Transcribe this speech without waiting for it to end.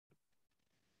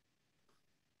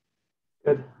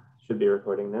Good. Should be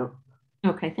recording now.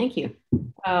 Okay, thank you.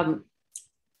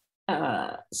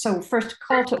 So first,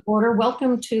 call to order.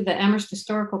 Welcome to the Amherst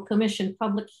Historical Commission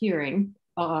public hearing.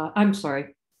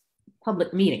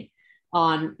 Public meeting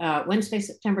on Wednesday,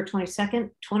 September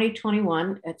 22nd,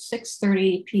 2021 at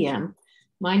 6:30 p.m.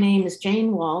 My name is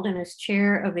Jane Wald, and as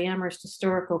chair of the Amherst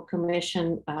Historical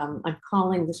Commission, I'm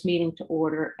calling this meeting to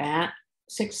order at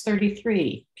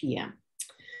 6:33 p.m.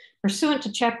 Pursuant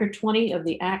to Chapter 20 of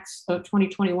the Acts of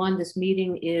 2021, this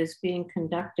meeting is being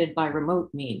conducted by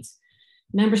remote means.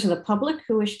 Members of the public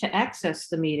who wish to access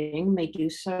the meeting may do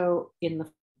so in the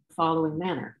following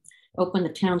manner. Open the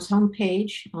town's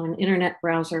homepage on an internet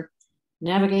browser,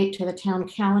 navigate to the town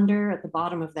calendar at the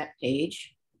bottom of that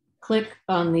page, click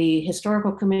on the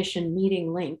Historical Commission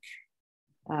meeting link.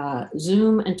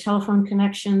 Zoom and telephone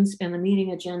connections and the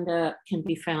meeting agenda can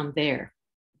be found there.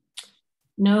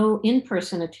 No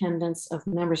in-person attendance of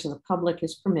members of the public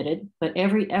is permitted, but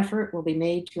every effort will be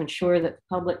made to ensure that the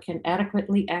public can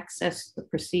adequately access the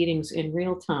proceedings in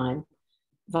real time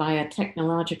via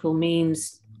technological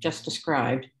means just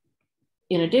described.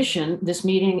 In addition, this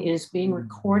meeting is being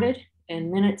recorded and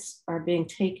minutes are being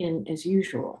taken as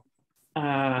usual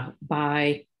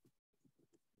by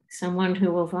someone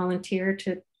who will volunteer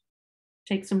to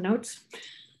take some notes.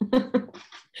 Look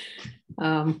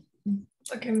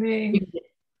at me.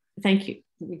 Thank you.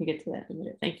 We can get to that in a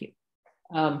minute. Thank you.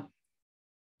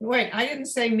 Wait, I didn't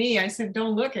say me. I said,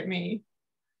 don't look at me.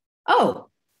 Oh,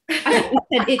 I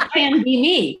said it can be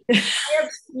me.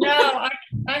 I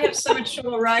have so much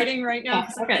trouble writing right now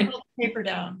because okay. I put the paper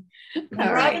down.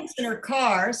 Robin's in her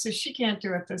car, so she can't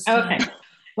do it this time. Okay.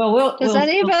 Well, Does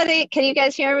anybody, can you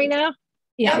guys hear me now?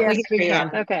 Yeah, yes, we can.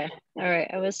 Okay. All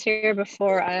right. I was here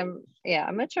before. I'm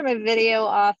gonna turn my video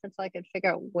off until I can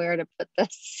figure out where to put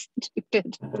this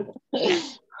stupid.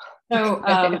 So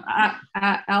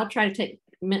I'll try to take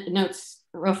notes,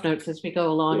 rough notes as we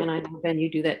go along, and I know, Ben, you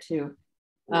do that too.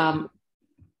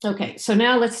 Okay, so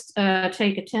now let's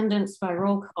take attendance by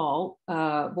roll call.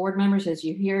 Board members, as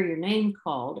you hear your name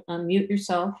called, unmute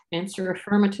yourself, answer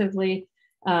affirmatively,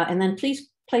 and then please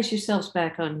place yourselves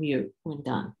back on mute when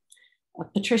done.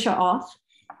 Patricia Auth.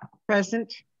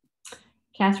 Present.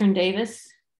 Catherine Davis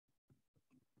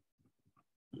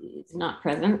is not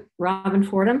present. Robin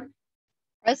Fordham.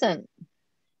 Present.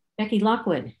 Becky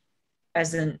Lockwood.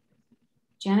 Present.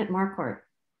 Janet Marquardt.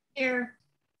 Here.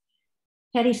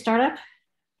 Hetty Startup.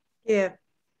 Here.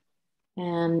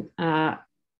 And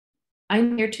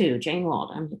I'm here too, Jane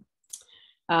Wald. I'm here.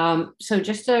 So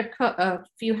just a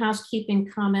few housekeeping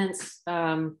comments.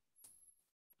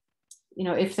 You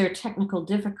know, if there are technical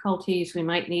difficulties, we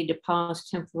might need to pause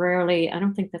temporarily. I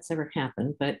don't think that's ever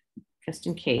happened, but just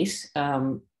in case,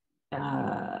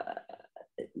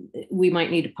 we might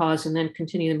need to pause and then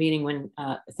continue the meeting when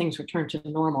things return to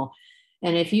normal.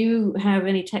 And if you have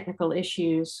any technical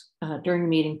issues during the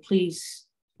meeting, please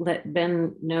let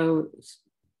Ben know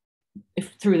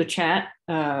through the chat,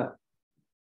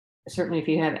 certainly if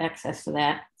you have access to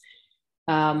that.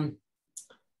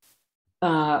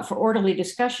 For orderly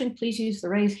discussion, please use the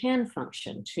raise hand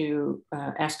function to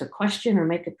ask a question or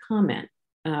make a comment.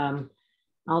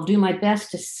 I'll do my best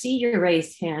to see your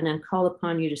raised hand and call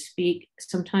upon you to speak.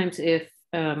 Sometimes if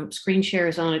screen share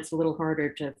is on, it's a little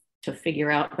harder to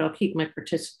figure out, but I'll keep my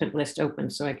participant list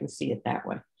open so I can see it that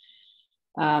way.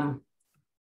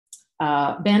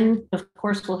 Ben, of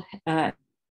course, will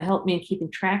help me in keeping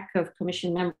track of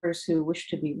commission members who wish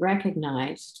to be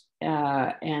recognized.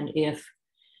 And if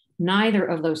neither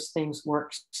of those things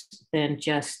works, then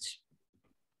just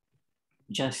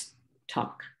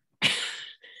talk.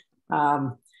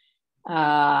 And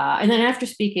then after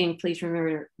speaking, please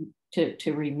remember to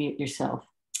remute yourself.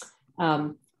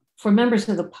 For members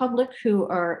of the public who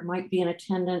might be in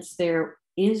attendance, there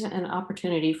is an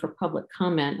opportunity for public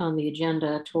comment on the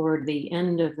agenda toward the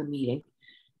end of the meeting.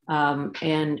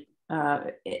 And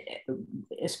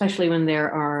especially when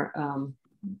there are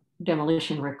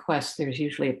demolition requests, there's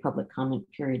usually a public comment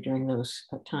period during those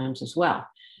times as well.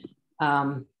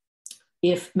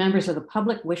 If members of the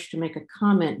public wish to make a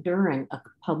comment during a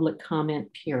public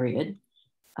comment period,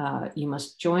 you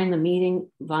must join the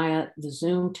meeting via the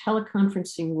Zoom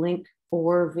teleconferencing link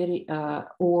or video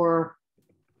or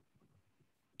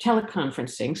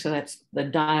teleconferencing. So that's the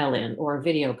dial-in or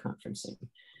video conferencing.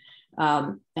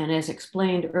 And as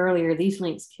explained earlier, these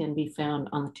links can be found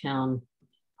on the town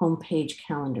homepage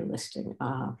calendar listing.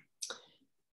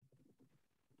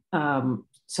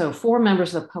 So for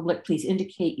members of the public, please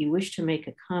indicate you wish to make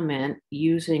a comment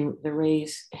using the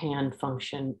raise hand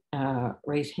function,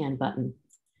 raise hand button.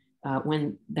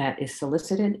 when that is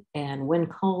solicited. And when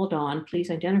called on,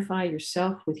 please identify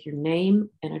yourself with your name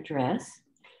and address.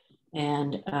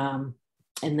 And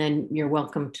then you're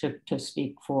welcome to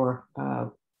speak for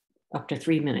up to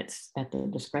 3 minutes at the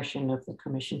discretion of the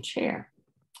commission chair.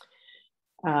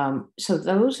 So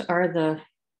those are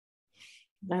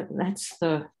that's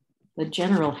the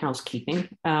general housekeeping.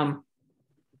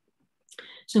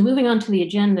 So moving on to the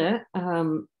agenda,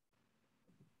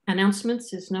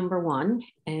 announcements is number 1.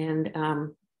 And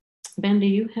Ben, do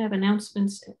you have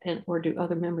announcements, or do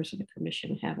other members of the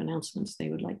commission have announcements they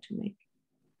would like to make?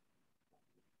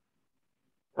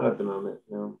 Not at the moment,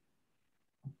 no.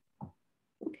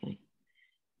 Okay.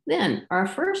 Then our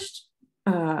first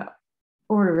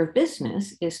order of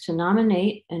business is to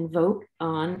nominate and vote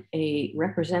on a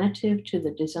representative to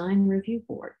the Design Review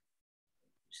Board.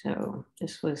 So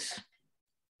this was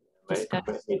Might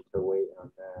need to wait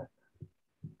on that.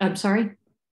 I'm sorry?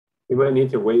 We might need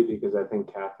to wait because I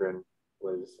think Catherine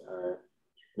was our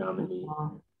nominee.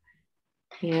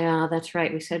 Yeah, that's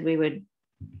right. We said we would.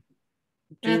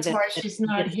 That's why she's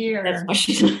not here. That's why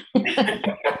she's not.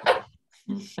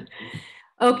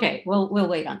 Okay, well, we'll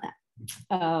wait on that.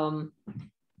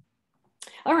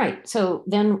 All right, so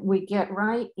then we get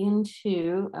right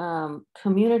into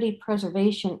Community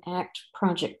Preservation Act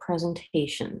project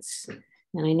presentations.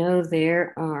 And I know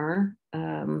there are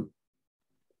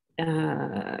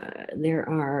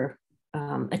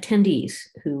attendees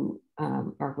who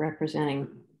are representing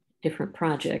different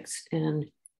projects. And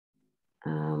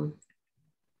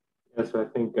yeah, so I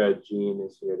think Jean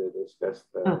is here to discuss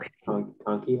the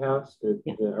Conkey House. Do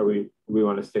we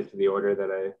want to stick to the order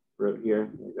that I wrote here?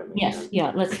 Yes, sense?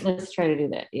 Yeah, let's try to do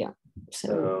that. Yeah.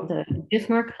 So the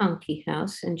Bismarck Conkey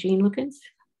House, and Jean Lukens.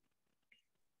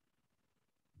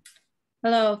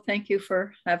 Hello, thank you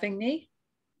for having me.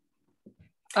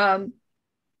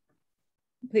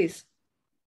 Please,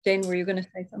 Jane, were you going to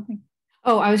say something?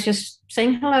 Oh, I was just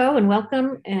saying hello and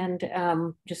welcome,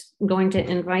 and just going to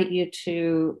invite you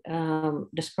to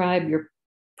describe your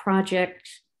project.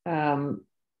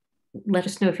 Let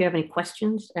us know if you have any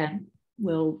questions, and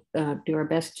we'll do our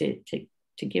best to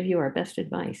give you our best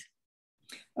advice.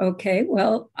 Okay,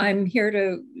 well, I'm here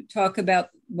to talk about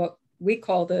what we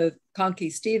call the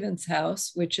Conkey Stevens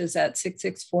House, which is at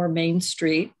 664 Main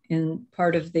Street in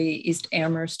part of the East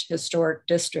Amherst Historic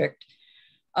District.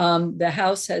 The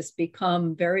house has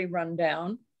become very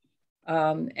rundown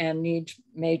and needs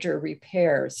major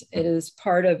repairs. It is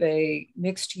part of a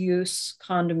mixed-use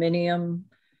condominium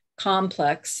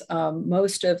complex.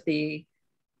 Most of the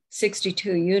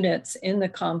 62 units in the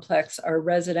complex are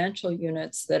residential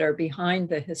units that are behind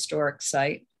the historic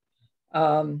site.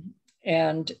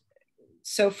 And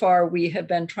so far, we have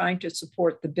been trying to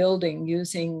support the building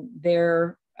using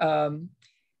their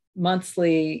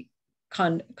monthly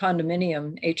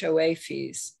condominium HOA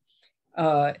fees.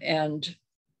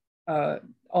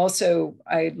 Also,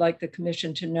 I'd like the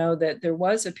commission to know that there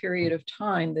was a period of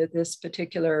time that this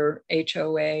particular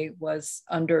HOA was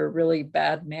under really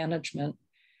bad management.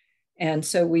 And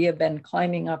so we have been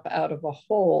climbing up out of a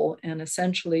hole and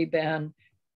essentially been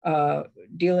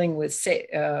dealing with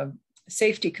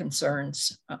safety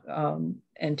concerns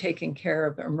and taking care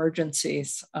of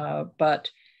emergencies.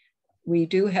 But we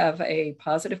do have a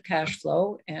positive cash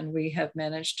flow, and we have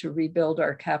managed to rebuild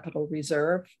our capital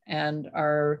reserve and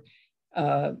are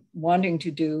wanting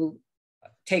to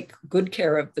take good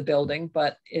care of the building,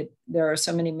 but there are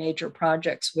so many major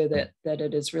projects with it that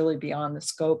it is really beyond the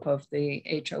scope of the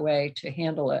HOA to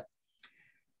handle it.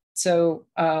 So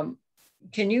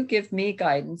can you give me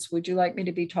guidance? Would you like me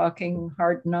to be talking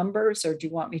hard numbers, or do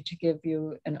you want me to give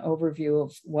you an overview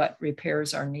of what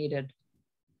repairs are needed?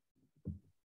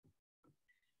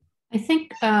 I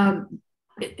think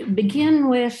begin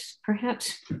with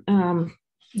perhaps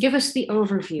give us the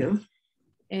overview.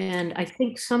 And I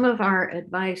think some of our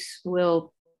advice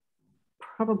will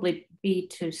probably be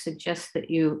to suggest that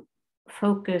you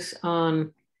focus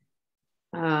on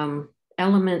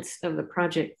elements of the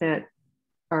project that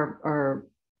are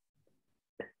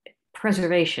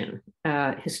preservation,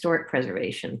 historic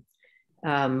preservation.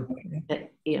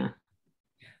 Yeah.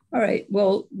 All right.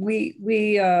 Well,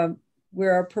 we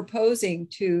are proposing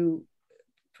to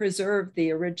preserve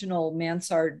the original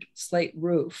mansard slate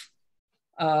roof.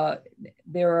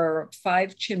 There are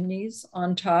 5 chimneys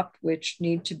on top, which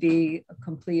need to be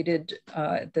completed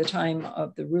at the time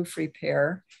of the roof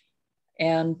repair.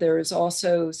 And there is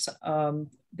also,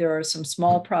 there are some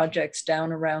small projects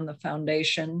down around the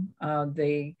foundation.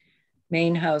 The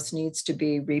main house needs to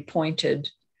be repointed.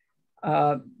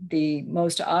 The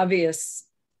most obvious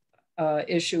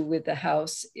issue with the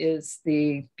house is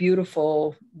the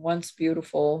beautiful, once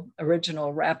beautiful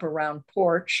original wraparound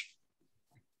porch,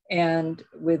 and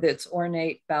with its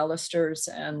ornate balusters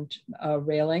and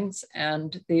railings,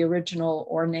 and the original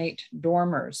ornate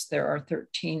dormers. There are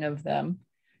 13 of them,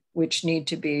 which need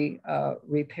to be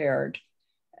repaired.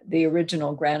 The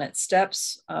original granite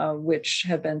steps, which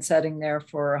have been setting there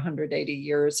for 180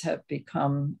 years, have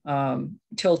become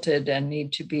tilted and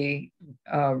need to be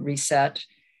reset.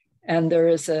 And there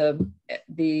is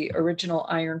the original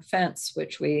iron fence,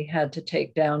 which we had to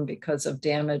take down because of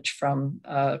damage from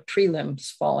tree limb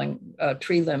falling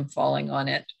on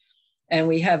it. And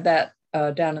we have that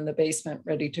down in the basement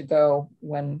ready to go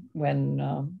when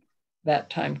that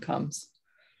time comes.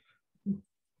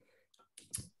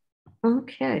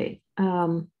 Okay.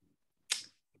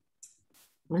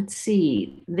 Let's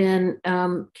see. Then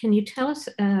can you tell us,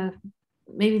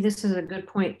 maybe this is a good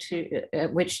point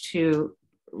at which to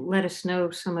let us know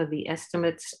some of the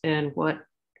estimates and what,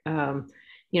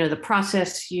 the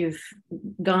process you've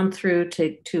gone through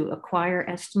to acquire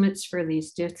estimates for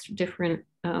these different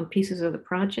pieces of the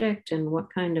project, and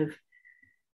what kind of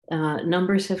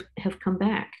numbers have come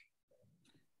back.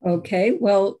 Okay,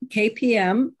 well,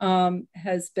 KPM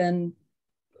has been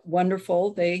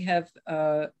wonderful. They have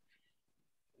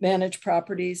managed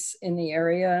properties in the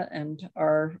area and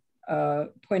are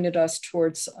pointed us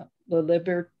towards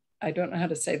I don't know how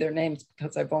to say their names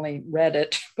because I've only read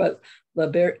it, but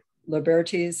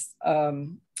Liberty's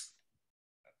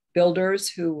builders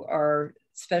who are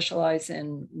specialized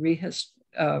in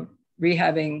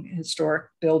rehabbing historic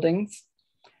buildings.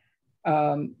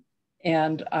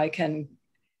 And I can,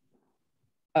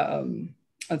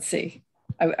 let's see.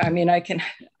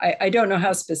 I don't know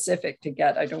how specific to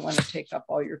get. I don't want to take up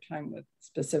all your time with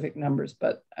specific numbers,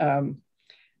 but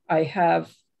I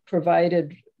have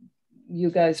provided you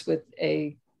guys with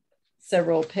a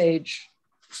several page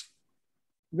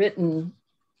written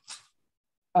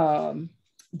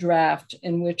draft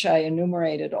in which I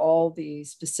enumerated all the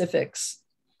specifics.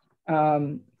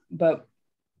 But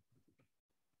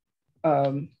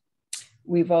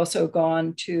we've also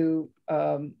gone to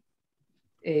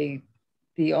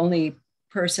the only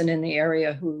person in the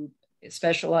area who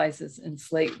specializes in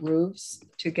slate roofs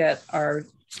to get our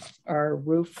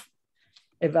roof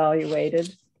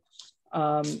evaluated.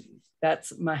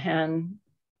 That's Mahan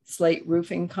Slate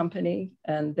Roofing Company,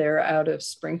 and they're out of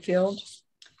Springfield.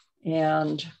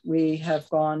 And we have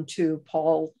gone to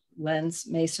Paul Lenz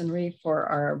Masonry for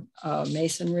our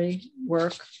masonry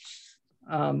work.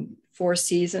 Four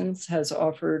Seasons has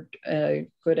offered a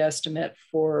good estimate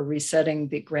for resetting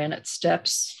the granite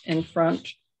steps in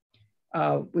front.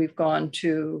 We've gone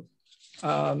to,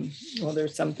 well,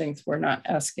 there's some things we're not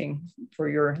asking for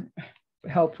your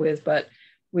help with, but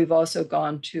we've also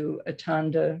gone to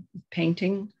Atanda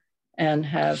Painting and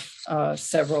have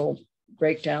several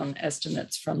breakdown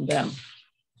estimates from them.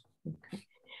 Okay.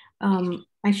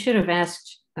 I should have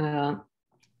asked, Ben,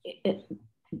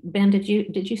 did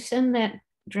you send that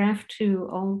draft to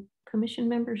all commission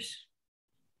members?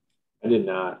 I did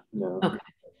not, no.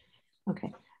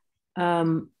 Okay.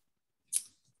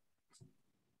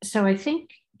 So I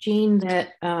think, Jean,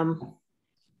 that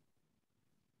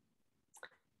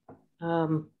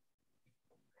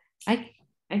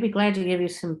I'd be glad to give you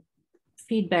some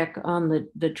feedback on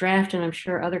the draft, and I'm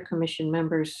sure other commission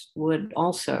members would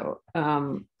also.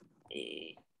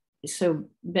 So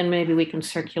Ben, maybe we can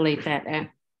circulate that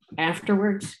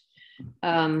afterwards.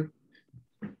 I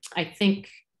think,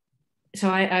 so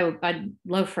I'd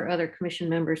love for other commission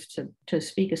members to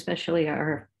speak, especially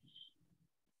our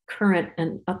current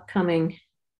and upcoming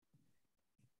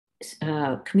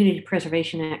Community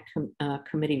Preservation Act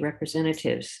committee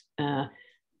representatives.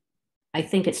 I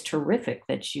think it's terrific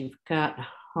that you've got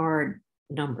hard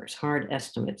numbers, hard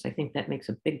estimates. I think that makes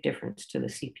a big difference to the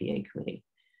CPA committee.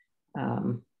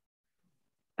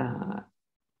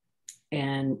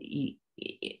 And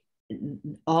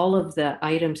all of the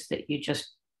items that you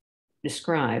just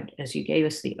described as you gave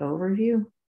us the overview,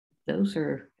 those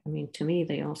are, I mean, to me,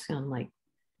 they all sound like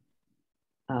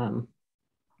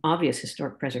obvious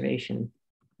historic preservation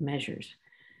measures.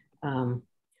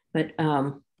 But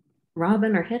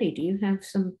Robin or Hetty, do you have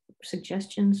some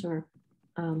suggestions? Or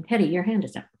Hetty, your hand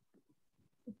is up.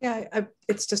 Yeah,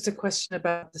 it's just a question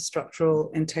about the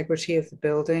structural integrity of the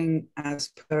building as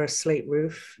per a slate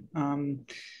roof.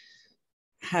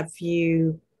 Have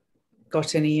you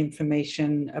got any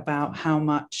information about how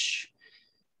much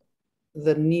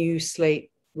the new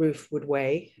slate roof would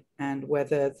weigh and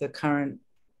whether the current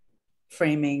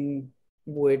framing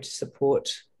would support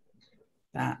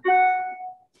that?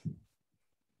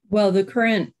 Well, the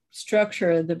current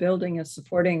structure of the building is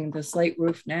supporting the slate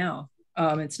roof now.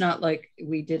 It's not like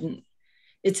we didn't,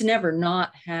 it's never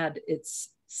not had its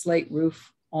slate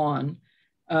roof on.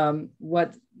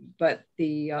 But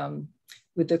the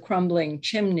with the crumbling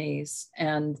chimneys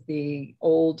and the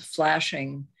old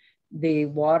flashing, the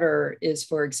water is,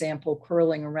 for example,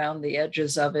 curling around the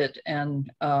edges of it and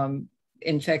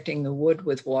infecting the wood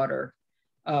with water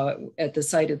at the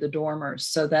site of the dormers.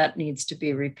 So that needs to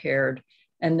be repaired.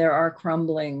 And there are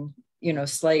crumbling,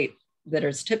 slate that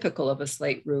is typical of a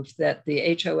slate roof that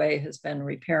the HOA has been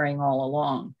repairing all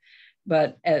along.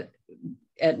 But at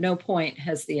no point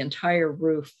has the entire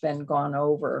roof been gone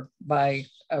over by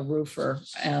a roofer.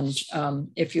 And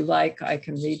if you like, I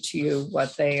can read to you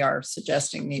what they are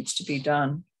suggesting needs to be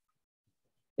done.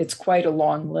 It's quite a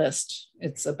long list.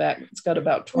 It's got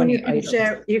about 20 items.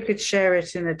 You could share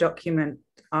it in a document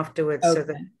afterwards, okay. So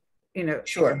that,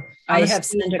 Sure. I have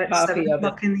sent a copy of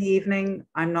it. In the evening,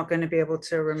 I'm not going to be able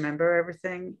to remember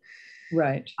everything.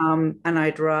 Right. And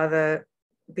I'd rather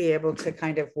be able to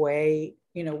kind of weigh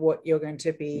what you're going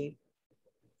to be,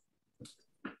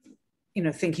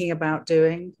 thinking about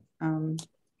doing.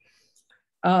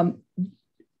 At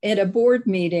a board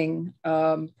meeting,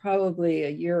 probably a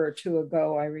year or two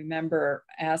ago, I remember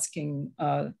asking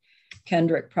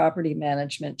Kendrick Property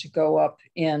Management to go up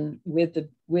in with the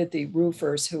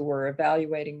roofers who were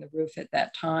evaluating the roof at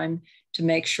that time to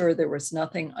make sure there was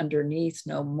nothing underneath,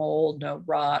 no mold, no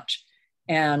rot.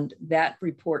 And that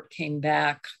report came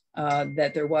back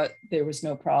that there was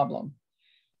no problem.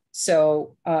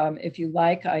 So if you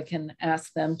like, I can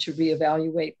ask them to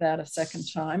reevaluate that a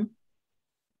second time.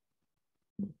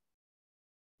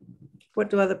 What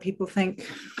do other people think?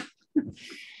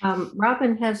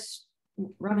 Robin has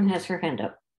her hand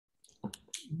up.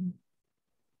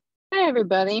 Hi,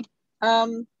 everybody.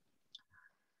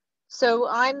 So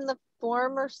I'm the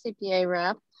former CPA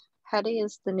rep. Hetty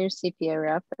is the new CPA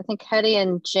rep. I think Hetty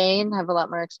and Jane have a lot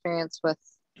more experience with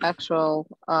actual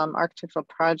architectural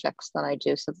projects than I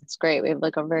do, so that's great. We have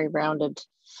like a very rounded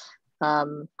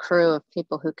crew of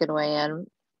people who can weigh in.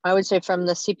 I would say from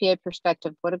the CPA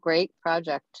perspective, what a great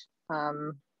project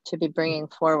to be bringing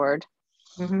forward.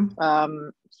 Mm-hmm.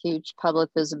 Huge public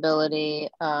visibility.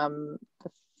 The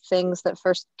things that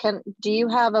first, do you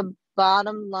have a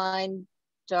bottom line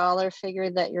dollar figure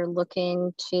that you're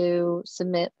looking to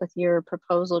submit with your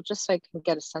proposal, just so I can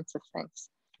get a sense of things?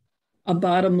 A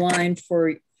bottom line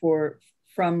from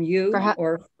you,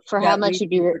 or for how much you'd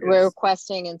be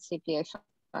requesting in CPA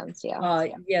funds? Yeah.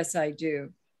 Yes, I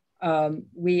do.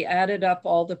 We added up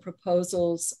all the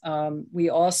proposals. We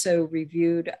also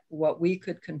reviewed what we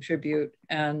could contribute.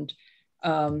 And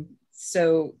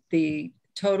so the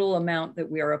total amount that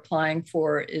we are applying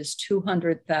for is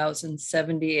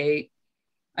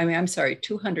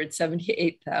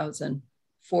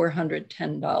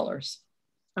 $278,410.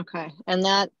 Okay, and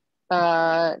that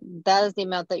is the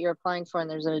amount that you're applying for, and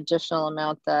there's an additional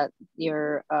amount that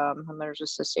your homeowners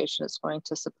association is going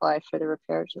to supply for the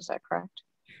repairs. Is that correct?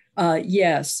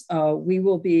 Yes, we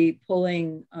will be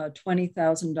pulling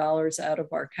 $20,000 out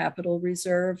of our capital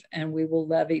reserve, and we will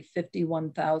levy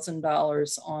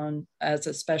 $51,000 on as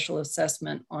a special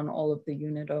assessment on all of the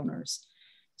unit owners.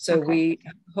 So okay. We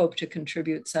hope to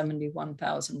contribute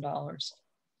 $71,000.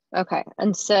 Okay,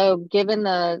 and so given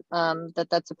the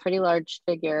that's a pretty large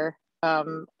figure,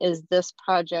 is this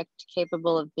project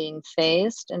capable of being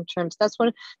phased in terms?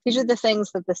 These are the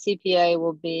things that the CPA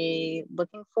will be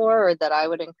looking for, or that I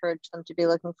would encourage them to be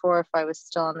looking for if I was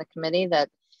still on the committee. That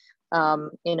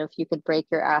if you could break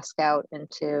your ask out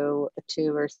into a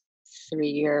 2 or 3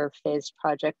 year phased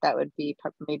project, that would be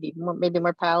maybe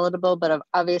more palatable. But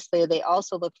obviously, they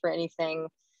also look for anything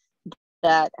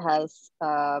that has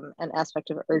an aspect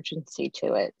of urgency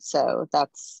to it. So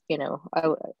that's, I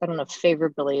don't know if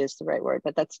favorably is the right word,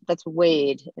 but that's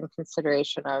weighed in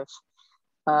consideration of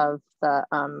the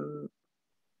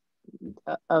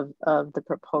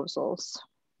proposals.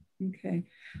 Okay,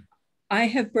 I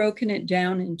have broken it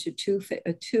down into two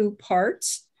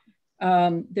parts.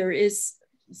 There is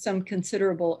some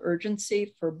considerable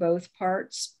urgency for both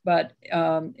parts, but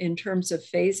in terms of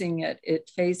phasing it, it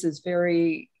phases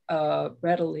very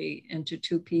readily into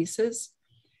 2 pieces.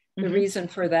 The mm-hmm. reason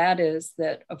for that is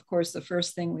that, of course, the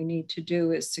first thing we need to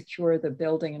do is secure the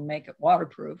building and make it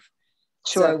waterproof.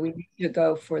 Sure. So we need to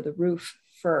go for the roof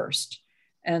first.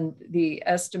 And the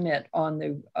estimate on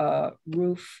the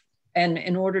roof, and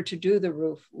in order to do the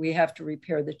roof, we have to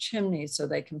repair the chimneys so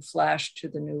they can flash to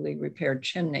the newly repaired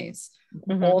chimneys.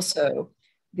 Mm-hmm. Also,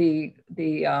 the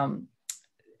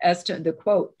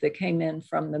quote that came in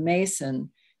from the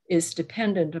mason is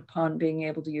dependent upon being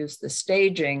able to use the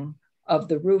staging of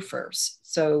the roofers.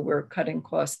 So we're cutting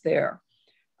costs there.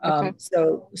 Okay.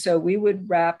 So we would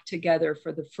wrap together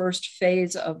for the first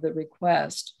phase of the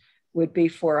request would be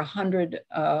for 100,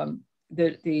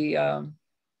 the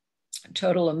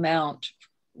total amount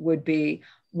would be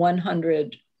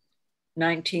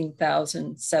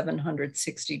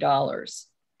 $119,760.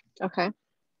 Okay.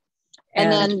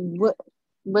 And then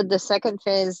would the second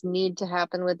phase need to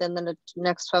happen within the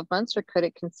next 12 months, or could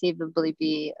it conceivably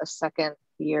be a second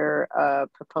year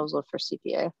proposal for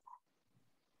CPA?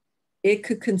 It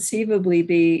could conceivably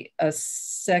be a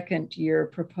second year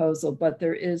proposal, but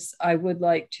I would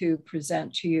like to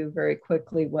present to you very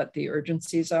quickly what the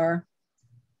urgencies are.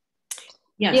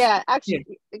 Yes. Yeah,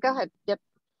 actually, go ahead. Yep.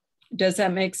 Does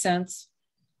that make sense?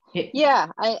 Yeah,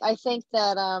 I think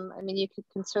that, I mean, you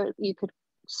could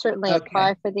certainly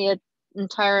apply for the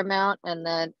entire amount, and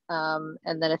then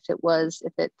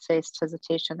if it faced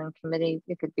hesitation in committee,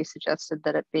 it could be suggested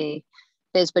that it be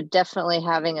phased, but definitely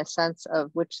having a sense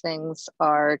of which things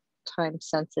are time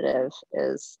sensitive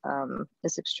is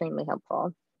extremely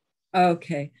helpful.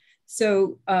 Okay,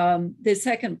 so the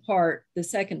second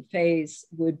phase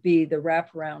would be the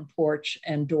wraparound porch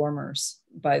and dormers,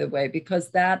 by the way,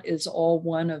 because that is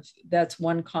that's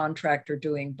one contractor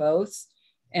doing both,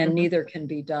 and neither can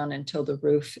be done until the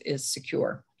roof is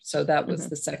secure. So that was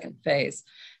the second phase.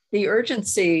 The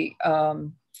urgency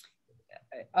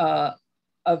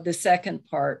of the second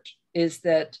part is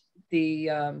that the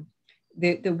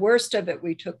worst of it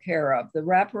we took care of. The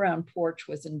wraparound porch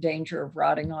was in danger of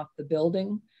rotting off the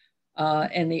building,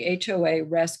 and the HOA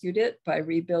rescued it by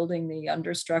rebuilding the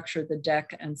understructure, the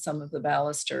deck, and some of the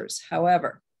balusters.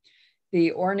 However,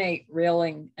 the ornate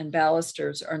railing and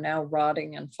balusters are now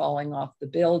rotting and falling off the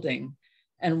building.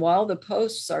 And while the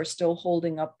posts are still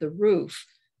holding up the roof,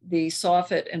 the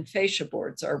soffit and fascia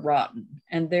boards are rotten,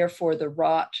 and therefore the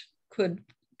rot could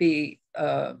be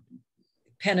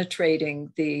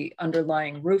penetrating the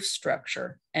underlying roof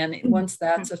structure. And once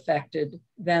that's affected,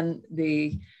 then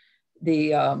the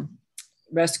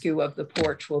rescue of the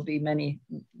porch will be many,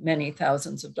 many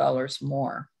thousands of dollars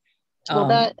more. Well,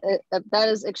 that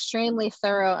is extremely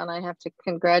thorough, and I have to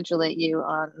congratulate you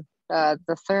on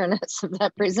the thoroughness of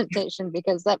that presentation,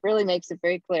 because that really makes it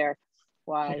very clear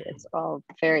why it's all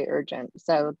very urgent.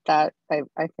 So that I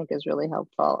think is really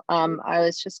helpful. I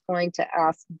was just going to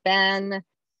ask Ben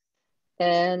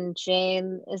and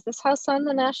Jane, is this house on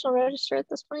the National Register at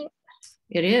this point?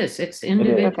 It is. It's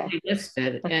individually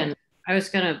listed, and I was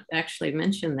going to actually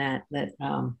mention that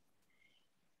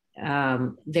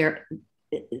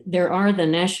there are the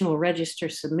National Register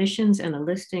submissions and a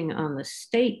listing on the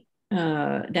state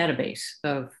database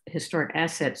of historic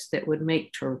assets that would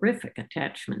make terrific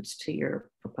attachments to your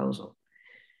proposal.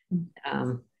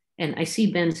 And I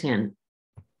see Ben's hand.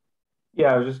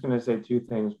 Yeah, I was just going to say two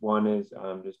things. One is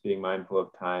just being mindful of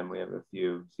time. We have a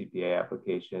few CPA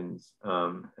applications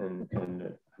and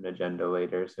an agenda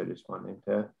later, so just wanting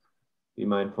to be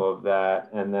mindful of that.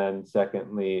 And then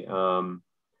secondly,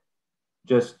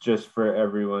 just for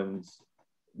everyone's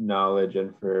knowledge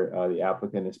and for the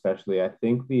applicant especially, I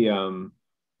think the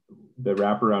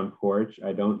wraparound porch,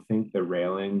 I don't think the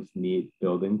railings meet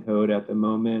building code at the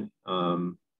moment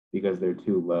because they're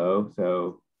too low.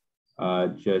 So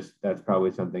that's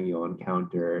probably something you'll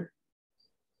encounter,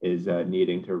 is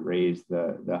needing to raise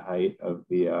the height of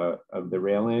the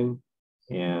railing.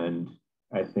 And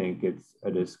I think it's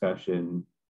a discussion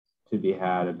to be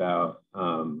had about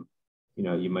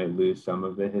you might lose some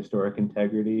of the historic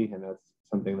integrity, and that's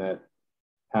something that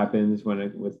happens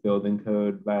with building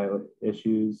code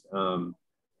issues. So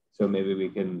maybe we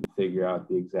can figure out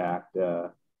the exact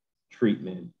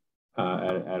treatment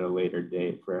at a later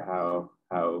date for how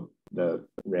the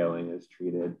railing is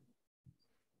treated.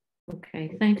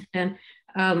 Okay, thanks, Ben.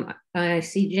 I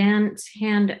see Jan's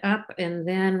hand up, and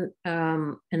then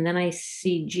I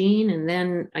see Jean, and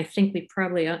then I think we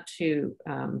probably ought to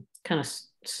kind of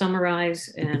summarize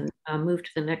and move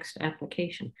to the next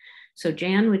application. So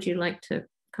Jan, would you like to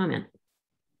comment?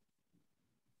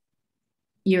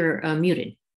 You're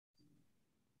muted.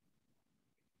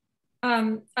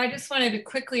 I just wanted to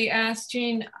quickly ask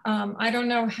Jean, I don't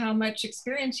know how much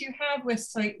experience you have with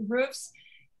slate roofs,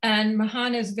 and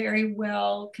Mahan is very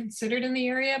well considered in the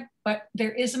area, but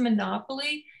there is a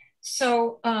monopoly.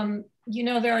 So,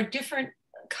 there are different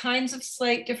kinds of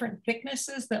slate, different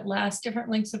thicknesses that last different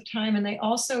lengths of time. And they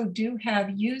also do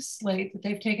have used slate that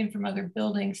they've taken from other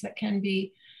buildings that can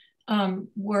be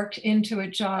worked into a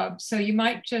job. So you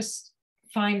might just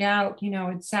find out,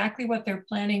 exactly what they're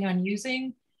planning on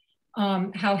using,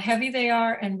 how heavy they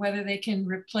are, and whether they can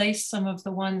replace some of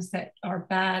the ones that are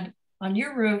bad on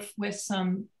your roof with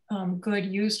some good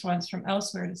used ones from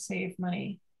elsewhere to save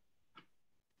money.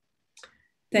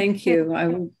 Thank you. I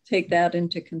will take that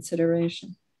into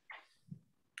consideration.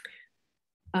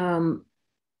 And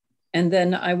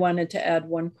then I wanted to add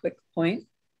one quick point,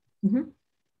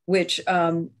 which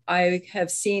I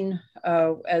have seen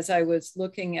as I was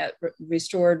looking at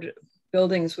restored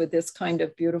buildings with this kind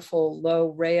of beautiful low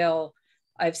rail.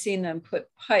 I've seen them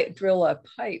drill a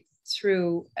pipe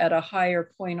through at a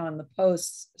higher point on the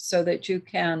posts so that you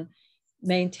can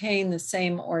maintain the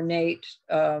same ornate,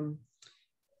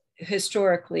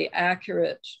 historically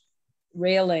accurate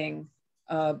railing,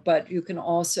 but you can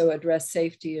also address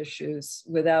safety issues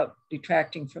without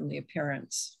detracting from the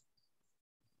appearance.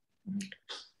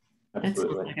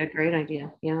 Absolutely. That's like a great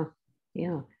idea. Yeah,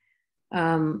 yeah.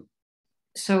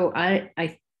 So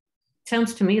I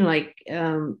sounds to me like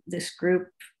this group,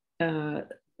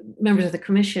 members of the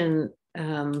commission,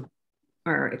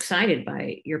 are excited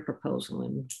by your proposal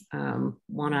and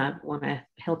want to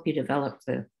help you develop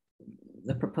the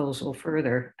proposal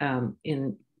further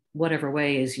in whatever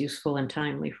way is useful and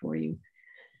timely for you.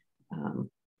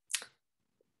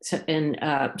 So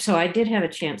I did have a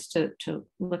chance to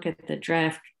look at the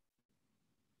draft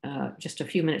just a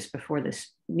few minutes before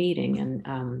this meeting,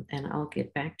 and I'll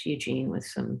get back to you, Jean, with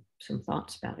some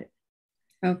thoughts about it.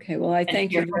 Okay, well, I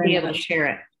thank you very much. Be able to share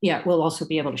it. Yeah, we'll also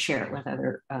be able to share it with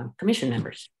other commission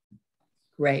members.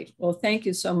 Great. Well, thank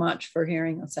you so much for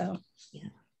hearing us out. Yeah.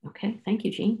 Okay. Thank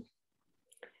you, Jean.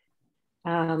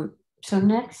 So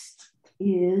next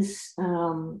is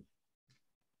the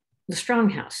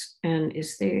Stronghouse, and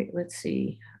is there? Let's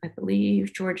see. I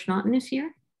believe George Naughton is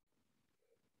here.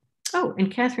 Oh,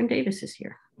 and Catherine Davis is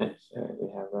here. Yes, we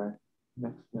have our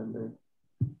next member.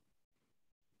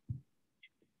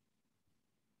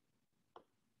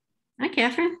 Hi,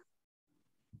 Catherine.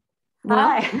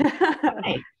 Hi.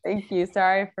 Hi. Thank you.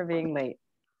 Sorry for being late.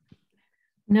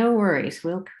 No worries.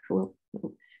 We'll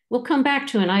come back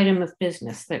to an item of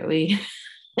business that we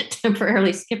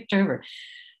temporarily skipped over.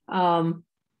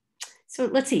 So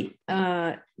let's see.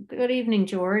 Good evening,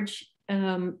 George.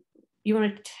 You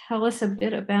want to tell us a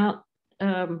bit about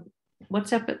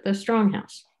what's up at the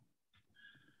Stronghouse?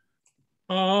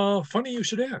 Funny you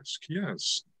should ask.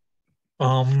 Yes.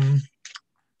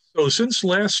 So since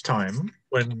last time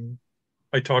when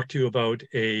I talked to you about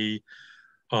a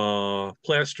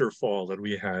plaster fall that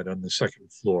we had on the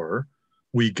second floor,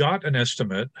 we got an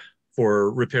estimate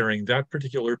for repairing that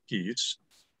particular piece.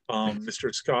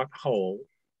 Mr. Scott Howell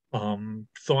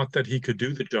thought that he could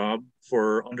do the job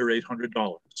for under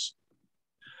 $800.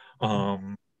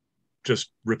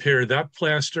 Just repair that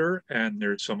plaster, and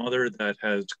there's some other that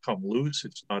has come loose.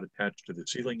 It's not attached to the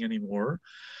ceiling anymore.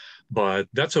 But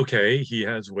that's okay. He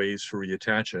has ways to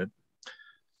reattach it.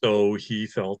 So he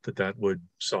felt that that would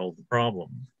solve the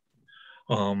problem.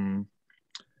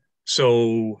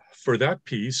 So for that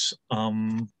piece,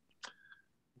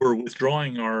 we're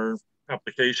withdrawing our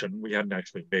application. We hadn't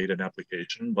actually made an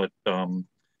application, but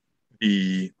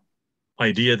the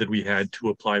idea that we had to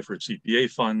apply for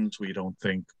CPA funds, we don't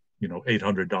think,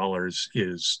 $800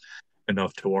 is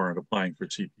enough to warrant applying for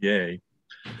CPA.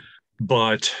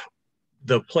 But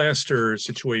the plaster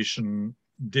situation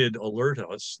did alert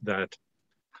us that,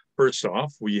 first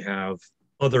off, we have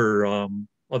other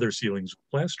ceilings with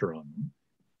plaster on them,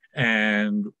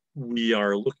 and we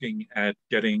are looking at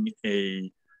getting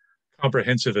a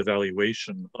comprehensive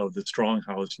evaluation of the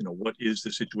Stronghouse. What is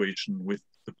the situation with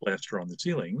the plaster on the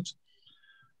ceilings?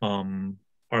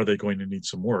 Are they going to need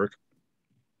some work?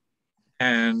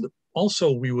 And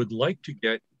also, we would like to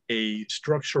get a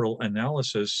structural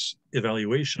analysis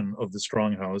evaluation of the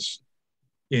Stronghouse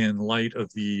in light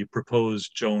of the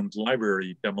proposed Jones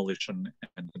Library demolition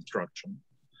and construction.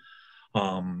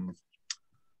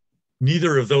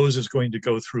 Neither of those is going to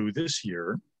go through this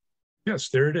year. Yes,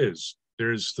 there it is.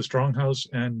 There's the Stronghouse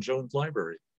and Jones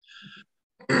Library.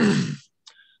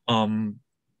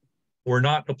 We're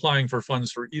not applying for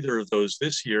funds for either of those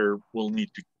this year. We'll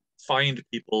need to find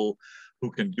people who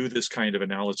can do this kind of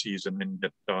analyses and then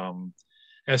get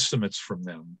estimates from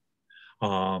them.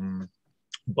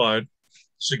 But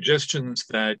suggestions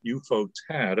that you folks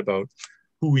had about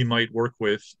who we might work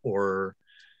with or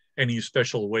any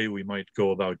special way we might go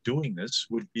about doing this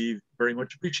would be very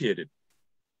much appreciated.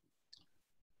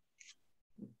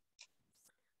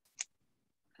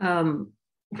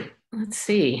 Let's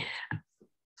see.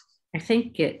 I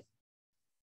think it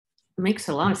makes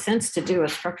a lot of sense to do a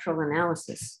structural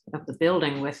analysis of the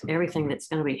building with everything that's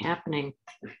going to be happening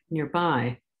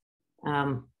nearby.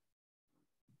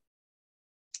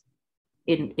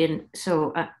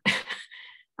 So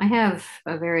I have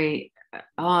a very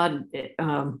odd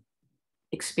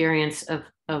experience of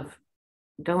of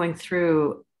going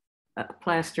through a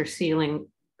plaster ceiling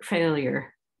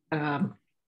failure. And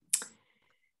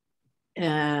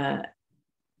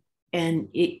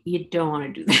you don't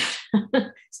want to do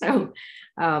that. So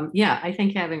yeah, I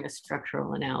think having a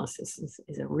structural analysis is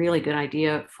a really good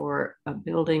idea for a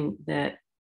building that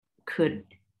could,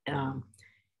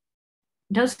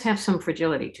 does have some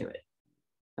fragility to it.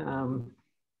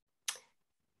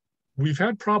 We've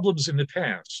had problems in the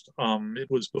past.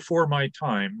 It was before my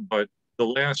time, but the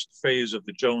last phase of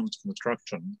the Jones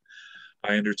construction,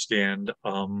 I understand,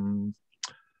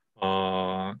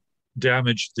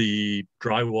 damaged the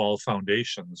drywall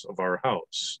foundations of our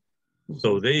house. Mm-hmm.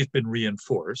 So they've been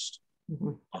reinforced.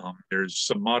 Mm-hmm. There's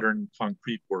some modern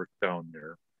concrete work down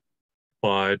there.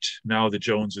 But now the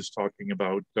Jones is talking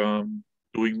about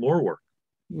doing more work.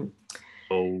 Mm-hmm.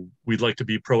 So we'd like to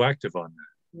be proactive on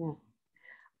that. Yeah.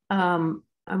 I'm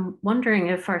wondering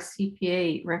if our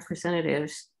CPA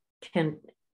representatives can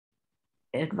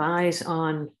advise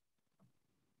on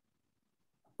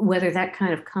whether that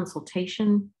kind of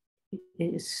consultation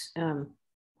is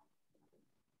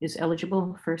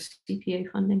eligible for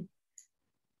CPA funding.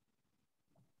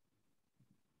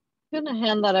 I'm going to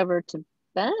hand that over to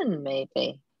Ben,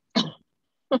 maybe.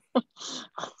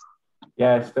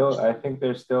 Yeah, I think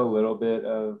there's still a little bit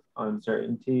of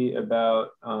uncertainty about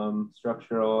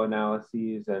structural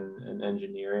analyses and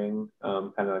engineering,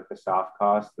 kind of like the soft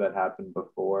costs that happened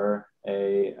before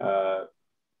an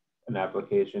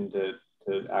application to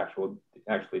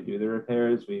actually do the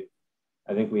repairs.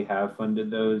 I think we have funded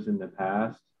those in the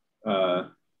past, but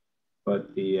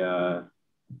the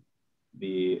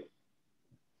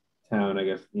town, I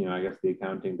guess the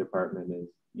accounting department is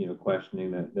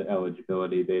questioning the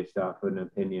eligibility based off an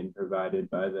opinion provided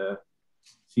by the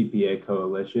CPA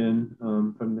coalition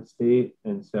from the state.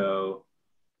 And so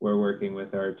we're working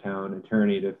with our town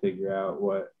attorney to figure out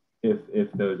what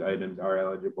if those items are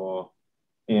eligible,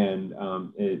 and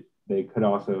they could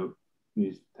also,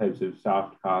 these types of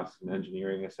soft costs and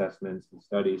engineering assessments and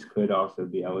studies could also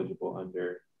be eligible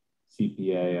under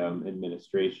CPA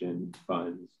administration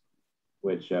funds,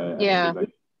 which yeah.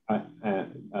 Up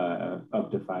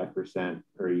to 5%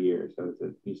 per year, so it's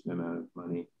a decent amount of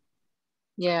money.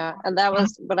 Yeah, and that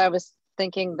was what I was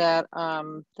thinking, that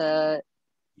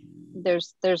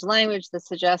there's language that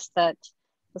suggests that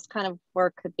this kind of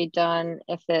work could be done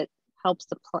if it helps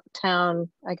the town.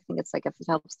 I think it's like if it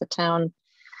helps the town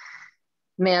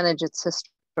manage its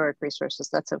historic resources.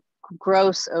 That's a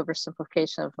gross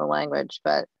oversimplification of the language,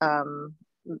 but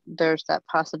there's that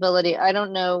possibility. I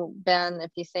don't know, Ben, if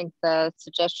you think the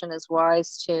suggestion is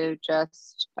wise to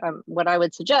just, what I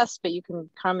would suggest, but you can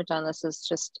comment on this, is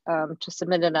just to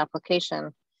submit an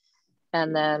application.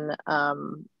 And then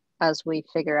as we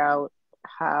figure out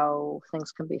how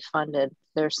things can be funded,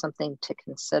 there's something to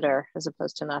consider as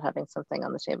opposed to not having something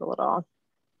on the table at all.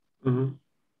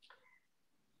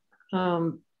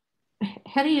 Mm-hmm.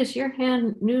 Hetty, is your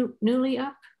hand newly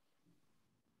up?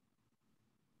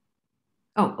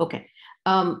 Oh, okay.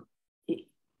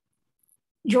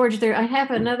 George, I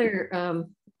have another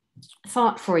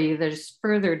thought for you that is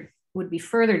would be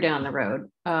further down the road.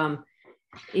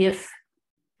 If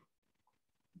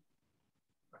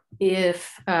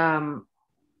the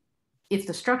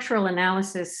structural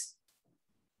analysis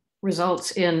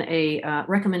results in a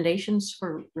recommendations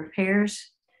for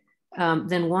repairs,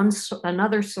 then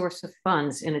another source of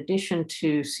funds in addition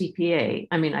to CPA,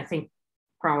 I mean, I think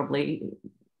probably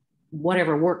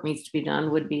whatever work needs to be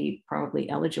done would be probably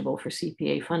eligible for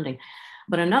CPA funding.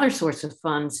 But another source of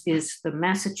funds is the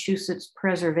Massachusetts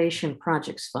Preservation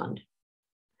Projects Fund.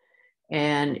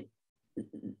 And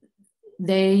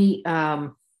they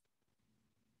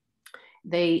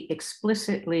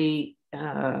explicitly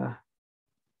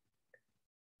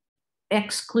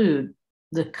exclude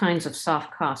the kinds of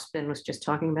soft costs Ben was just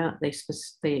talking about. They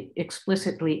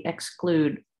explicitly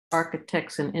exclude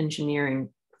architects and engineering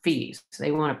fees.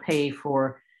 They want to pay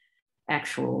for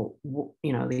actual,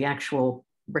 the actual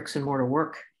bricks and mortar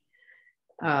work.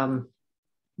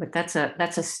 But that's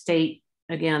a state,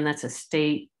 again, that's a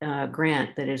state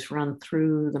grant that is run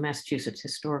through the Massachusetts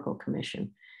Historical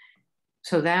Commission.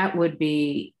 So that would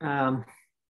be,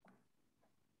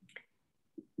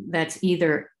 that's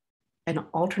either an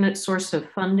alternate source of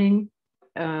funding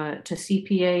to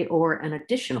CPA or an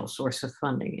additional source of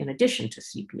funding in addition to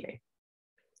CPA.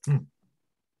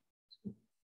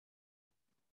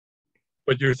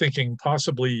 But you're thinking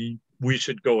possibly we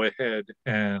should go ahead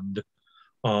and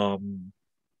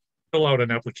fill out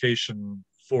an application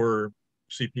for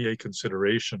CPA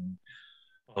consideration,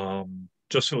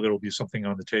 just so there will be something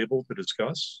on the table to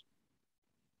discuss?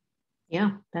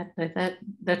 Yeah,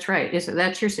 that's right.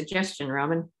 That's your suggestion,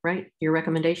 Robin, right? Your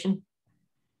recommendation?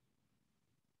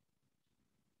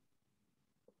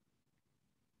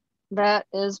 That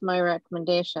is my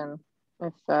recommendation.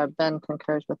 If Ben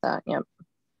concurs with that, yep.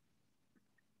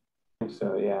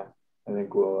 So yeah, I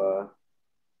think we'll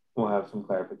have some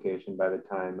clarification by the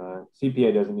time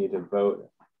CPA doesn't need to vote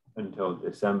until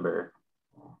December.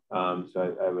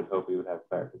 So I would hope we would have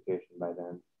clarification by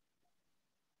then.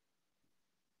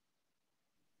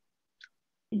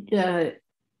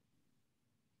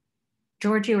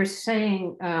 George, you were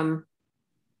saying,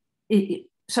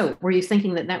 so were you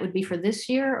thinking that that would be for this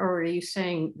year, or are you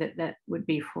saying that that would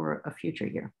be for a future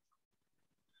year?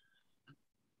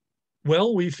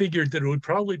 Well, we figured that it would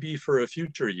probably be for a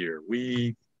future year.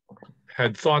 We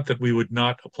had thought that we would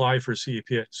not apply for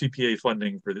CPA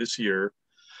funding for this year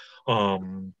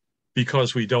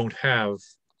because we don't have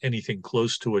anything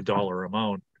close to a dollar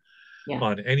amount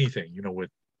on anything, you know, with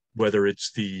whether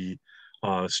it's the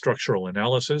structural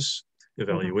analysis,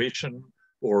 evaluation,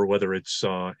 or whether it's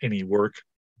any work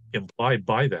implied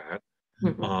by that.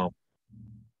 You know,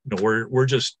 we're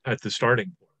just at the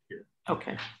starting point here.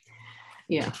 Okay.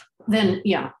 Yeah. Then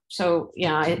yeah. So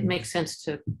yeah, it makes sense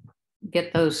to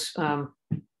get those have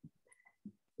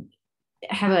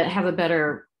a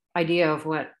better idea of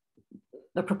what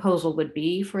the proposal would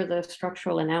be for the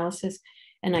structural analysis.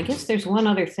 And I guess there's one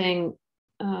other thing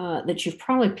that you've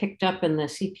probably picked up in the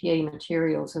CPA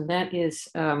materials, and that is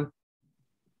the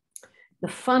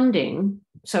funding.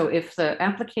 So if the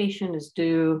application is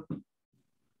due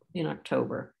in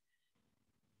October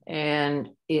and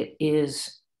it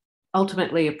is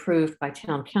ultimately approved by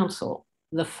town council,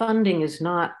 the funding is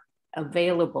not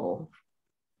available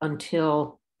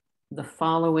until the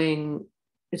following,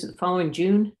 is it the following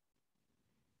June?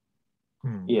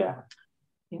 Yeah.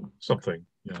 Something,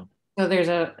 yeah. So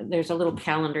there's a little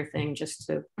calendar thing just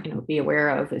to, you know, be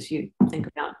aware of as you think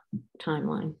about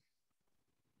timeline.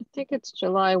 I think it's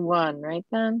July 1, right,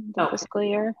 Ben? The fiscal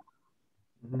year.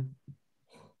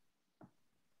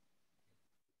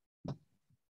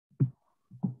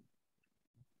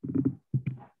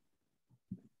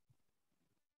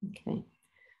 Okay.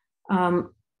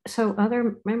 So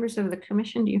other members of the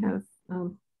commission, do you have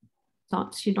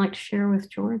thoughts you'd like to share with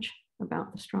George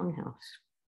about the Stronghouse?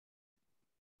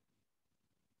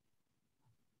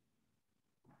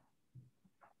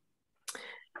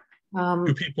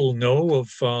 Do people know of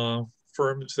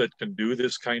firms that can do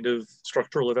this kind of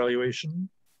structural evaluation?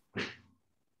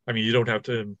 I mean, you don't have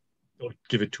to don't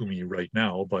give it to me right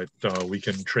now, but we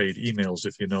can trade emails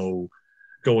if you know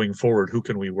going forward, who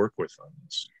can we work with on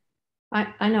this?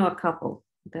 I know a couple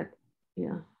that,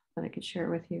 yeah, that I could share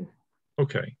with you.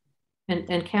 Okay.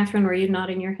 And Catherine, were you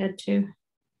nodding your head too?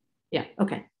 Yeah,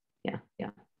 okay, yeah.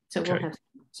 So okay. We'll have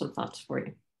some thoughts for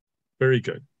you. Very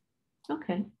good.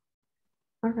 Okay.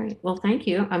 All right. Well, thank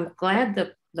you. I'm glad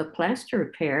that the plaster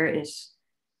repair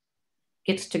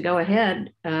gets to go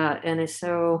ahead and is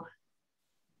so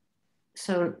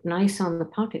nice on the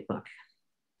pocketbook.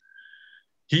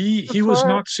 He was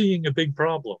not seeing a big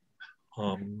problem.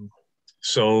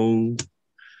 So,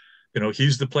 you know,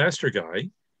 he's the plaster guy.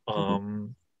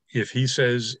 If he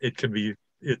says it can be,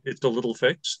 it's a little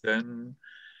fix, then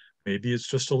maybe it's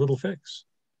just a little fix.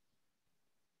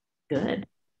 Good.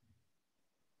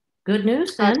 Good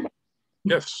news then.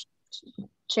 Yes.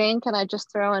 Jane, can I just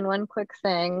throw in one quick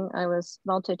thing? I was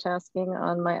multitasking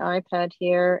on my iPad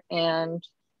here, and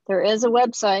there is a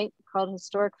website called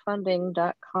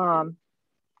historicfunding.com,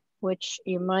 which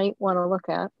you might want to look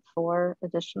at for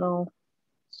additional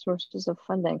sources of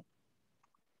funding.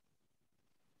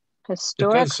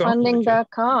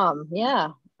 Historicfunding.com. Yeah,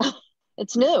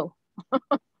 it's new.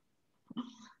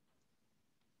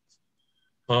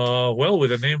 Well,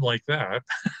 with a name like that.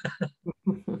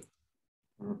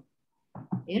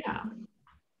 Yeah.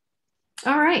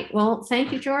 All right. Well,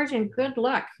 thank you, George, and good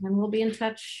luck. And we'll be in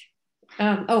touch.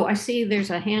 Oh, I see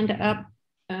there's a hand up.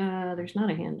 There's not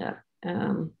a hand up.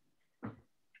 I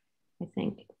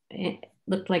think it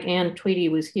looked like Ann Tweedy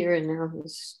was here and now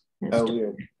has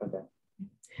weird. Okay.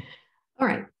 All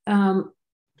right.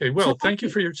 Okay, well, thank you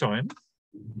for your time.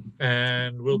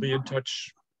 And we'll be in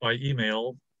touch by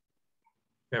email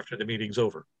after the meeting's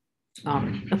over.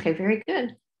 Okay, very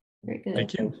good. Very good.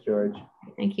 Thank you. Thanks, George.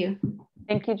 Thank you.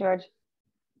 Thank you, George.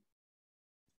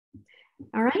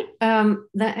 All right.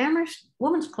 The Amherst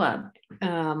Women's Club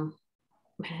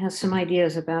has some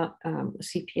ideas about the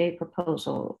CPA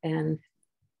proposal, and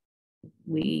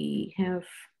we have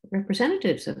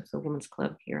representatives of the Women's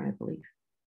Club here, I believe.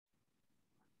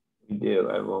 We do.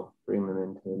 I will bring them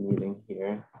into the meeting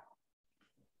here.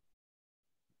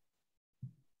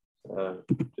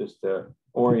 just to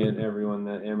orient everyone,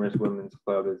 the Amherst Women's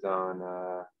Club is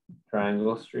on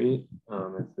Triangle Street.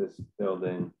 It's this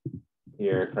building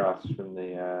here across from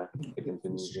the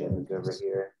Dickinson Museum is over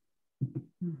here.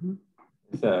 Mm-hmm.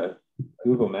 It's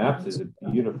Google Maps is a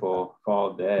beautiful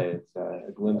fall day. It's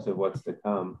a glimpse of what's to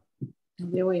come.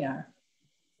 There we are.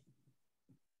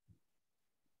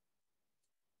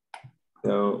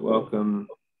 So welcome,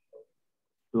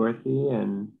 Dorothy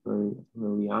and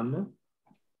Liliana.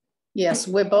 Yes,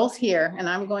 we're both here, and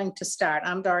I'm going to start.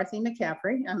 I'm Dorothy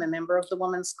McCaffrey. I'm a member of the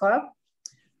Women's Club.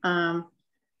 Our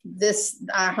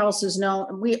house is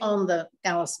known, we own the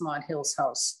Alice Maud Hills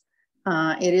house.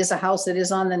 It is a house that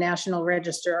is on the National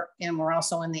Register, and we're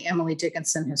also in the Emily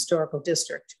Dickinson Historical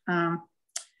District.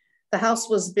 The house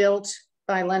was built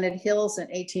by Leonard Hills in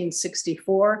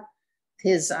 1864.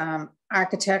 His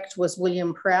architect was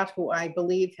William Pratt, who I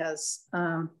believe was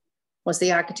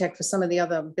the architect for some of the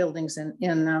other buildings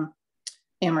in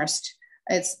Amherst.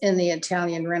 It's in the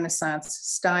Italian Renaissance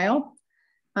style.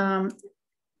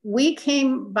 We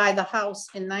came by the house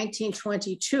in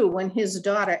 1922 when his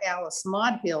daughter, Alice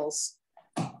Maud Hills,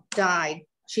 died.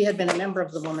 She had been a member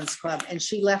of the Women's Club, and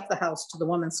she left the house to the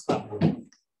Women's Club.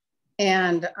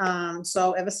 And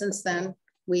so ever since then,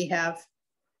 we have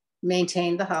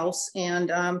maintained the house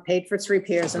and paid for its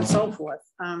repairs and so forth.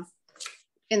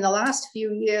 In the last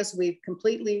few years, we've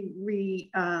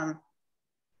completely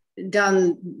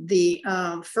done the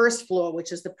first floor,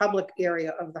 which is the public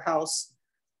area of the house,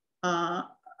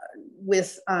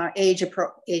 with age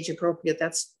appropriate,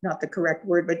 that's not the correct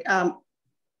word, but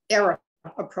era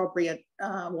appropriate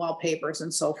wallpapers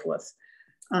and so forth.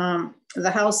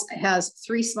 The house has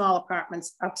 3 small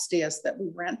apartments upstairs that we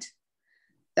rent.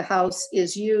 The house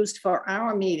is used for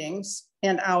our meetings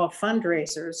and our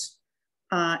fundraisers.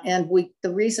 And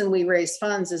the reason we raise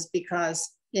funds is because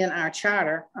in our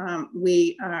charter,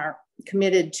 we are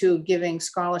committed to giving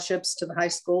scholarships to the high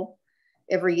school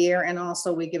every year. And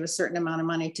also we give a certain amount of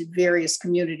money to various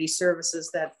community services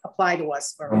that apply to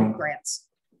us for grants.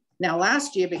 Now,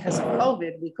 last year, because of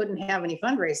COVID, we couldn't have any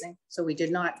fundraising. So we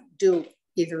did not do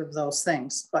either of those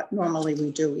things, but normally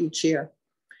we do each year.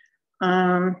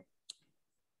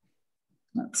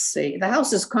 Let's see, the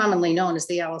house is commonly known as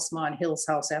the Alice Maud Hills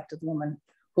house after the woman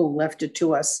who left it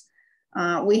to us.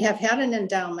 We have had an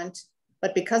endowment,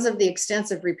 but because of the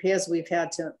extensive repairs we've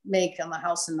had to make on the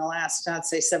house in the last, I'd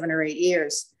say 7 or 8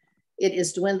 years, it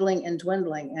is dwindling and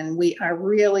dwindling. And we are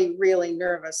really, really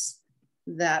nervous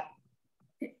that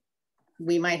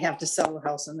we might have to sell the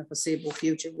house in the foreseeable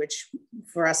future, which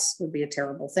for us would be a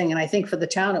terrible thing. And I think for the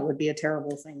town, it would be a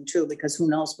terrible thing too, because who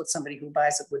knows what somebody who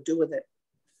buys it would do with it.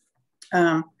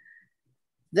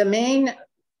 The main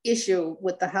issue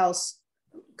with the house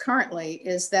currently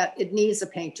is that it needs a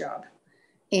paint job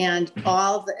and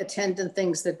all the attendant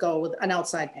things that go with an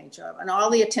outside paint job and all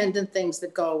the attendant things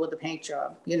that go with the paint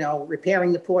job, you know,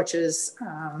 repairing the porches,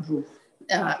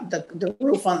 the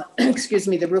roof on, excuse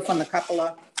me, the roof on the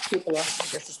cupola, I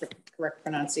guess is the correct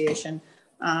pronunciation.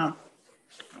 Let's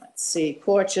see,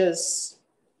 porches,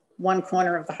 one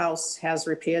corner of the house has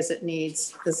repairs it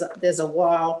needs. There's a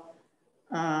wall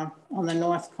on the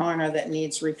north corner that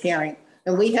needs repairing.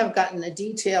 And we have gotten a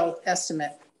detailed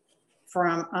estimate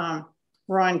from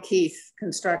Ron Keith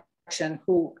Construction,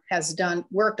 who has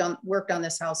worked on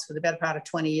this house for the better part of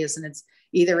 20 years. And it's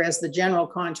either as the general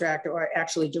contractor or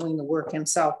actually doing the work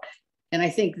himself. And I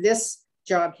think this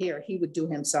job here, he would do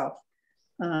himself.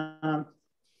 Let's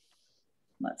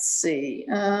see.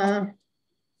 I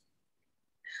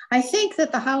think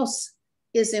that the house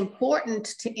is important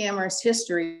to Amherst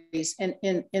histories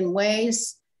in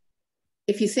ways,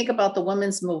 if you think about the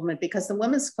women's movement, because the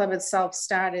Women's Club itself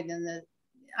started in the,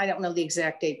 I don't know the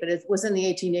exact date, but it was in the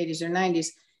 1880s or 90s.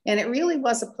 And it really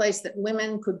was a place that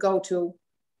women could go to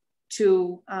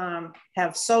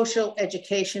have social,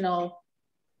 educational,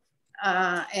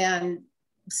 and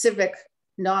civic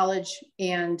knowledge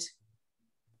and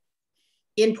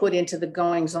input into the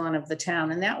goings on of the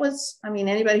town. And that was, I mean,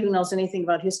 anybody who knows anything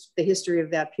about the history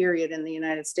of that period in the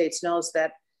United States knows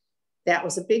that that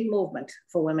was a big movement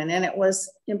for women, and it was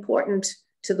important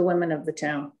to the women of the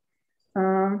town.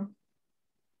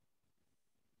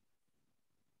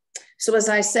 So as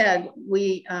I said,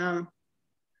 we are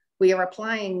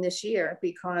applying this year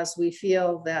because we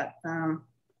feel that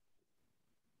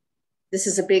this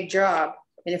is a big job.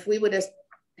 And if we would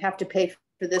have to pay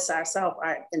for this ourselves,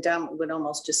 our endowment would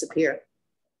almost disappear.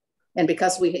 And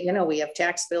because we have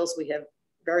tax bills, we have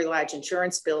very large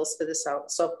insurance bills for this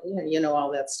house. So, you know,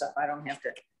 all that stuff. I don't have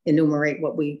to enumerate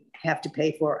what we have to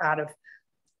pay for out of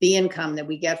the income that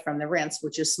we get from the rents,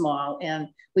 which is small. And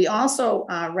we also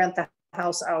rent the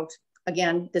house out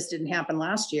again, this didn't happen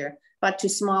last year, but to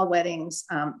small weddings.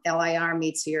 LIR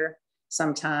meets here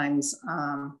sometimes.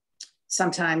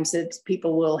 Sometimes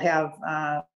people will have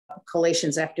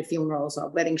collations after funerals or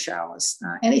wedding showers,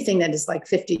 anything that is like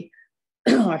 50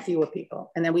 or fewer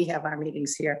people. And then we have our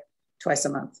meetings here twice a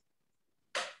month.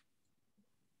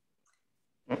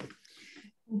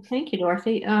 Thank you,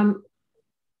 Dorothy.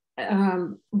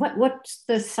 What's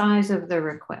the size of the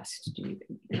request?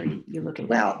 Are you looking at?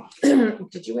 Well,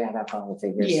 did you add up all the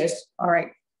figures? Yes. All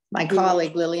right. My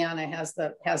colleague Liliana has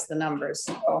the numbers.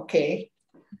 Okay.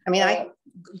 I mean, I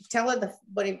tell her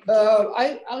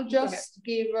I'll just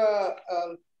give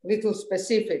little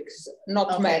specifics,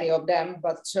 not many of them,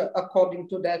 but according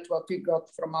to that, what we got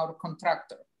from our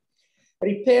contractor.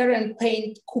 Repair and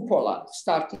paint cupola,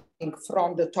 starting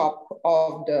from the top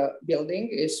of the building,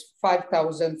 is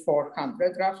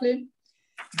 5,400 roughly.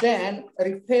 Then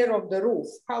repair of the roof.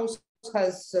 House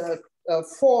has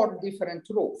 4 different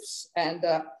roofs, and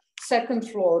second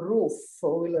floor roof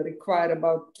will require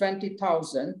about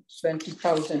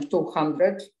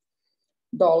 $20,200.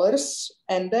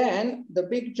 And then the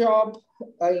big job,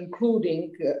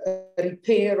 including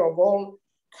repair of all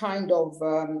kind of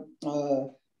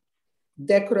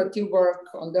decorative work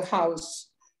on the house,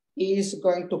 is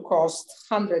going to cost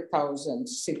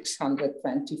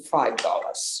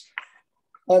 $100,625.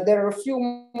 There are a few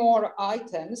more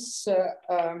items,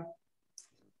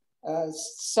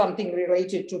 something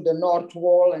related to the north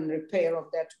wall and repair of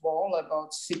that wall,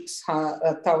 about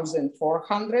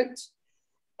 6,400,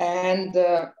 and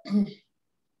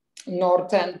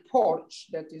north end porch,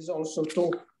 that is also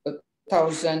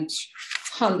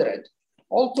 2,100.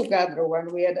 Altogether, when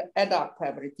we add up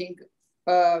everything,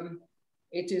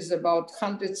 it is about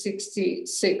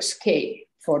 166K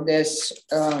for this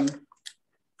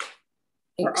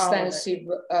extensive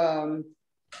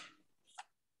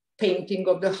painting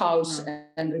of the house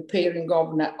and repairing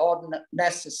of all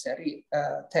necessary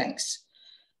things.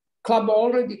 Club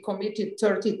already committed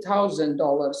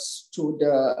 $30,000 to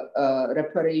the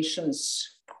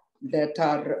reparations that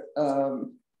are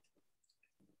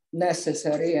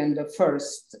necessary and the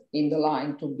first in the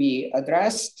line to be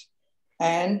addressed.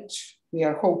 And we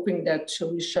are hoping that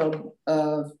we shall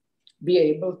be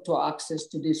able to access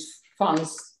to these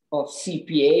funds of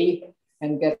CPA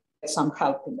and get some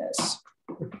help in this.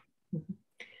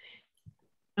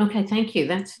 Okay, thank you.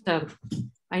 That's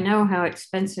I know how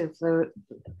expensive the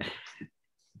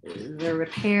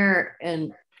repair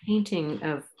and painting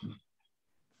of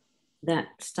that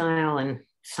style and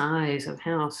size of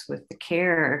house, with the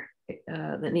care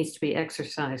that needs to be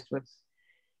exercised with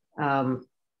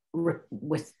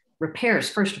repairs,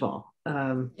 first of all.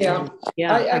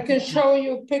 Yeah, I can show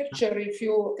you a picture if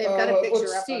you would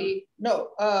see. No,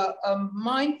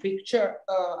 mine picture,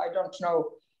 I don't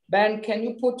know. Ben, can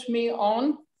you put me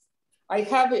on? I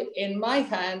have it in my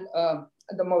hand.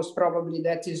 The most probably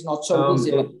that is not so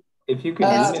visible. If you can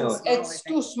email it. It's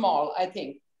too small, I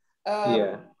think.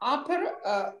 Yeah.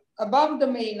 Above the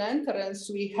main entrance,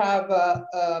 we have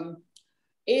an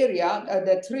area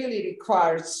that really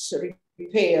requires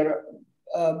repair.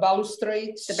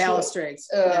 Balustrades. The balustrades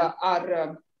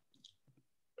are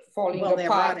falling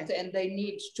apart, and they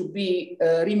need to be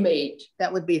remade.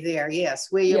 That would be there, yes,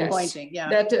 where you're pointing, yeah.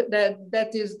 That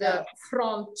is the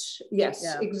front, yes,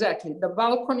 exactly. The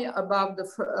balcony above the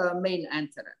main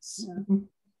entrance.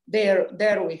 There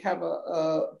we have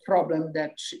a problem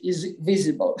that is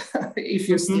visible if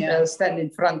you stand in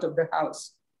front of the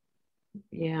house.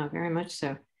 Yeah, very much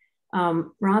so.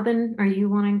 Robin, are you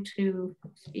wanting to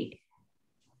speak?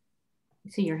 I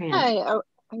see your hand. Hi,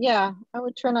 yeah, I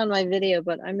would turn on my video,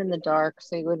 but I'm in the dark,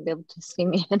 so you wouldn't be able to see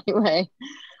me anyway.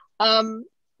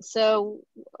 So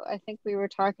I think we were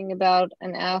talking about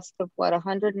an ask of what,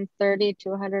 130 to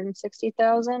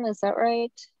 160,000, is that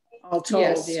right? All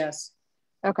told, yes.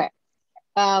 Okay.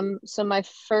 So my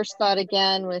first thought,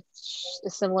 again, which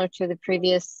is similar to the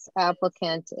previous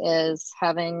applicant, is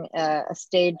having a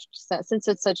staged set, since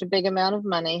it's such a big amount of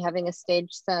money, having a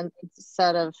staged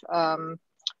set of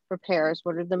repairs.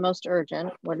 What are the most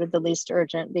urgent? What are the least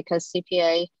urgent? Because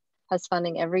CPA has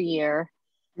funding every year.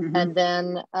 And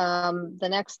then the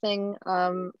next thing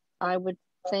I would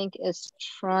think is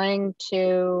trying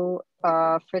to,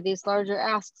 for these larger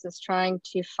asks, is trying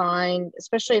to find,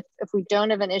 especially if we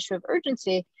don't have an issue of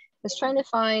urgency, is trying to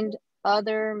find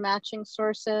other matching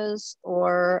sources,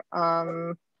 or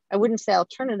I wouldn't say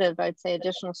alternative, I'd say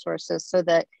additional sources, so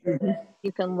that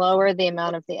you can lower the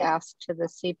amount of the ask to the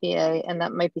CPA. And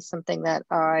that might be something that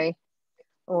I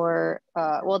would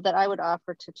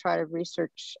offer to try to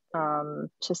research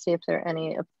to see if there are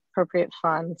any appropriate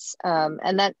funds.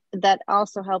 And that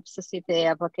also helps the CPA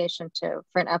application for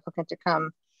an applicant to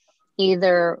come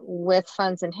either with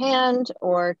funds in hand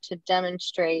or to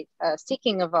demonstrate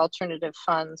seeking of alternative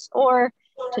funds, or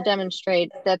to demonstrate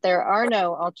that there are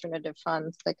no alternative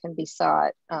funds that can be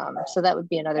sought. So that would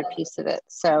be another piece of it.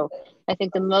 So I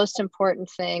think the most important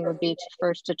thing would be to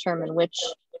first determine which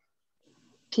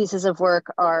pieces of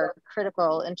work are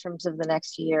critical in terms of the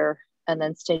next year, and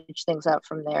then stage things out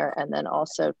from there. And then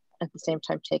also at the same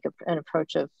time, take an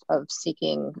approach of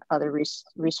seeking other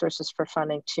resources for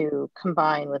funding to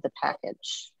combine with the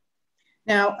package.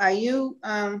 Now, are you,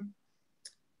 now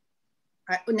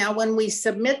when we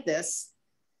submit this,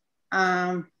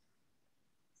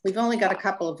 we've only got a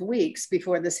couple of weeks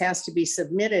before this has to be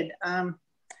submitted.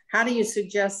 How do you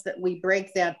suggest that we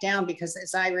break that down? Because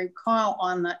as I recall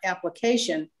on the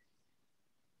application,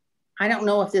 I don't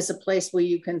know if there's a place where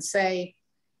you can say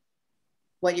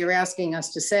what you're asking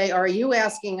us to say, or are you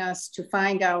asking us to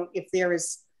find out if there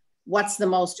is, what's the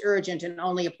most urgent and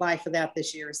only apply for that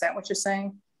this year? Is that what you're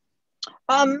saying?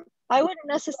 I wouldn't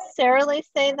necessarily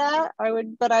say that. I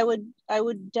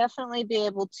would definitely be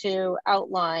able to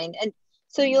outline. And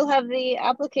so you'll have the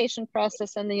application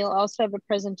process, and then you'll also have a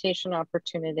presentation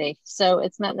opportunity. So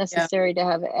it's not necessary to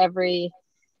have every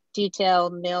detail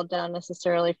nailed down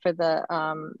necessarily for the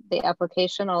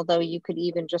application, although you could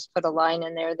even just put a line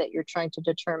in there that you're trying to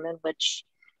determine which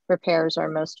repairs are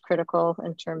most critical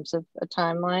in terms of a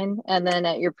timeline. And then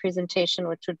at your presentation,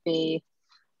 which would be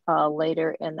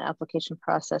later in the application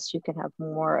process, you can have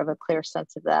more of a clear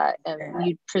sense of that, and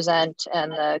you present,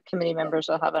 and the committee members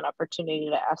will have an opportunity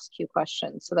to ask you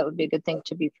questions. So that would be a good thing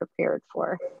to be prepared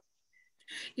for.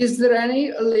 Is there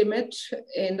any limit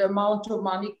in the amount of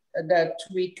money that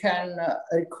we can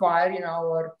require in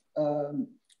our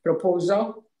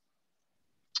proposal?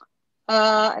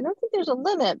 I don't think there's a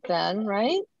limit, Ben,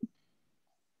 right?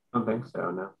 I don't think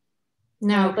so, no.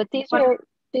 No, but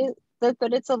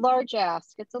but it's a large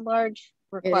ask. It's a large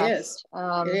request.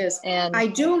 It is. And I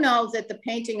do know that the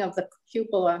painting of the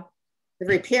cupola, the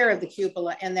repair of the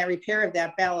cupola, and the repair of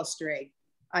that balustrade,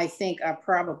 I think are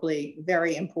probably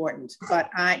very important. But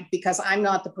because I'm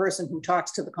not the person who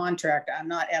talks to the contractor, I'm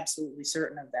not absolutely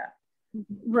certain of that.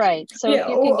 Right. So if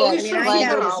you can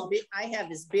get, I have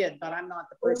his bid, but I'm not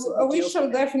the person. We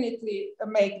shall definitely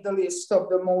make the list of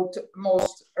the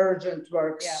most urgent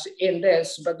works in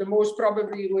this, but the most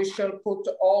probably we shall put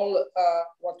all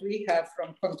what we have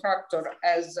from contractor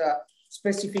as a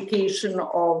specification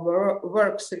of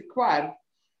works required,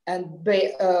 and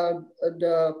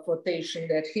the quotation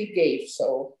that he gave.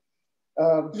 So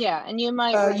and you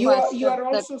might you are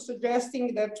also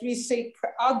suggesting that we seek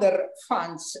other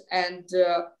funds and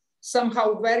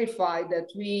somehow verify that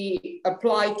we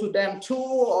apply to them too,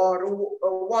 or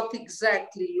what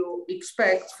exactly you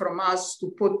expect from us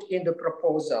to put in the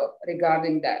proposal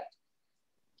regarding that?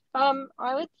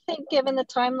 I would think, given the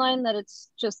timeline that it's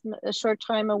just a short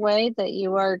time away, that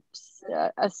you are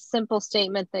a simple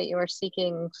statement that you are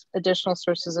seeking additional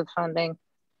sources of funding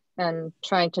and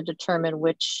trying to determine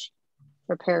which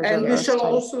repairs. And you shall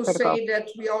also say that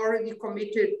we already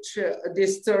committed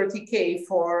this 30K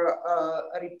for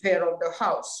a repair of the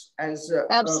house as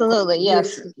absolutely,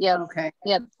 yes, okay,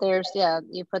 there's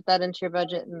you put that into your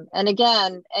budget, and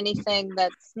again, anything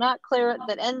that's not clear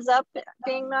that ends up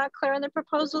being not clear in the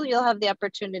proposal, you'll have the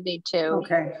opportunity to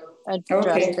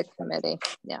address the committee.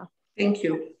 Thank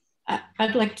you.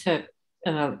 I'd like to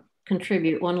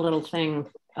contribute one little thing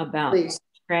about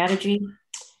strategy.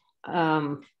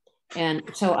 And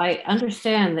so I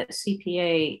understand that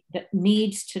CPA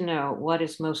needs to know what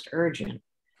is most urgent,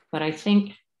 but I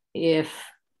think I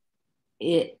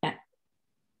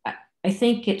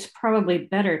think it's probably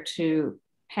better to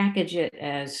package it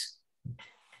as,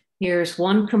 here's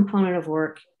one component of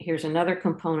work, here's another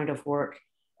component of work,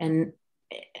 and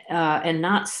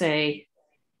not say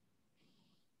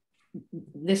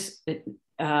this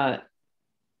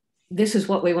is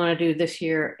what we want to do this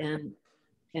year,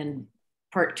 and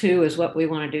part two is what we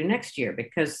want to do next year,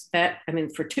 because that, I mean,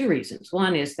 for two reasons.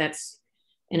 One is that's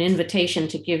an invitation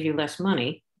to give you less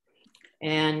money.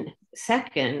 And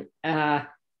second, the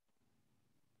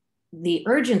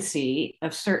urgency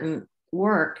of certain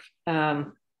work,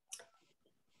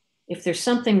 if there's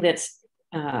something that's,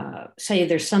 say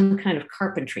there's some kind of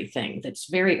carpentry thing that's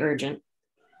very urgent,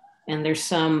 and there's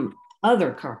some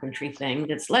other carpentry thing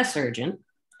that's less urgent,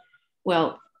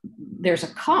 well, there's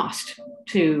a cost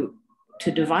to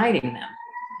dividing them.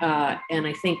 And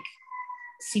I think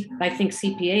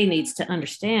CPA needs to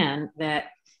understand that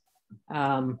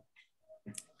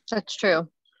that's true.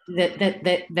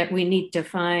 That we need to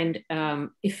find,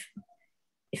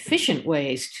 efficient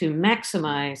ways to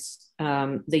maximize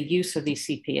the use of these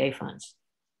CPA funds.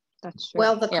 That's true.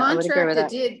 Well, the Yeah, I would agree with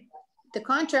contractor that. the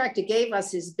contractor gave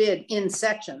us his bid in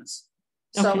sections.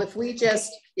 So Okay. if we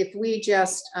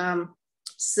just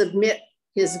submit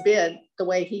his bid the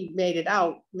way he made it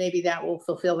out, maybe that will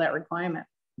fulfill that requirement.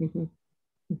 Mm-hmm.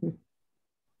 Mm-hmm.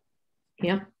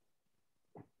 Yeah,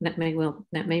 that may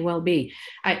well be.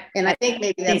 I think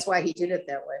maybe that's why he did it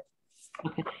that way.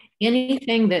 Okay.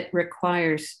 Anything that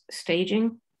requires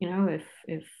staging, you know,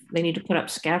 if they need to put up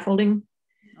scaffolding.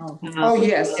 Oh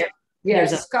yes.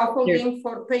 Yes, scaffolding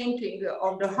for painting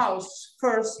of the house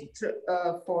first,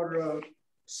 for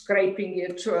scraping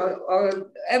it.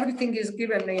 Everything is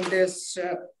given in this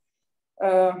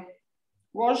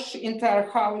wash entire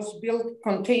house, build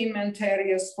containment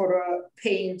areas for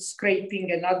paint,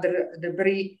 scraping, and other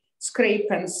debris, scrape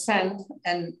and sand,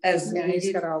 and as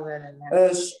he's got all that in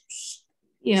there.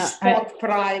 Spot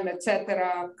prime,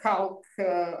 etc. Calc,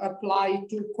 apply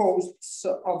 2 coats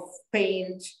of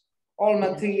paint, all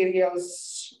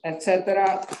materials,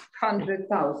 etc.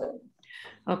 100,000.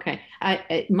 Okay,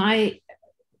 I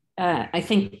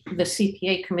think the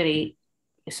CPA committee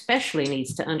especially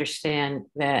needs to understand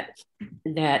that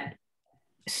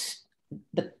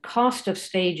the cost of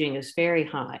staging is very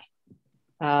high.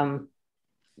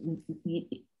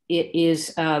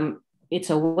 It's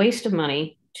a waste of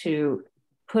money to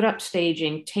put up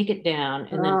staging, take it down,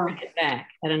 and then bring it back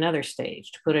at another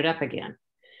stage to put it up again.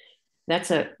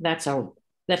 That's a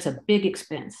big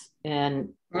expense, and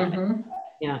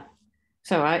yeah.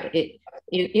 So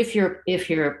if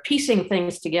you're piecing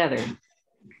things together,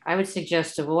 I would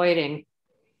suggest avoiding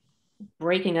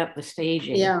breaking up the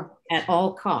staging at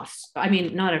all costs. I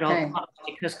mean, not at all costs,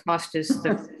 because cost is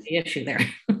the issue there.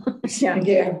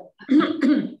 Yeah.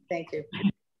 Thank you.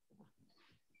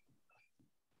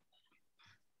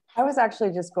 I was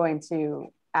actually just going to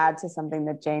add to something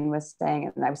that Jane was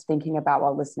saying, and I was thinking about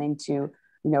while listening to,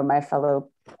 my fellow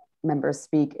members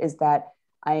speak, is that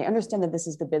I understand that this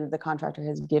is the bid that the contractor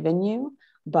has given you,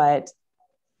 but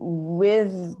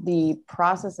with the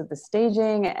process of the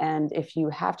staging, and if you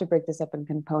have to break this up in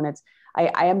components,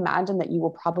 I imagine that you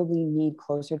will probably need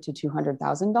closer to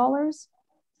 $200,000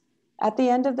 at the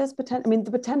end of this. I mean,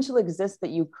 the potential exists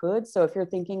that you could. So if you're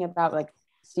thinking about like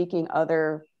seeking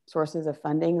other sources of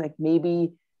funding, like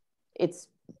maybe it's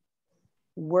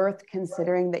worth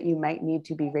considering that you might need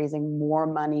to be raising more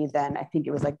money than, I think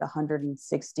it was like the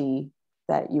 160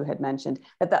 that you had mentioned,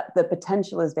 that the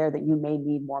potential is there that you may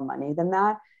need more money than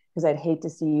that, because I'd hate to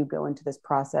see you go into this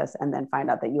process and then find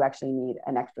out that you actually need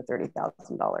an extra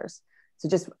 $30,000. So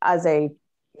just as a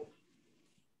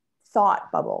thought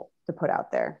bubble to put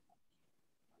out there.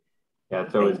 Yeah,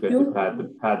 it's always good to pad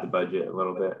the budget a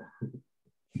little bit.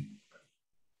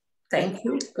 Thank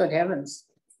you. Good heavens.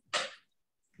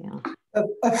 Yeah.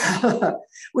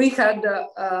 We had,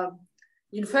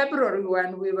 in February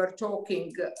when we were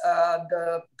talking,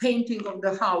 the painting of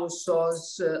the house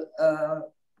was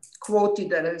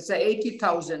quoted as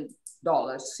 $80,000.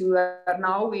 We are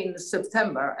now in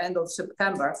September, end of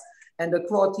September, and the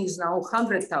quote is now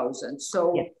 100,000.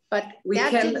 So, but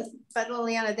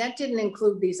Liliana, that didn't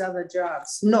include these other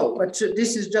jobs. No, but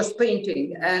this is just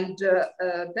painting, and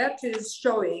that is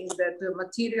showing that the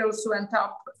materials went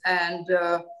up, and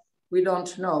we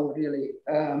don't know really.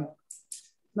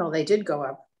 No, they did go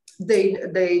up.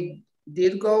 They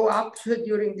did go up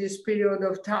during this period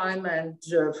of time, and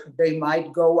they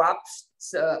might go up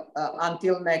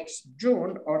until next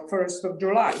June or 1st of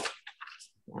July.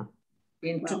 Yeah.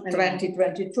 Into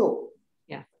 2022.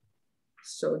 Yeah.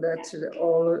 So that's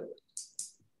all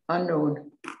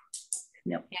unknown.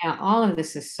 Yeah, all of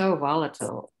this is so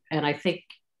volatile. And I think,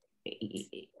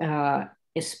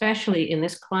 especially in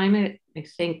this climate, I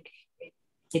think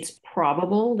it's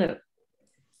probable that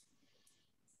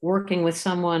working with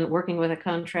a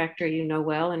contractor you know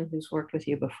well and who's worked with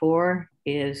you before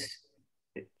is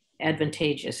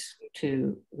advantageous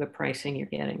to the pricing you're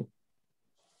getting.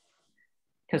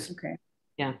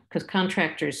 Because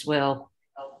contractors will,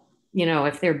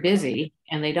 if they're busy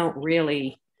and they don't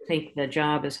really think the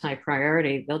job is high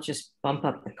priority, they'll just bump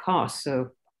up the cost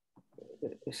so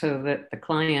that the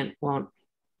client won't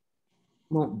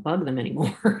bug them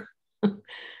anymore.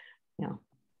 Yeah.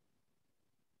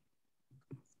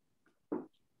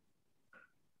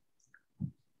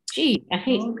 Gee, I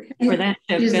hate for that.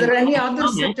 Is there any other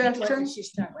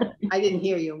suggestions? I didn't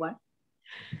hear you. What?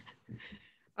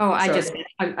 Oh,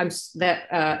 I'm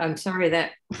sorry,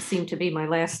 that seemed to be my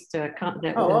last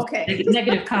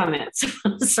negative comments.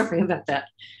 Sorry about that.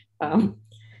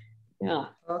 Yeah.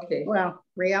 Okay. Well,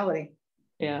 reality.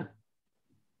 Yeah.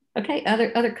 Okay,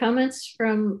 other comments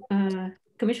from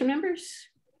commission members?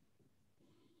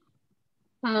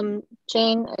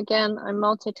 Jane, again, I'm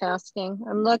multitasking.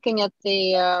 I'm looking at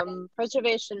the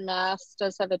Preservation Mass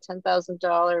does have a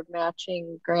 $10,000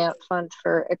 matching grant fund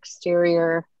for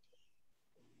exterior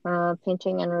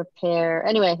painting and repair.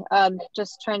 Anyway,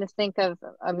 just trying to think of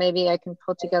maybe I can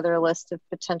pull together a list of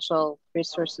potential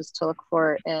resources to look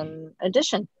for in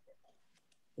addition.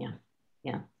 Yeah,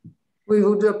 yeah. We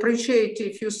would appreciate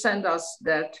if you send us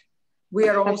that. We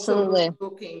are also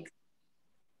looking.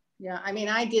 Yeah, I mean,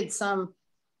 I did some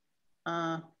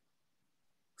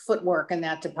footwork in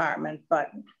that department, but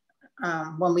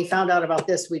when we found out about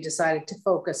this, we decided to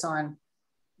focus on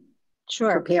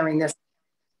preparing this.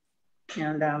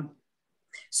 And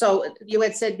so you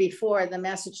had said before the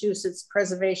Massachusetts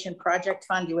Preservation Project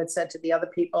Fund, you had said to the other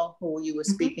people who you were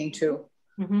speaking to.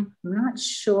 I'm not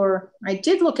sure. I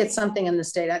did look at something in the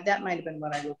state. That might have been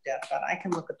what I looked at, but I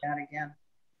can look at that again.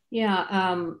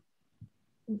 Yeah,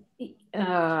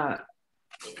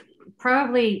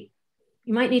 probably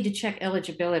you might need to check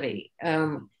eligibility.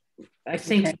 I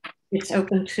think it's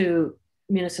open to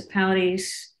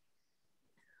municipalities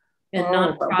and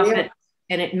nonprofit,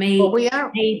 and it may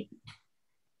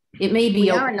it may be. We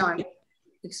are a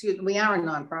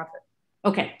nonprofit.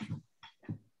 Okay.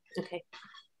 Okay.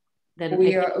 Then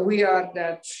we are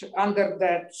that under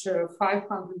that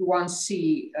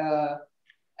 501c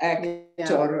act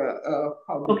or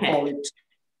how do you call it?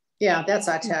 Yeah, that's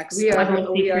our tax. We are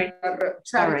a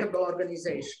charitable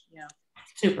organization. Yeah.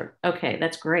 Super. Okay,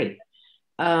 that's great.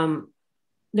 There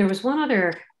was one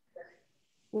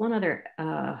other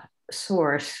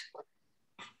source.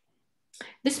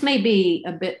 This may be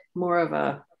a bit more of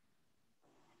a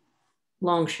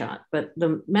long shot, but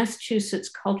the Massachusetts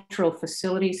Cultural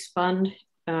Facilities Fund,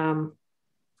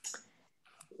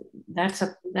 that's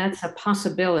a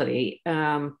possibility.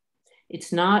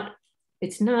 It's not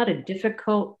a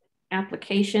difficult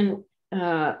application,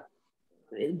 but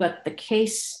the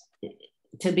case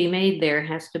to be made there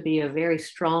has to be a very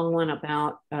strong one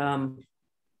about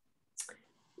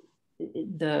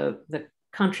the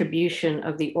contribution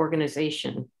of the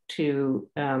organization to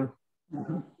the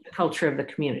culture of the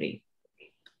community.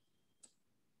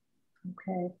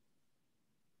 Okay.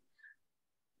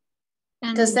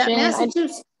 And does that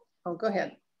Massachusetts? Oh, go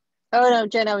ahead. Oh no,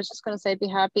 Jen, I was just going to say, I'd be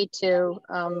happy to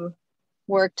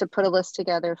work to put a list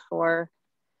together for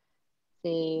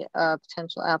the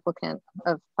potential applicant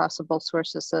of possible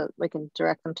sources so that we can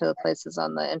direct them to the places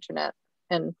on the internet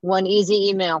in one easy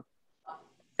email.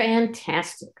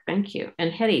 Fantastic, thank you.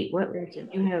 And Hetty, what do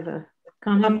you have a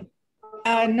comment?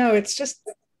 No, it's just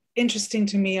interesting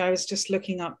to me. I was just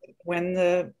looking up when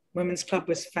the Women's Club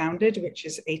was founded, which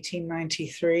is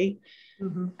 1893.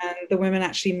 And the women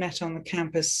actually met on the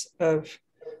campus of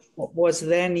what was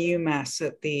then UMass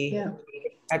at the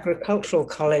Agricultural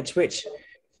College, which,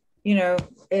 you know,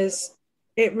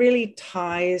 it really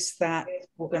ties that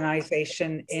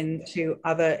organization into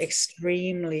other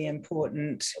extremely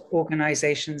important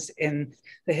organizations in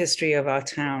the history of our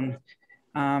town.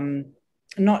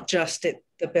 Not just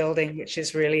the building, which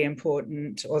is really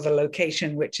important, or the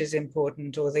location, which is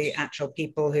important, or the actual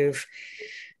people who've,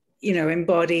 you know,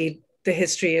 embodied the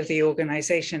history of the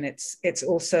organization. It's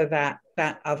also that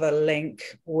other link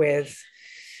with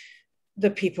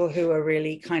the people who are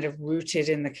really kind of rooted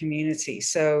in the community.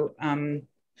 So,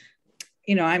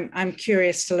 you know, I'm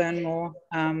curious to learn more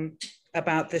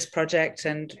about this project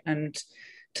and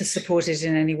to support it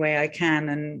in any way I can.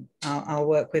 And I'll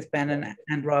work with Ben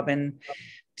and Robin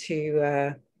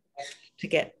to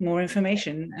get more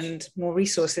information and more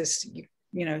resources,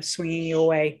 you know, swinging your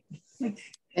way.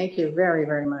 Thank you very,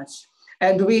 very much.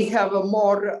 And we have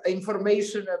more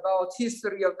information about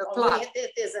history of the club.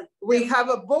 We have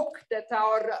a book that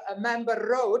our member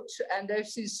wrote, and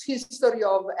this is history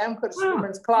of Amherst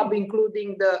Women's Club,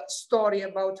 including the story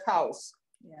about house.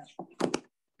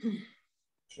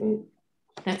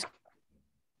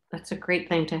 That's a great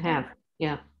thing to have.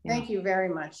 Yeah. Thank you very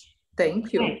much.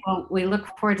 Thank you. Okay, well, we look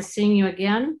forward to seeing you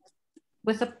again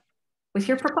with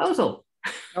your proposal.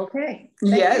 Okay.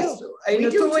 Yes, in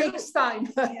 2 weeks' time.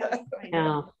 Yeah.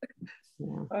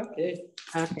 Okay.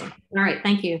 Okay. All right.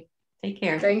 Thank you. Take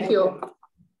care. Thank you. All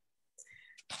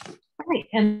right.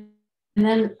 And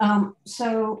then,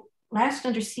 so last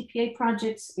under CPA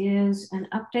projects is an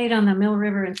update on the Mill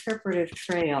River Interpretive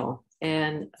Trail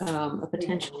and a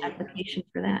potential application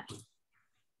for that.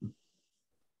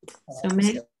 So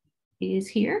Meg is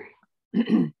here.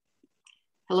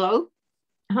 Hello.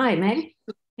 Hi, Meg.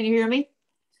 Can you hear me?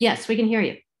 Yes, we can hear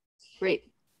you. Great.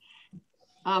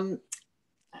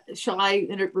 Shall I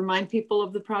remind people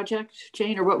of the project,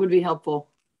 Jane, or what would be helpful?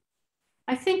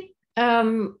 I think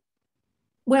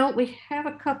Well, we have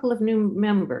a couple of new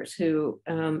members who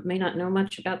may not know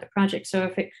much about the project. So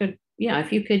if it could, yeah,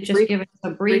 if you could just Brief- give us a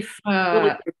brief,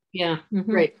 really yeah. Mhm.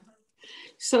 Great.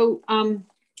 So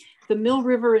the Mill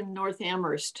River in North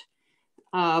Amherst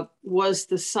was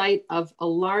the site of a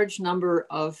large number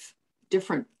of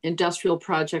different industrial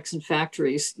projects and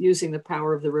factories using the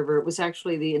power of the river. It was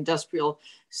actually the industrial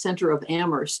center of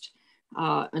Amherst.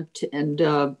 And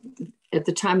at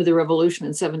the time of the revolution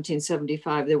in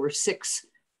 1775, there were 6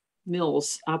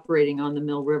 mills operating on the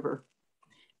Mill River.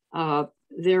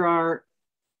 There are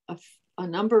a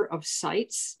number of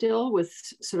sites still with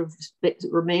sort of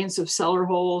remains of cellar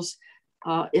holes.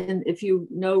 And if you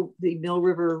know the Mill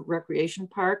River Recreation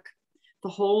Park, the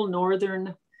whole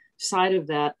northern side of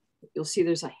that, you'll see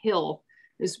there's a hill.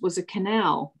 This was a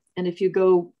canal. And if you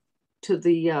go to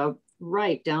the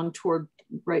right, down toward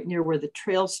right near where the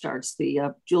trail starts,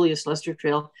 the Julius Lester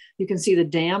Trail, you can see the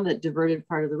dam that diverted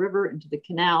part of the river into the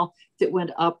canal that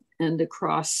went up and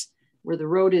across where the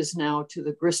road is now to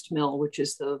the grist mill, which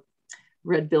is the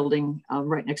red building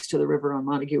right next to the river on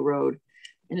Montague Road.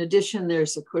 In addition,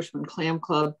 there's the Cushman Clam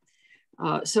Club.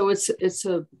 So it's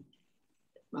a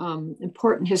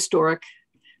important historic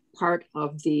part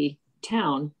of the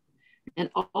town. And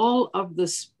all of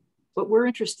this, what we're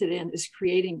interested in is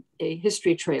creating a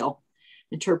history trail,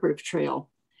 interpretive trail.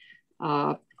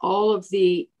 All of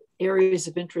the areas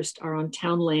of interest are on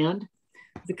town land,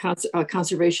 the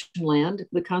conservation land.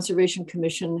 The Conservation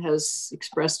Commission has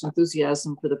expressed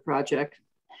enthusiasm for the project.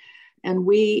 And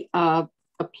we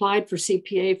applied for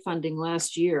CPA funding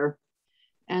last year.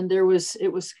 And it was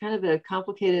kind of a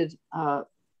complicated,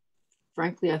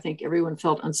 frankly, I think everyone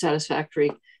felt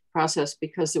unsatisfactory process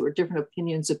because there were different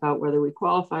opinions about whether we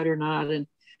qualified or not and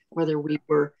whether we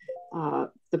were,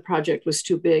 the project was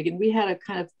too big. And we had a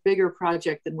kind of bigger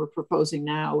project than we're proposing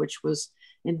now, which was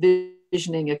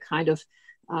envisioning a kind of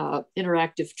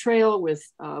interactive trail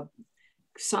with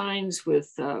signs,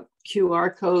 with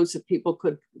QR codes that people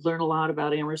could learn a lot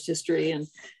about Amherst history and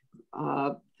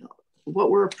and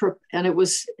it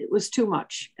was too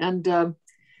much. And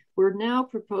we're now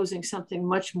proposing something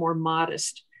much more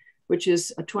modest, which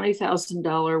is a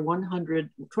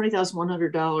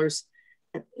 $20,100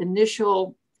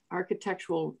 initial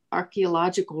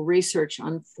archaeological research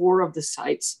on 4 of the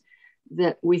sites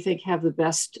that we think have the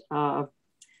best, the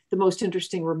most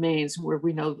interesting remains, where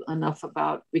we know enough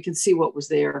about, we can see what was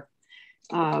there.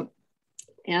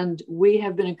 And we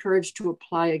have been encouraged to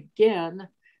apply again,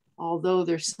 although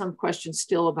there's some questions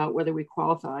still about whether we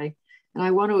qualify. And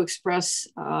I want to express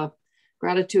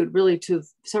gratitude really to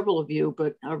several of you,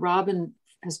 but Robin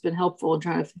has been helpful in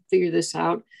trying to figure this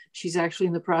out. She's actually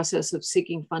in the process of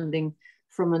seeking funding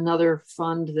from another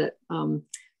fund that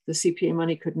the CPA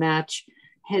money could match.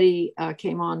 Hetty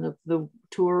came on the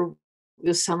tour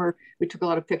this summer. We took a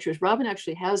lot of pictures. Robin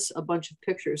actually has a bunch of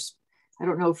pictures. I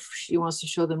don't know if she wants to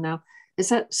show them now. Is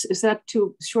that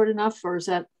too short enough, or is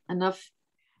that enough?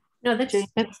 No, that's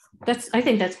I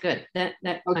think that's good. That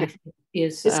okay.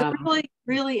 Is it's a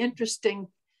really interesting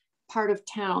part of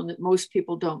town that most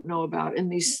people don't know about. And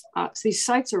these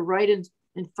sites are right in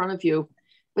front of you,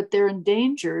 but they're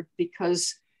endangered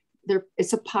because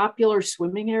it's a popular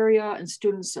swimming area and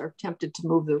students are tempted to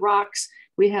move the rocks.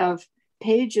 We have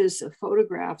pages of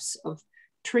photographs of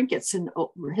trinkets and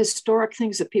historic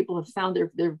things that people have found.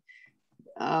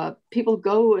 People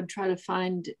go and try to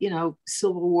find,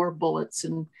 Civil War bullets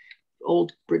and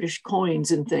old British coins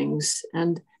and things.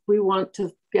 And we want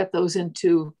to get those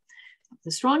into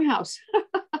the Stronghouse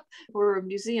or a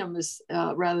museum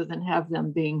rather than have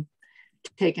them being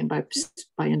taken by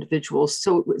individuals.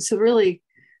 So it's a really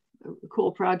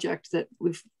cool project that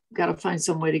we've got to find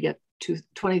some way to get to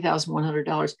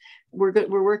 $20,100.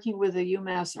 We're working with a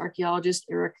UMass archaeologist,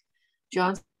 Eric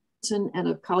Johnson, and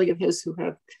a colleague of his who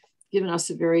have given us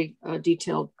a very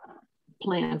detailed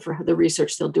plan for the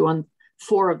research they'll do on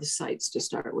 4 of the sites to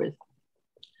start with.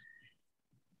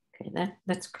 Okay,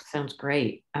 that sounds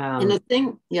great. And the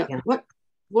thing,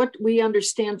 what we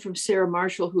understand from Sarah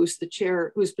Marshall, who's the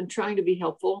chair, who's been trying to be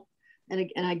helpful, and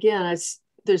again,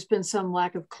 there's been some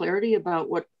lack of clarity about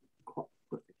what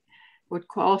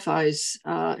qualifies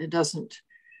and doesn't.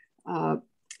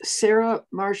 Sarah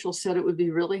Marshall said it would be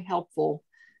really helpful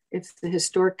if the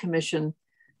Historic Commission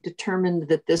determined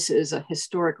that this is a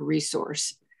historic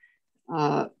resource,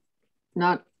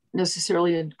 not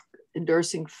necessarily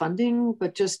endorsing funding,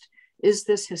 but just, is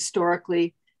this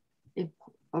historically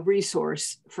a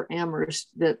resource for Amherst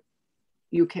that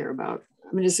you care about?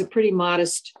 I mean, it's a pretty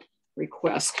modest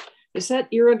request. Is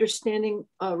that your understanding,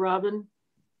 Robin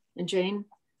and Jane,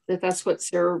 that that's what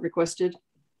Sarah requested?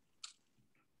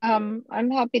 I'm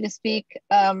happy to speak.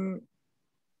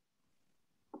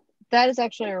 that is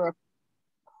actually a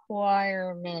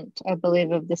requirement, I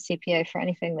believe, of the CPA for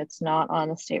anything that's not on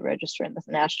the state register and the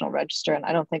national register. And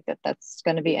I don't think that that's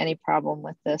going to be any problem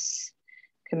with this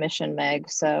commission, Meg.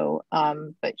 So,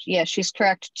 but yeah, she's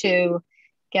correct to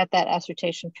get that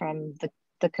assertion from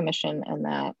the commission, and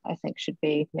that I think should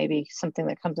be maybe something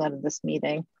that comes out of this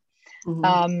meeting.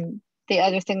 Mm-hmm. The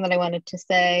other thing that I wanted to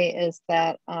say is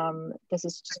that this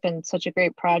has just been such a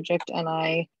great project, and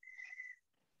I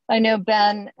know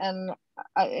Ben, and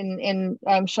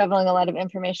I'm shoveling a lot of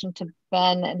information to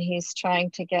Ben, and he's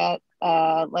trying to get,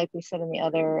 like we said in the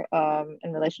other,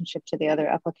 in relationship to the other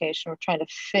application, we're trying to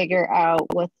figure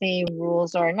out what the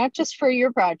rules are, not just for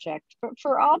your project, but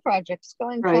for all projects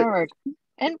going forward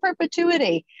in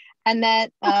perpetuity. And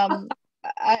that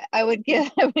I would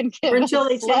give until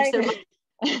they change their mind.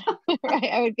 Right,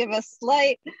 I would give a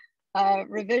slight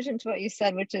revision to what you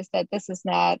said, which is that this is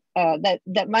not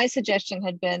that my suggestion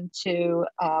had been to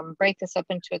break this up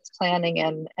into its planning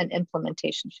and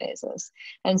implementation phases.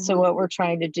 And so what we're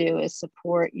trying to do is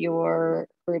support your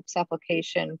group's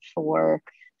application for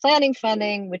planning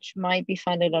funding, which might be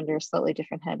funded under a slightly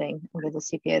different heading under the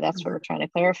CPA. That's what we're trying to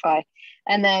clarify.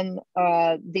 And then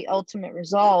the ultimate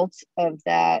result of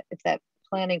that, if that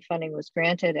planning funding was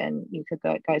granted and you could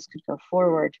go, guys could go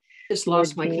forward. Just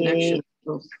lost my connection.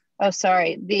 Oh,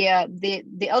 sorry.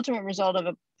 The ultimate result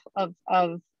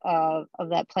of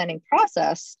that planning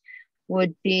process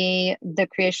would be the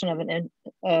creation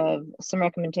of some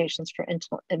recommendations for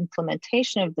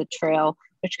implementation of the trail,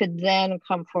 which could then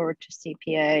come forward to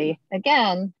CPA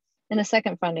again in a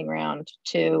second funding round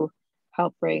to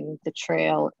help bring the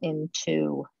trail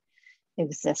into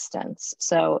existence.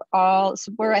 So I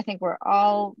think we're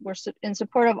in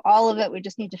support of all of it. We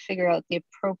just need to figure out the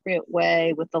appropriate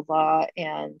way with the law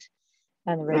and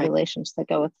the regulations that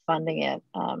go with funding it.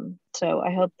 So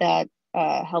I hope that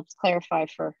helps clarify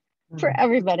for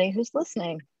everybody who's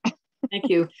listening. Thank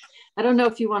you. I don't know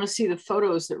if you want to see the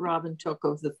photos that Robin took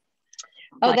of the.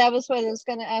 Oh, that was what I was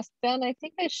going to ask Ben. I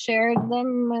think I shared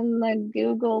them in the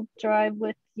Google Drive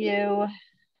with you.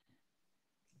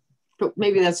 But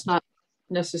maybe that's not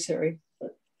necessary.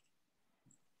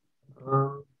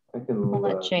 I can I'll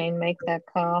let Jane make that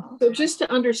call. So just to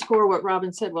underscore what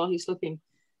Robin said while he's looking,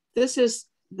 this is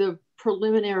the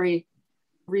preliminary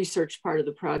research part of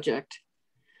the project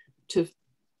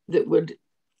that would,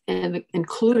 and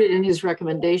included in his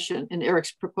recommendation, in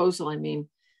Eric's proposal, I mean,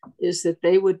 is that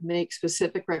they would make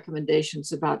specific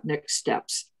recommendations about next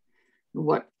steps,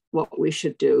 what we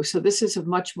should do. So this is a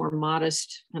much more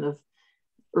modest kind of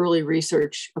early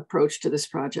research approach to this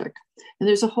project. And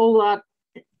there's a whole lot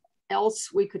else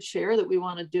we could share that we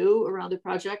want to do around the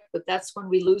project, but that's when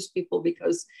we lose people,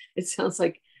 because it sounds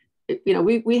like, you know,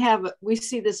 we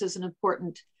see this as an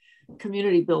important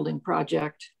community building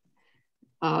project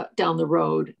down the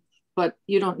road, but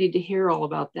you don't need to hear all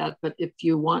about that. But if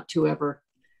you want to ever,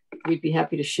 we'd be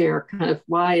happy to share kind of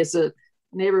why is a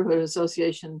neighborhood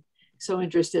association so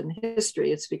interested in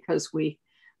history. It's because we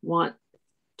want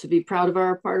to be proud of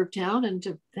our part of town and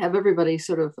to have everybody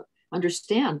sort of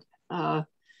understand how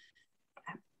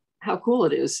cool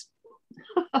it is.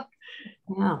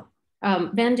 Wow.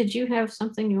 Ben, did you have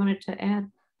something you wanted to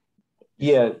add?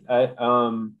 Yeah,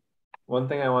 one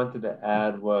thing I wanted to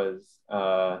add was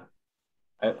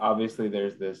obviously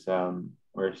there's this,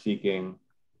 we're seeking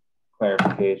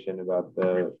clarification about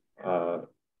the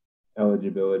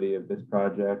eligibility of this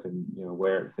project and, you know,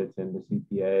 where it fits into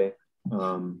CPA.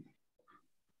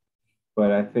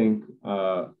 But I think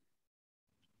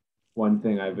one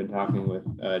thing I've been talking with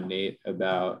Nate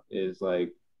about is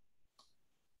like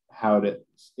how to,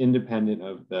 independent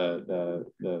of the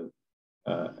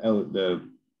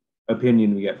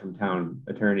opinion we get from town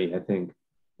attorney, I think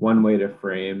one way to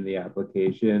frame the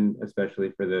application,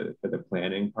 especially for the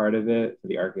planning part of it, for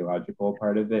the archaeological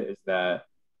part of it, is that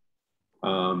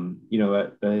you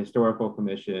know, the historical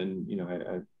commission, you know,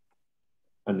 I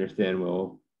understand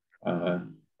will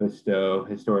bestow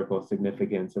historical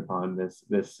significance upon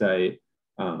this site,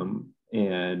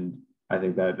 and I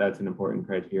think that that's an important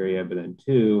criteria. But then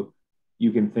two,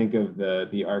 you can think of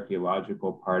the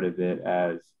archaeological part of it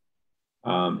as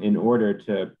in order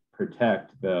to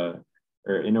protect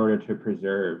in order to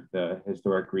preserve the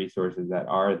historic resources that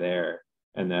are there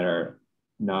and that are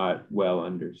not well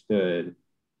understood,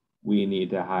 we need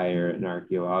to hire an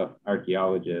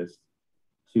archaeologist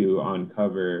to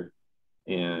uncover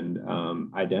and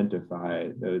identify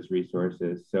those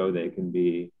resources so they can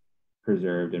be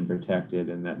preserved and protected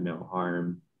and that no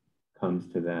harm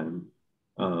comes to them.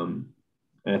 And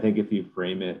I think if you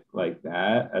frame it like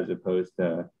that, as opposed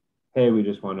to, hey, we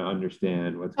just want to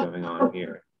understand what's going on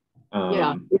here,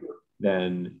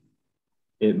 then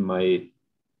it might,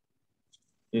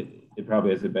 it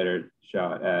probably has a better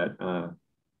shot at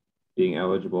being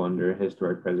eligible under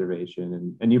historic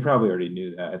preservation. And you probably already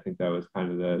knew that. I think that was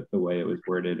kind of the way it was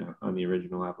worded on the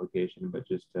original application, but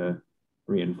just to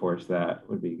reinforce that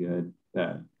would be good.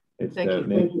 That it's to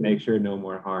make sure no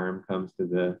more harm comes to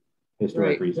the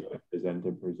historic resources and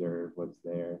to preserve what's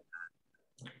there.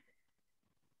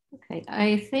 Okay,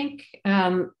 I think,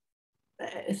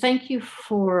 thank you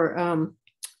for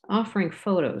offering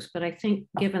photos, but I think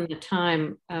given the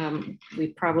time, we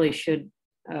probably should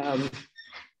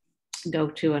go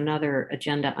to another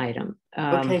agenda item.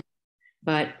 Okay.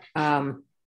 But I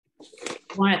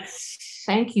want to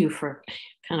thank you for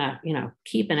kind of, you know,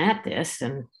 keeping at this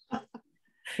and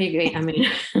figuring, I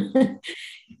mean,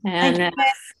 and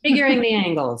figuring the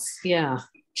angles. Yeah.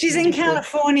 She's in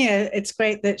California. It's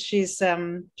great that she's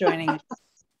joining us.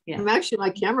 Yeah. I'm actually,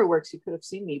 my camera works. You could have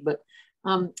seen me, but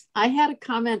I had a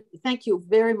comment. Thank you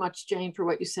very much, Jane, for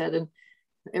what you said, and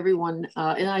everyone.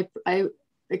 And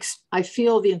I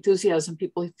feel the enthusiasm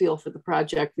people feel for the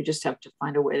project. We just have to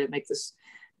find a way to make this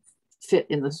fit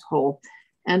in this whole.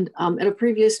 And at a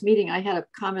previous meeting, I had a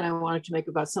comment I wanted to make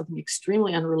about something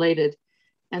extremely unrelated.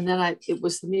 And then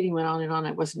the meeting went on and on.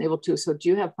 I wasn't able to. So do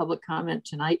you have public comment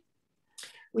tonight?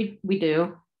 We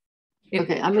do.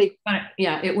 Okay,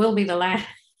 yeah, it will be the last.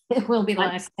 It will be the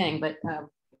last thing, but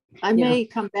I may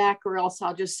come back, or else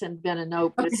I'll just send Ben a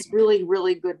note. But it's really,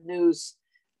 really good news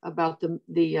about the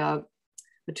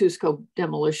Matusco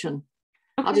demolition.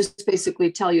 Okay. I'll just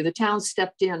basically tell you the town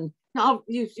stepped in. No,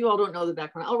 you all don't know the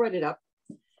background. I'll write it up.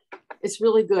 It's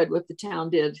really good what the town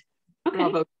did. Okay.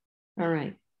 Bravo. All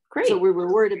right. Great. So we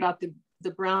were worried about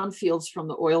the brown fields from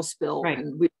the oil spill,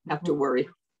 and we didn't have to worry.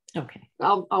 Okay.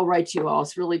 I'll write to you all.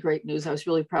 It's really great news. I was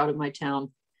really proud of my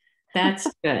town. That's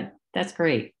good. That's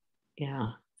great.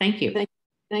 Yeah. Thank you.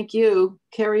 Thank you.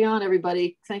 Carry on,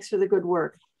 everybody. Thanks for the good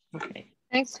work. Okay.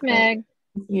 Thanks, Meg.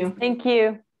 Thank you. Thank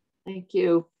you. Thank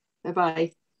you.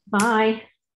 Bye-bye. Bye.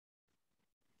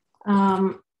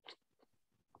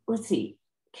 Let's see.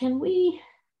 Could we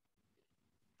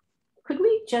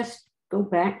just go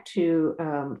back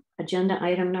to agenda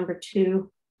item number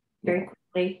 2 very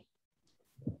quickly?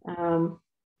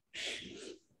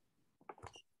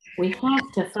 We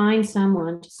have to find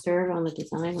someone to serve on the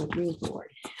design review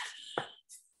board.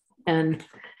 And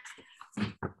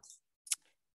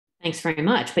thanks very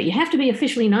much, but you have to be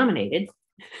officially nominated.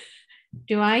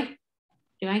 Do I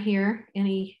hear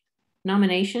any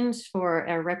nominations for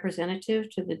a representative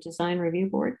to the design review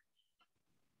board?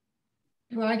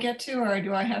 Do I get to, or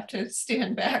do I have to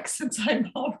stand back since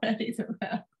I'm already the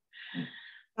rep?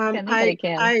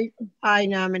 I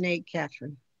nominate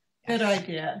Catherine. Good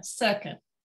idea. Second.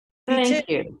 Thank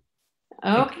you.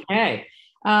 Okay.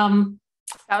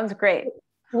 Sounds great.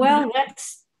 Well,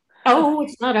 it's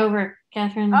not over,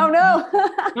 Catherine. Oh no.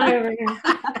 Not over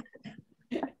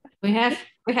here. We have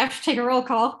to take a roll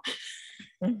call.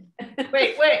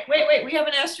 Wait. We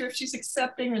haven't asked her if she's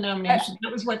accepting the nomination.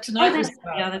 That was what tonight was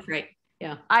about. Yeah, that's right.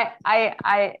 Yeah. I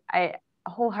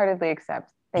wholeheartedly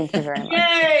accept. Thank you very much.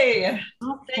 Yay!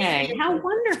 Okay, how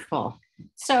wonderful.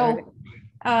 So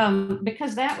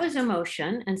because that was a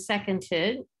motion and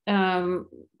seconded,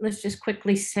 let's just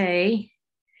quickly say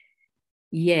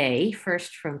yay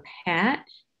first from Pat.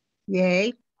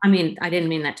 Yay. I mean, I didn't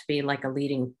mean that to be like a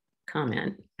leading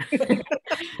comment.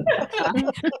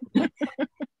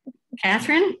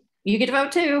 Catherine, you get to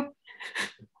vote too.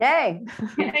 Yay.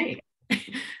 Yay.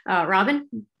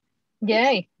 Robin?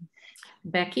 Yay.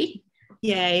 Becky?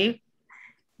 Yay.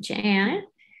 Janet?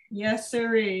 Yes,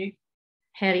 sirree.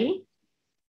 Hetty?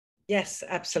 Yes,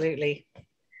 absolutely.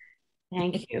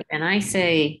 Thank you. And I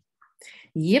say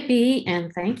yippee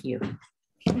and thank you.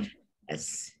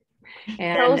 Yes.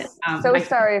 And,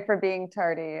 sorry for being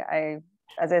tardy.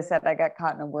 As I said, I got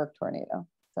caught in a work tornado.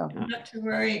 So not to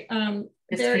worry.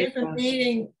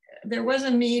 There was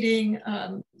a meeting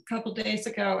a couple days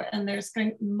ago, and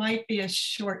might be a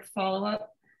short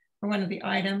follow-up for one of the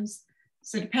items.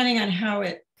 So depending on how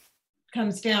it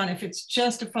comes down, if it's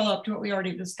just a follow-up to what we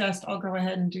already discussed, I'll go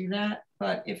ahead and do that.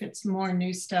 But if it's more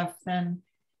new stuff, then,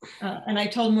 and I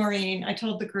told Maureen, I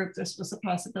told the group this was a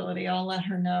possibility. I'll let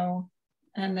her know,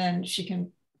 and then she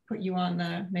can put you on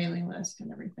the mailing list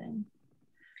and everything.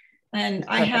 And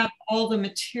I have all the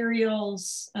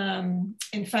materials.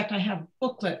 In fact, I have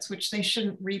booklets, which they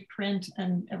shouldn't reprint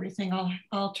and everything.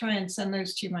 I'll try and send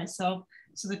those to you myself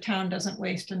so the town doesn't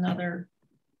waste another,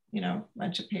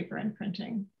 bunch of paper and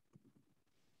printing.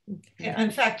 Okay. In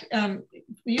fact,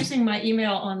 using my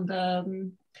email on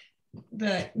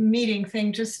the meeting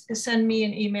thing, just send me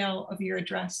an email of your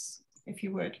address, if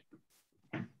you would.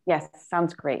 Yes,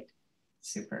 sounds great.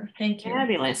 Super, thank you.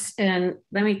 Fabulous. And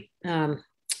let me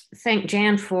thank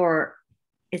Jan for,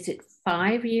 is it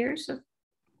 5 years?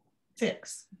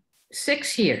 6.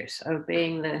 6 years of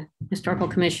being the Historical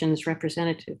Commission's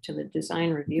representative to the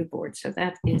Design Review Board. So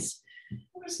that is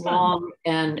long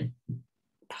and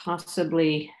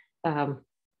possibly, well,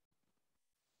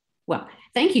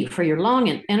 thank you for your long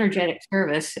and energetic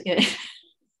service.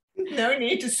 No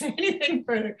need to say anything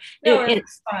further. No,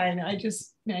 it's fine. I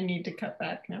need to cut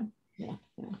back now. Yeah.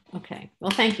 Okay.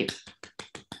 Well, thank you.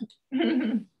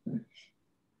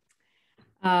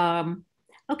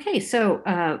 Okay, so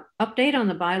update on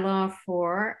the bylaw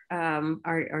for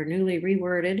our newly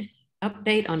reworded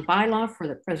update on bylaw for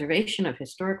the preservation of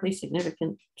historically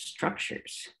significant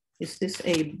structures. Is this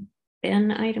a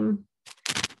Ben item?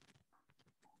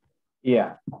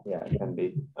 Yeah, it can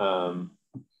be.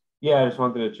 Yeah, I just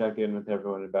wanted to check in with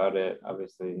everyone about it.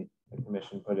 Obviously, the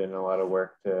commission put in a lot of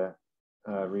work to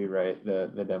rewrite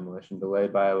the demolition delay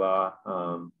bylaw.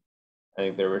 I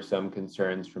think there were some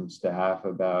concerns from staff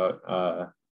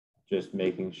about just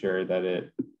making sure that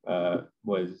it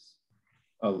was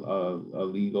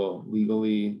legally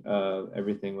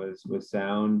everything was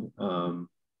sound.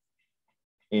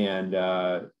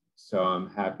 So I'm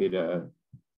happy to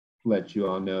let you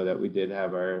all know that we did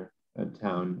have our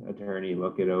town attorney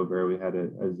look it over. We had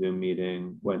a Zoom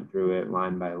meeting, went through it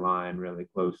line by line really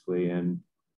closely, and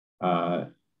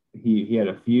he had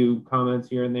a few comments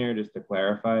here and there just to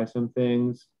clarify some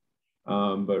things,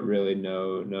 but really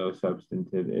no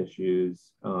substantive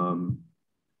issues.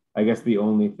 I guess the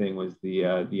only thing was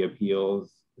the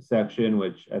appeals section,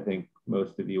 which I think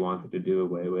most of you wanted to do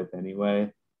away with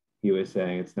anyway. He was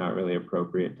saying it's not really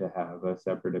appropriate to have a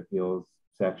separate appeals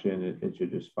section. It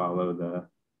should just follow the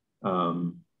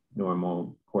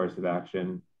normal course of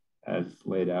action as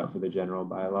laid out for the general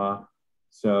bylaw.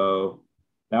 So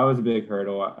that was a big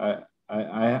hurdle. I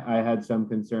had some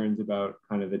concerns about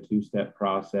kind of the two-step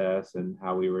process and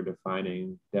how we were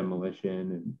defining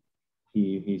demolition, and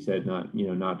he said not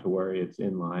to worry, it's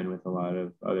in line with a lot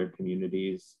of other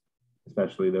communities,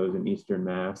 especially those in Eastern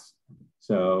Mass.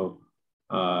 So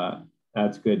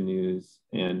that's good news,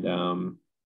 and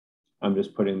I'm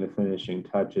just putting the finishing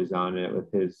touches on it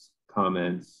with his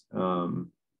comments,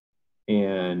 and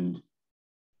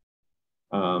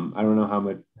I don't know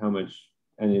how much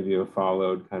any of you have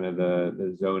followed kind of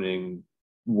the zoning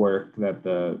work that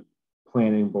the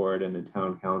planning board and the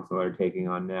town council are taking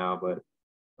on now, but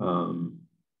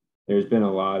there's been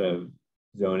a lot of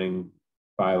zoning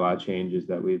bylaw changes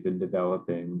that we've been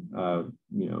developing,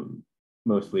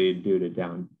 mostly due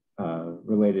to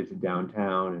related to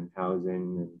downtown and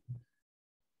housing and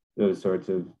those sorts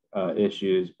of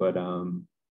issues. But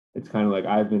it's kind of like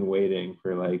I've been waiting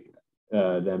for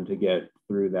them to get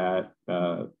through that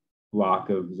block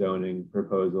of zoning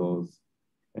proposals,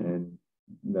 and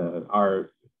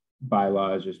our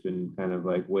bylaw has just been kind of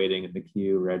like waiting in the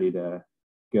queue, ready to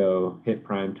go hit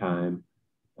prime time.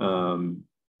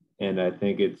 And I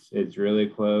think it's really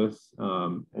close.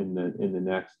 In the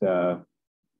next, I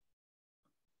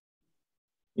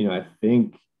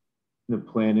think the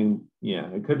planning,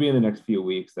 it could be in the next few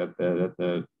weeks that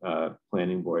the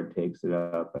planning board takes it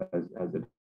up as a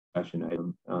discussion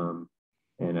item.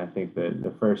 And I think that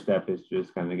the first step is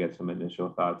just kind of get some initial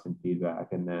thoughts and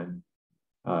feedback, and then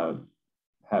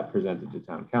have presented to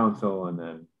town council, and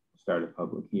then start a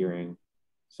public hearing.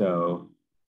 So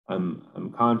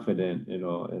I'm confident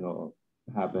it'll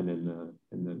happen in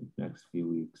the next few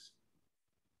weeks.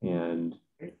 And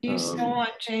do you still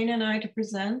want Jane and I to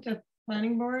present at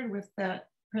planning board with that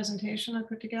presentation I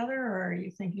put together, or are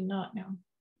you thinking not now?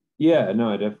 Yeah, no,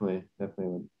 I definitely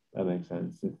would. That makes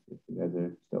sense if you guys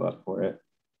are still up for it.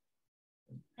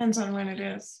 Depends on when it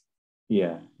is.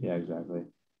 Yeah, exactly.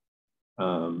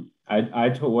 I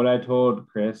told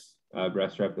Chris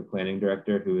Brestrup, the planning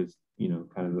director, who is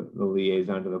kind of the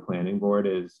liaison to the planning board,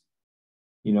 is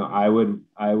I would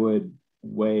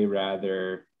way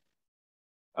rather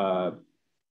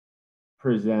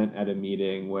present at a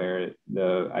meeting where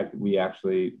the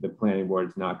planning board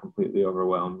is not completely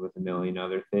overwhelmed with a million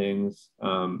other things,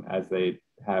 as they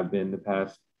have been the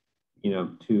past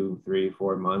 2, 3,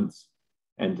 4 months,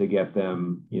 and to get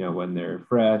them when they're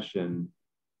fresh, and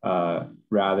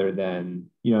rather than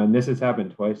and this has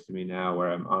happened twice to me now,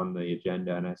 where I'm on the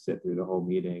agenda and I sit through the whole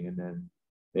meeting, and then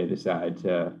they decide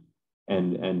to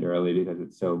end early because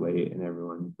it's so late and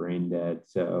everyone's brain dead.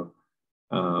 So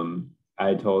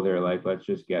I told her, let's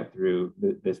just get through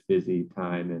this busy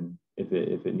time, and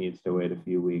if it needs to wait a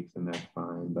few weeks, then that's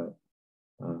fine. But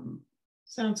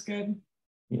sounds good.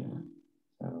 Yeah.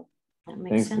 So that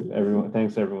makes sense.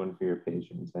 Thanks everyone for your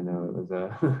patience. I know it was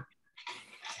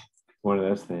one of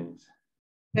those things.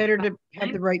 Better to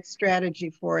have the right strategy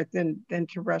for it than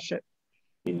to rush it.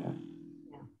 Yeah.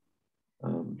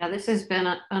 Yeah, this has been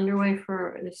underway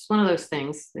for, it's one of those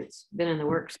things that's been in the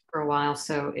works for a while.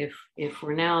 So if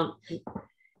we're now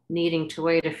needing to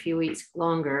wait a few weeks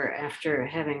longer after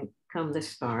having come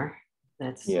this far,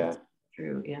 that's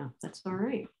true. Yeah, that's all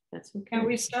right. That's okay. And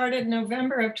we started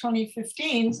November of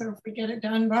 2015. So if we get it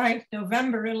done by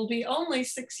November, it'll be only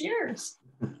 6 years.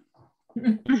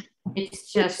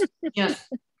 It's just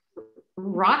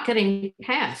rocketing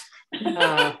past.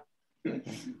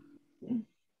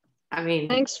 I mean,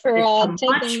 thanks for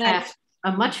taking that.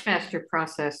 A much faster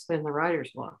process than the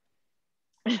writer's walk.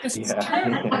 This is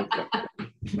true.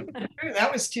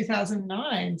 That was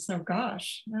 2009. So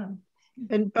gosh, yeah.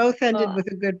 And both ended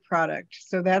with a good product.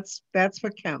 So that's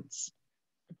what counts.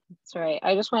 That's right.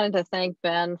 I just wanted to thank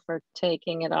Ben for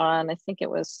taking it on. I think it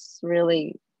was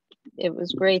great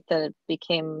that it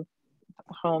became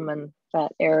home in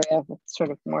that area with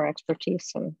sort of more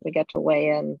expertise, and we get to weigh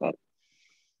in, but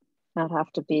not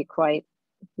have to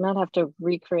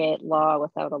recreate law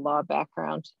without a law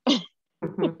background.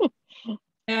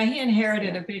 Yeah, he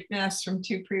inherited a big mess from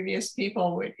 2 previous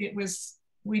people.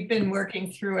 We've been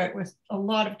working through it with a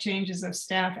lot of changes of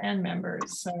staff and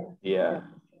members. So yeah,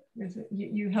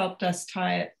 you helped us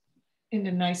tie it in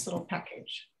a nice little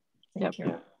package. Thank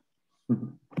you.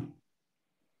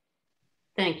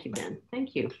 Thank you, Ben.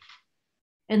 Thank you.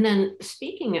 And then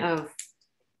speaking of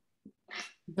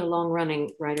the long-running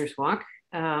Writers' Walk,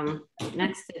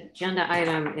 next agenda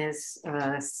item is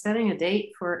setting a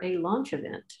date for a launch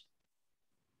event.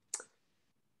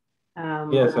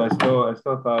 So I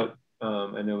still thought,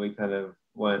 I know we kind of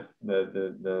went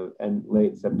the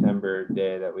late September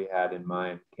day that we had in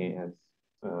mind came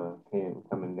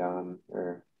and gone,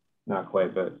 or not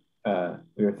quite, but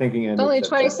we were thinking it's only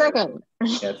 22nd.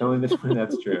 Yeah, it's only this one.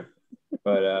 That's true.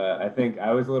 But I think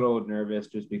I was a little nervous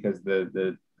just because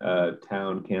the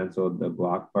town canceled the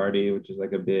block party, which is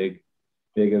like a big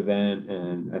event,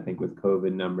 and I think with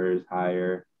COVID numbers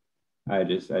higher, I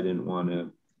didn't want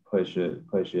to push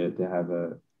it to have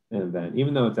an event,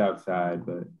 even though it's outside.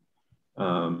 But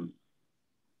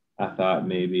I thought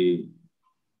maybe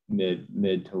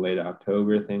mid to late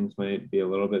October things might be a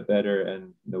little bit better,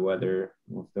 and the weather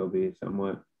will still be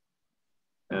somewhat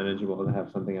manageable to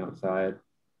have something outside.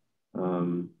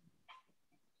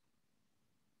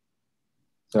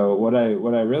 So what I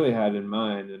really had in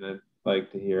mind, and I'd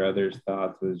like to hear others'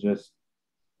 thoughts, was just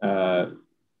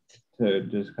to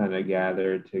just kind of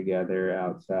gather together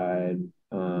outside.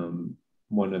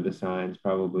 One of the signs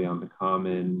probably on the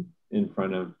common in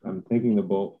front of, I'm thinking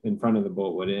in front of the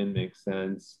Boltwood Inn makes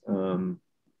sense.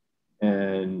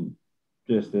 And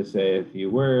just to say a few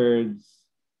words,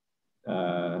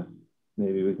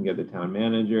 maybe we can get the town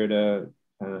manager to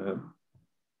kind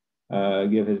of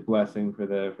give his blessing for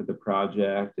the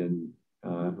project, and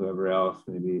whoever else,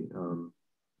 maybe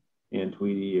Ann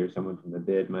Tweedy or someone from the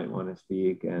bid might want to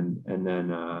speak, and then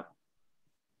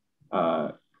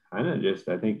kind of just,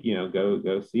 I think,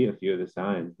 go see a few of the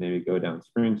signs, maybe go down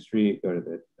Spring Street, go to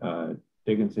the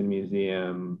Dickinson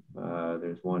Museum.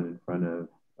 There's one in front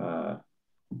of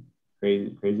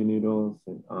Crazy Noodles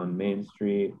on Main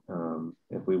Street.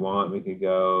 If we want, we could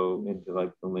go into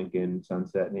like the Lincoln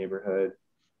Sunset neighborhood.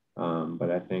 But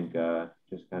I think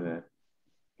just kind of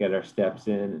get our steps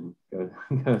in and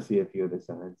go see a few of the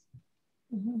signs.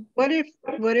 What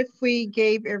if we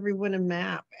gave everyone a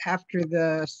map after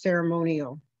the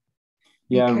ceremonial?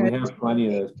 Yeah, we have plenty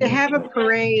of those. To have a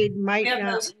parade might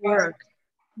not work.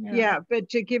 Yeah, but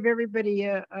to give everybody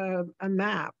a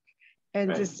map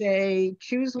and to say,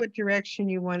 choose what direction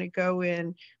you want to go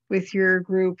in with your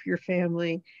group, your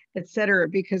family, etc.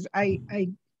 Because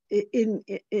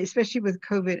especially with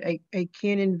COVID, I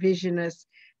can't envision us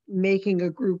making a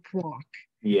group walk.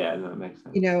 Yeah, that makes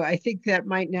sense. I think that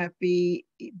might not be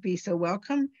so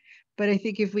welcome, but I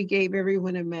think if we gave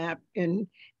everyone a map and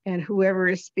whoever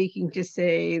is speaking to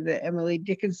say the Emily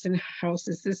Dickinson house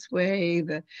is this way,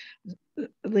 the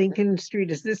Lincoln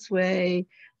Street is this way,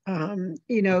 and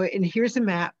here's a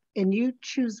map, and you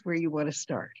choose where you want to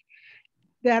start.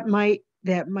 That might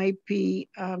be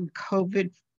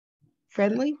COVID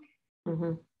friendly.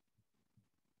 Mm-hmm.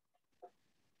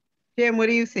 Jan, what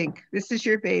do you think? This is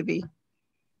your baby.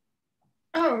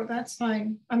 Oh, that's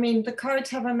fine. I mean, the cards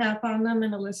have a map on them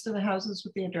and a list of the houses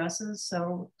with the addresses,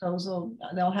 so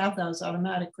they'll have those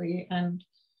automatically. And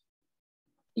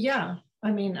yeah,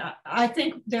 I mean, I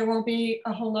think there won't be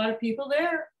a whole lot of people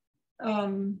there.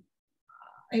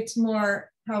 It's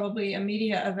more probably a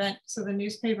media event, so the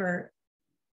newspaper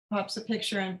pops a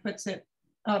picture and puts it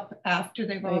up after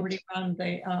they've already run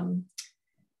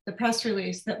the press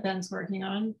release that Ben's working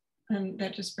on, and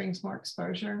that just brings more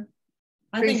exposure.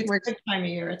 I Brings think it's more a good time of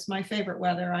year. It's my favorite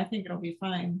weather. I think it'll be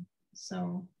fine.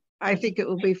 So I think it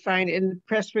will be fine. And the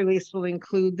press release will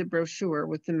include the brochure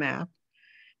with the map.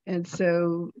 And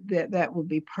so that will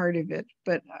be part of it.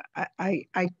 But I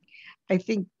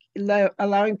think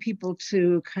allowing people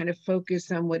to kind of focus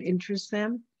on what interests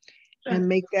them and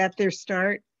make that their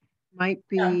start might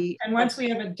be. Yeah. And once we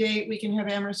have a date, we can have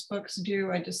Amherst Books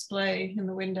do a display in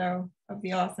the window of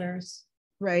the authors.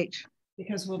 Right.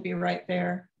 Because we'll be right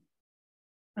there.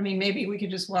 I mean, maybe we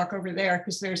could just walk over there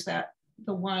because there's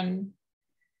the one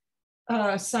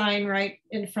sign right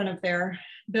in front of their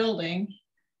building.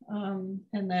 And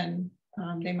then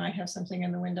they might have something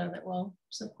in the window that will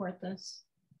support this.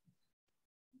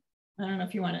 I don't know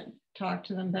if you want to talk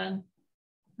to them, Ben,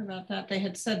 about that. They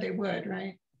had said they would,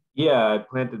 right? Yeah, I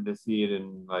planted the seed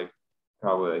in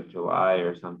probably July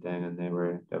or something, and they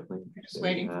were definitely just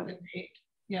waiting for the date.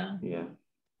 Yeah. Yeah.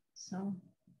 So.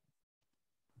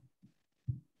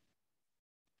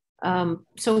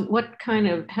 So what kind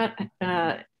of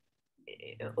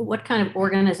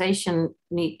organization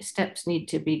steps need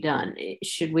to be done?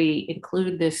 Should we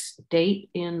include this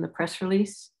date in the press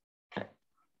release?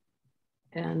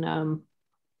 And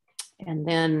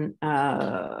then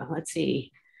let's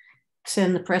see,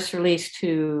 send the press release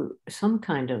to some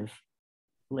kind of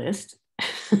list.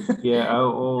 Yeah,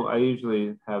 I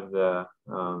usually have the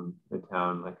town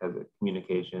as a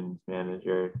communications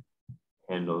manager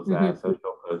handles that, so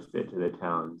she'll post it to the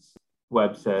town's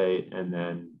website and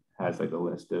then has a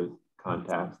list of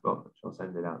contacts she'll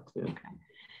send it out to. Okay.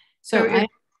 So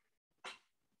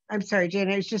I'm sorry, Jane,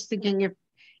 I was just thinking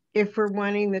if we're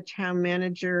wanting the town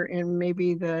manager and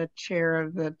maybe the chair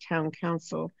of the town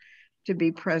council to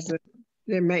be present,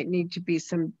 there might need to be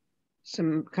some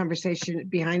conversation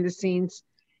behind the scenes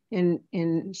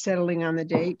in settling on the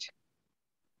date.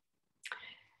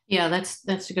 Yeah,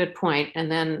 that's a good point. And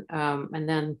then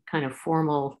kind of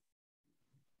formal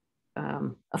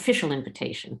official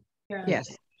invitation. Yeah.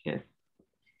 Yes.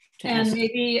 And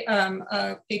maybe 8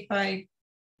 by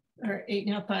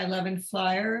 8.5 by 11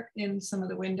 flyer in some of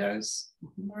the windows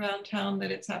around town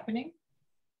that it's happening.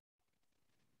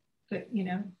 But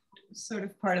sort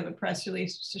of part of the press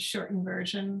release, just a shortened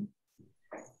version.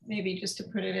 Maybe just to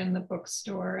put it in the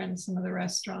bookstore and some of the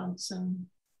restaurants and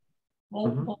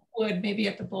Boltwood, maybe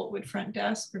at the Boltwood front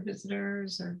desk for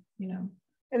visitors or, And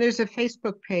there's a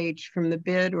Facebook page from the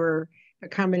bid or a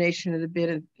combination of the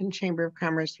bid and Chamber of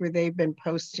Commerce where they've been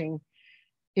posting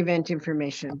event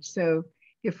information. So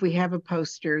if we have a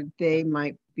poster, they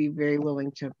might be very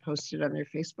willing to post it on their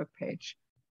Facebook page.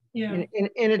 Yeah.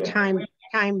 In a time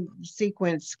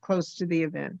sequence close to the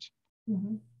event.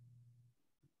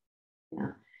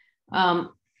 Yeah.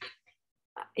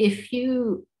 If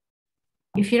you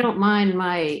don't mind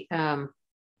my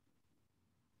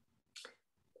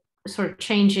sort of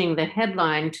changing the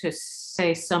headline to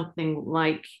say something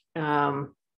like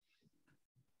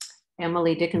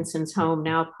Emily Dickinson's home,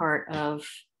 now part of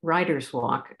Writer's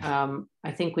Walk,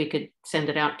 I think we could send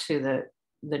it out to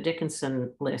the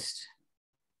Dickinson list.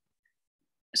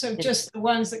 So just the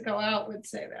ones that go out would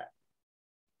say that?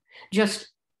 Just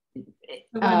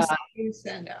the ones that you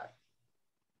send out?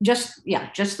 Just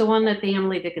the one that the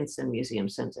Emily Dickinson Museum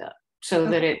sends out, so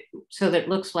that it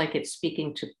looks like it's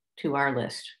speaking to our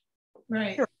list.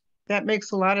 Right. Sure. That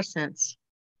makes a lot of sense.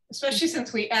 Especially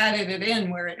since we added it in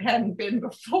where it hadn't been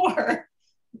before.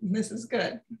 This is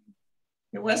good.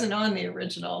 It wasn't on the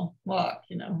original walk,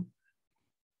 It's I'm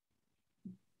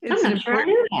not sure I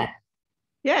knew that.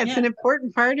 Yeah, it's an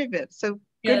important part of it. So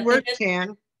good work,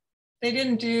 Jan. They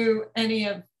didn't do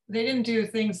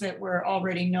things that were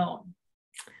already known.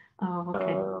 Oh,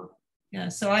 okay. Yeah,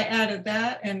 so I added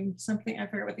that and something, I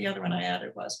forget what the other one I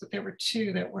added was, but there were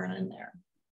 2 that weren't in there.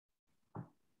 So.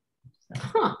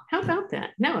 Huh, how about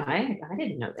that? No, I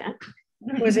didn't know that.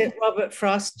 Was it Robert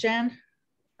Frost, Jan?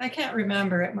 I can't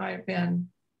remember, it might have been,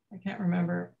 I can't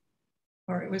remember.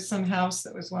 Or it was some house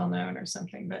that was well known or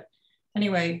something, but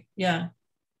anyway, yeah.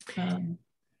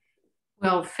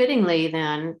 Well, fittingly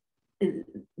then,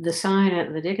 the sign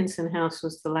at the Dickinson house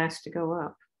was the last to go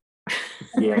up.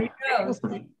 Yeah.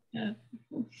 Yeah.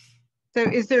 So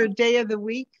is there a day of the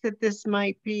week that this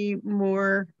might be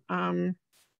more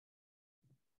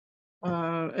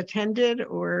attended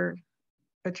or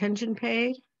attention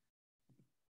paid?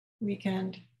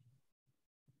 Weekend.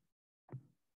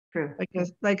 True.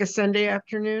 Like a Sunday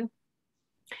afternoon?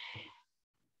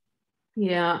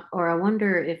 Yeah, or I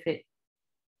wonder if it,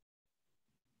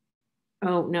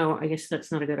 oh no, I guess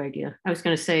that's not a good idea. I was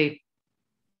going to say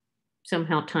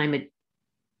somehow time it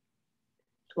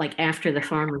like after the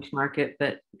farmer's market,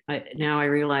 but now I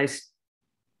realize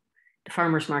the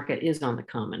farmer's market is on the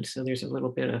common. So there's a little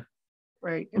bit of.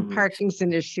 Right, and parking's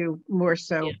an issue more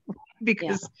so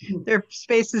because their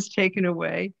space is taken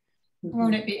away.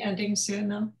 Won't it be ending soon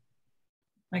though?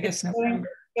 I guess November.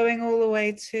 Going all the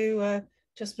way to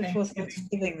just before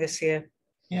Thanksgiving this year.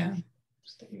 Yeah,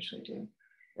 they usually do.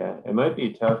 Yeah, it might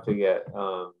be tough to get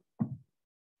town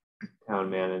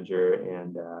manager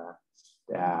and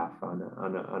staff on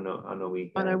a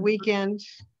weekend. On a weekend.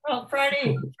 Well,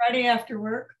 Friday after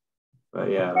work. But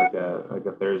yeah, like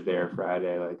a Thursday or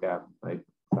Friday, like at like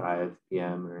 5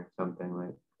 p.m. or something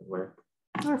like work.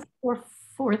 Or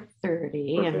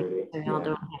 4:30. I mean, they all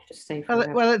don't have to stay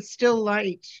forever. Well, it's still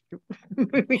light.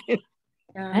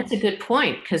 That's a good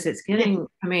point because it's getting.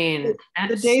 I mean,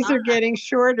 the days are getting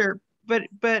shorter, but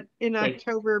in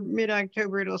October,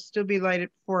 mid-October, it'll still be light at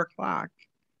 4 o'clock.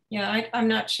 Yeah, I'm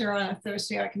not sure on a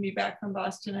Thursday I can be back from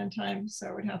Boston in time, so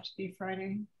it would have to be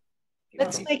Friday.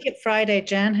 Let's make it Friday.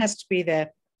 Jan has to be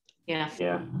there. Yeah.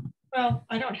 Yeah. Well,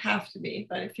 I don't have to be,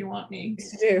 but if you want me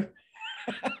to.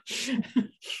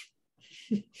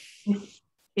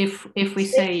 if we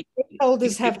say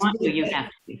holders have to be, you have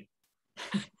to be.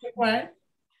 What?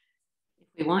 If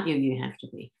we want you, you have to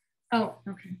be. Oh,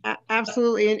 okay.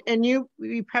 Absolutely, and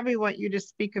we probably want you to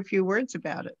speak a few words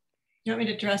about it. You want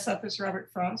me to dress up as Robert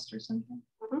Frost or something?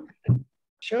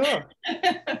 Sure.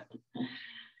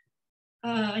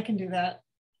 I can do that.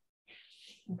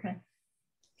 Okay.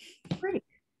 Great.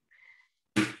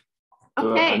 So,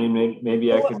 Okay. I mean,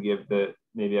 maybe I could give the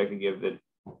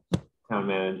town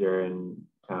manager and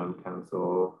town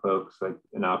council folks like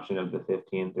an option of the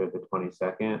 15th or the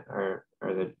 22nd, or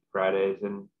the Fridays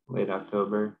in late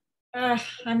October.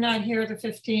 I'm not here the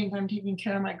 15th. I'm taking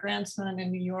care of my grandson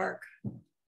in New York.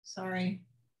 Sorry.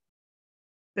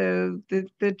 So the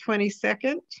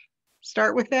 22nd,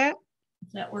 start with that.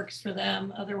 If that works for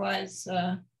them. Otherwise,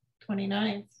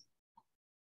 29th.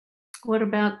 What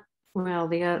about, well,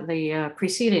 the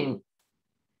preceding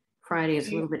Friday is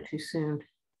a little bit too soon.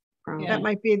 Probably. That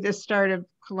might be the start of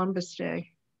Columbus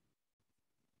Day.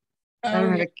 Oh,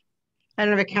 I don't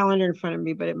have a calendar in front of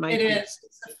me, but it might be. It is.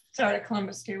 It's the start of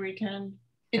Columbus Day weekend.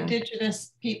 Yeah.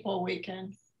 Indigenous People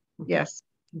Weekend. Yes.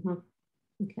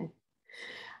 Okay.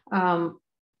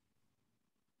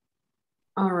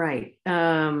 All right.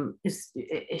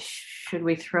 Should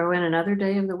we throw in another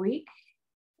day of the week?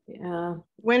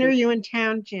 When are you in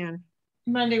town, Jan?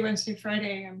 Monday, Wednesday,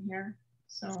 Friday. I'm here.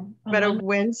 So. But a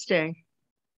Wednesday.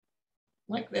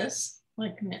 Like this,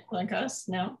 like us,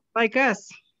 no. Like us.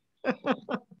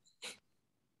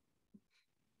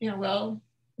 Yeah. Well,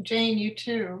 Jane, you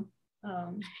too.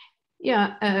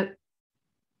 Yeah.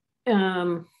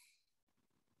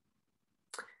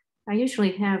 I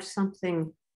usually have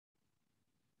something.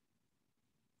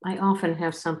 I often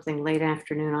have something late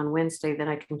afternoon on Wednesday that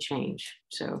I can change.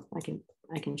 So I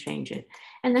can change it.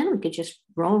 And then we could just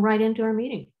roll right into our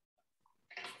meeting.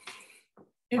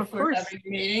 If we're having a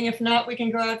meeting. If not, we can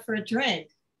go out for a drink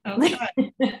outside.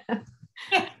 Yeah.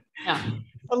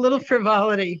 A little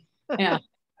frivolity. Yeah.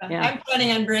 Yeah. I'm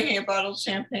planning on bringing a bottle of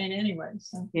champagne anyway.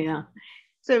 So. Yeah.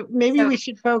 So maybe we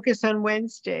should focus on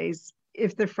Wednesdays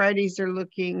if the Fridays are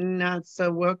looking not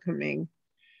so welcoming.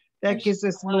 That gives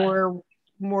us more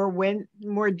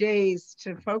days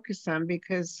to focus on,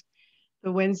 because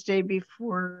the Wednesday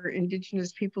before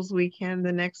Indigenous Peoples Weekend,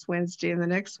 the next Wednesday, and the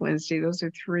next Wednesday, those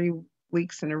are 3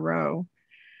 weeks in a row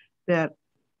that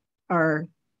are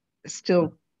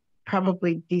still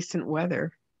probably decent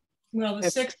weather. Well, the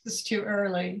 6th is too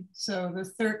early. So the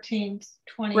 13th,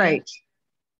 20th, right,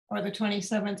 or the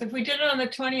 27th. If we did it on the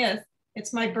 20th,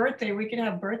 it's my birthday. We could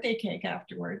have birthday cake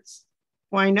afterwards.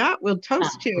 Why not? We'll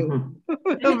toast you.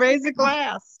 We'll raise a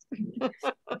glass.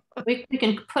 We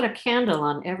can put a candle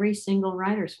on every single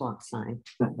Writer's Walk sign.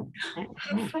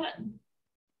 Have fun.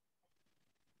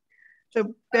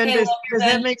 So Ben, does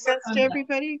that make sense to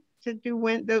everybody to do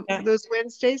those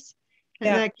Wednesdays? And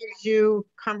that gives you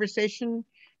conversation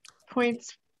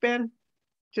points, Ben,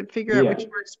 to figure out which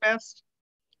works best?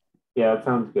 Yeah, that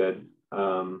sounds good.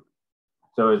 So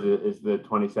is the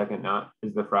 22nd not,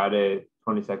 is the Friday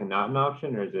 22nd not an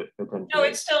option, or is it potentially? No,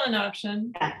 it's still an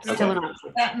option. Yeah, it's still an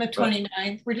option. That and the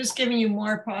 29th. We're just giving you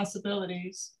more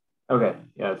possibilities. Okay,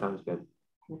 yeah, that sounds good.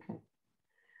 Okay.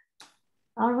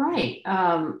 All right.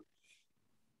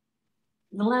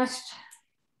 The last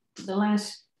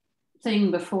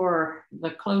thing before the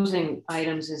closing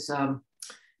items is the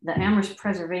Amherst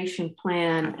Preservation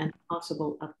Plan and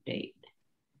possible update.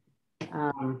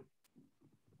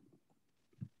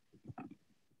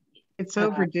 It's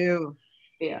overdue.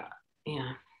 Yeah.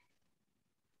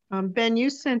 Ben, you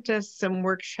sent us some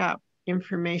workshop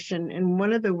information, and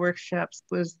one of the workshops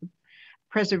was the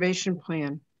preservation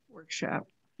plan workshop.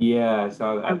 Yeah,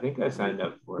 so I think I signed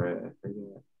up for it. I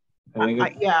forget. I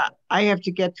think yeah, I have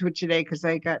to get to it today because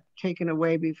I got taken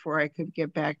away before I could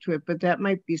get back to it. But that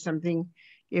might be something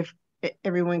if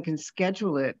everyone can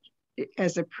schedule it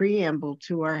as a preamble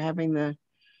to our having the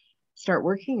start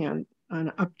working on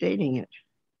updating it.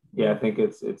 Yeah, I think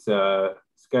it's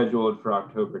scheduled for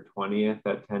October 20th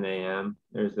at 10 a.m.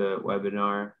 There's a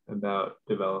webinar about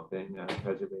developing a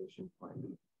preservation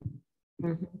plan.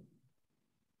 Mm-hmm.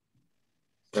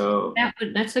 So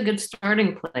that's a good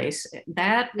starting place.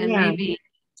 That and maybe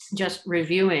just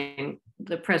reviewing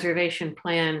the preservation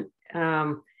plan.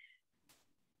 I'm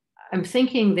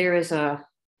thinking I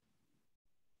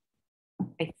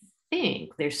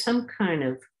think there's some kind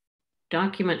of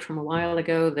document from a while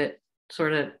ago that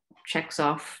sort of checks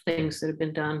off things that have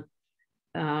been done.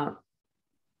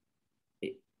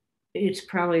 It's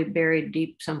probably buried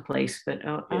deep someplace, but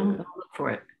I'll look for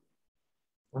it.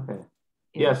 Okay.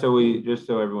 Yeah, so we just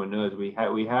so everyone knows, we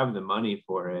have the money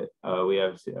for it. We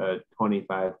have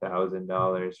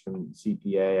 $25,000 from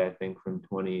CPA, I think from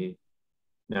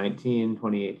 2019,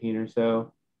 2018 or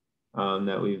so,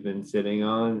 that we've been sitting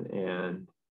on. And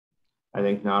I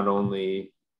think not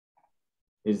only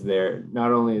is there,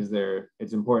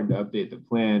 it's important to update the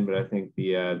plan, but I think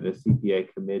the CPA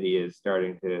committee is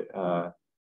starting to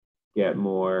get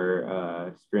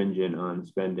more stringent on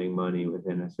spending money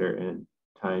within a certain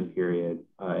time period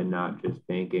and not just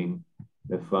banking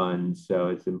the funds. So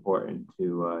it's important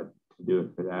to do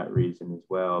it for that reason as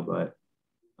well. But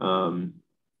I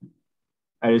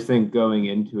just think going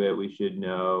into it, we should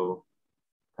know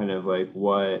kind of like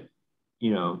what,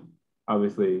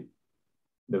 obviously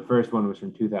the first one was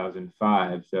from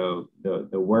 2005. So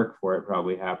the work for it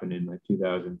probably happened in like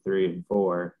 2003 and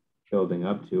 4 building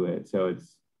up to it. So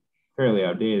it's fairly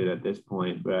outdated at this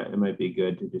point, but it might be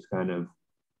good to just kind of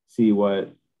see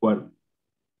what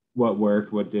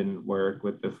worked, what didn't work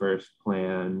with the first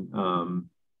plan.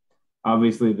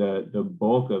 Obviously, the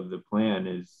bulk of the plan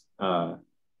is, or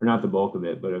not the bulk of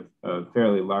it, but a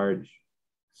fairly large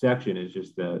section is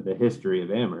just the history of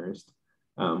Amherst,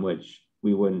 which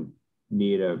we wouldn't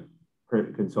need a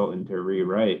consultant to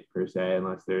rewrite per se,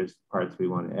 unless there's parts we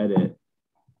want to edit.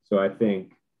 So I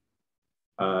think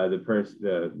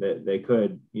they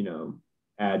could,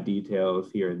 add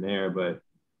details here and there, but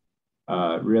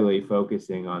really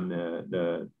focusing on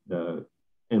the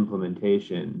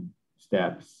implementation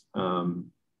steps.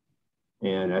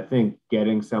 And I think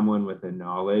getting someone with a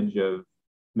knowledge of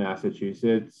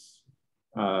Massachusetts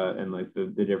and like the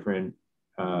different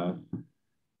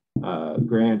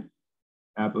grant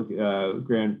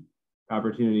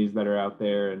opportunities that are out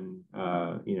there, and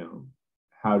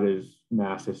how does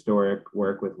Mass Historic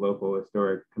work with local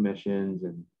historic commissions,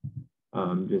 and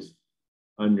just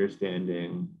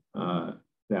understanding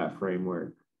that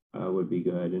framework would be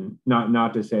good. And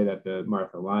not to say that the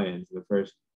Martha Lyons, the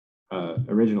first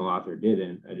original author,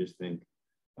 didn't. I just think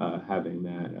having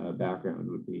that background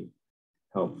would be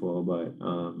helpful. But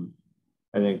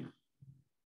I think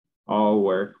I'll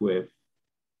work with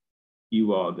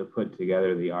you all to put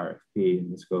together the RFP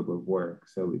and the scope of work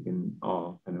so we can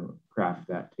all kind of craft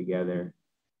that together.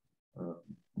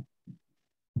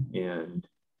 And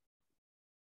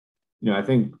I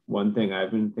think one thing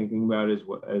I've been thinking about as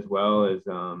well is,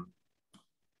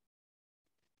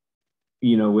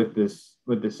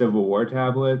 with the Civil War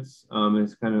tablets,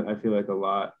 it's kind of, I feel like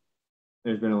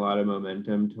there's been a lot of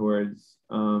momentum towards,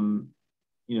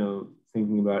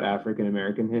 thinking about African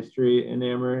American history in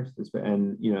Amherst,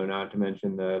 and not to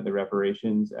mention the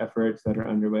reparations efforts that are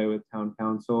underway with Town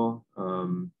Council,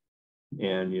 and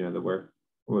the work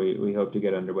we hope to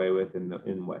get underway with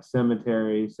in West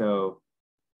Cemetery. So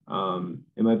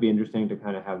it might be interesting to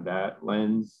kind of have that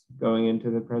lens going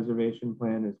into the preservation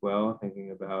plan as well,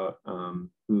 thinking about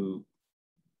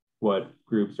what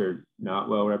groups are not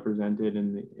well represented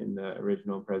in the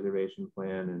original preservation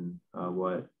plan, and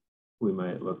what we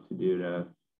might look to do to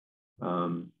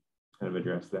kind of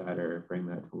address that or bring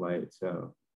that to light.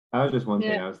 So that was just one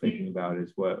thing I was thinking about,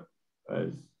 is what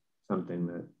is something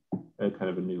that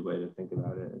kind of a new way to think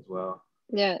about it as well.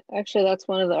 Yeah, actually, that's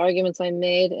one of the arguments I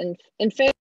made in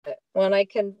favor of it when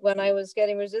I was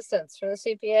getting resistance from the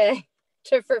CPA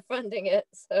for funding it.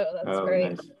 So that's great.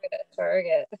 Nice.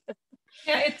 Target.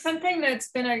 Yeah, it's something that's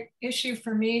been an issue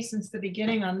for me since the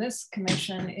beginning on this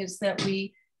commission, is that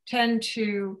we tend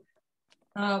to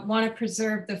want to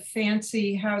preserve the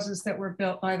fancy houses that were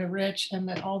built by the rich, and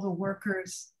that all the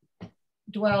workers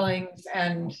dwellings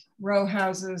and row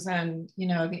houses and, you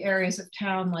know, the areas of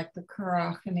town like the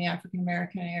Kurok and the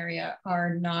African-American area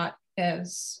are not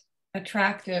as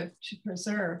attractive to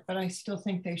preserve, but I still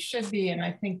think they should be. And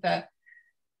I think that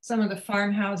some of the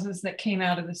farmhouses that came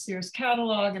out of the Sears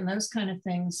catalog and those kind of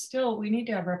things, still, we need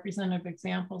to have representative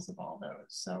examples of all those.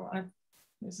 So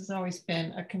this has always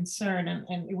been a concern,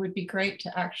 and it would be great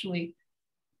to actually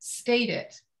state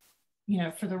it, you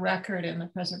know, for the record in the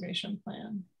preservation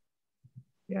plan.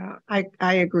 Yeah,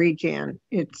 I agree, Jan.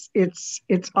 It's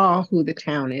all who the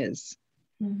town is,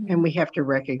 and we have to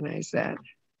recognize that.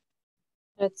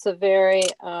 It's a very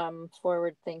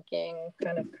forward-thinking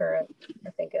kind of current,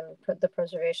 I think, and the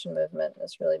preservation movement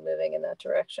is really moving in that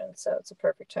direction. So it's a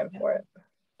perfect time for it.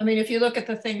 I mean, if you look at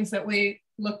the things that we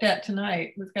looked at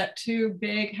tonight, we've got two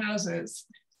big houses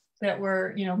that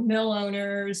were, you know, mill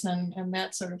owners and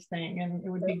that sort of thing. And it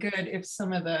would be good if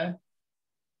some of the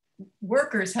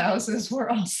workers' houses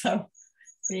were also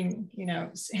being, you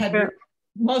know,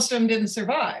 most of them didn't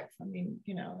survive. I mean,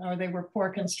 you know, or they were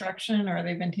poor construction or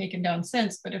they've been taken down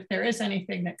since. But if there is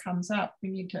anything that comes up,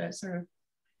 we need to sort of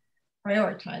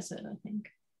prioritize it, I think.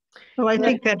 Well, I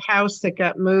think that house that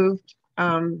got moved,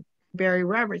 Barry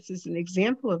Roberts, is an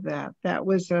example of that. That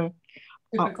was a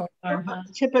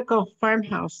typical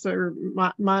farmhouse or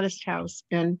modest house.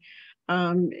 And,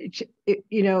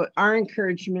 you know, our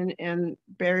encouragement and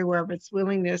Barry Roberts'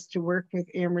 willingness to work with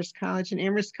Amherst College and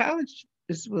Amherst College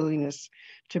willingness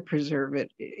to preserve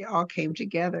it, it all came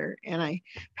together. And I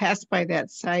passed by that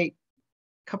site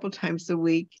a couple times a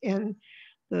week, and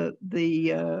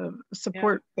the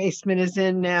support basement is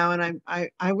in now, and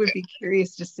I would be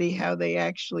curious to see how they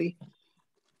actually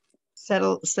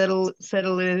settle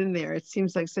it in there. It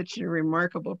seems like such a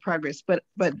remarkable progress. But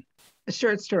the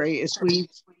short story is we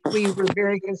were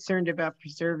very concerned about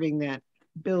preserving that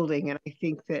building, and I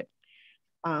think that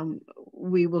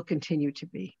we will continue to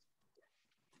be.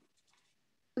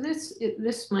 This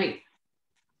is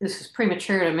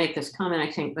premature to make this comment, I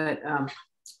think, but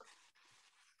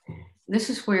this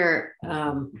is where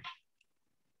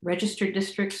registered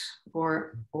districts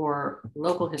or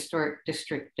local historic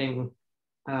districting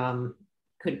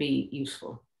could be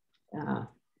useful,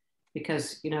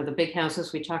 because, you know, the big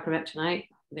houses we talked about tonight,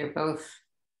 they both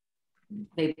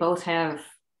have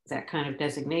that kind of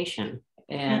designation,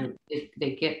 and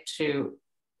they get to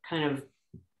kind of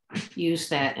use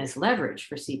that as leverage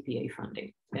for CPA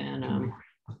funding. And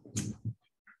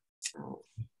so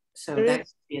that could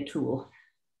be a tool.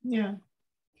 Yeah.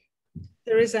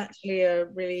 There is actually a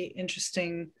really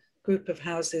interesting group of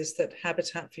houses that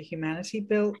Habitat for Humanity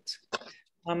built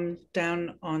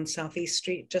down on Southeast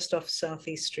Street, just off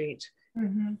Southeast Street.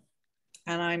 And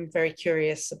I'm very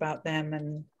curious about them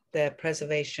and their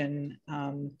preservation.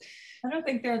 I don't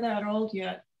think they're that old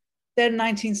yet. They're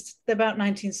about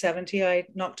 1970. I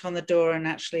knocked on the door and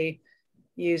actually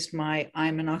used my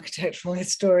 "I'm an architectural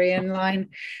historian"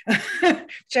 line,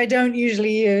 which I don't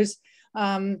usually use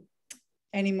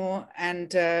anymore,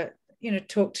 and you know,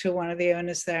 talked to one of the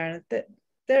owners there. And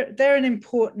they're an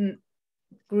important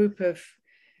group of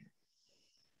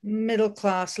middle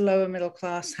class, lower middle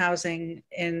class housing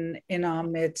in our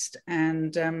midst,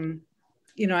 and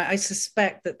you know, I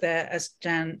suspect that they're, as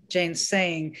Jane's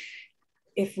saying,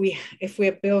 if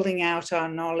we're building out our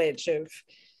knowledge of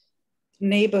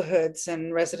neighborhoods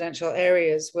and residential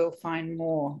areas, we'll find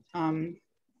more. And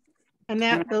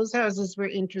those houses were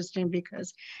interesting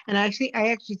because, and I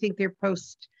actually think they're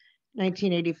post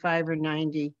 1985 or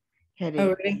 90 heading.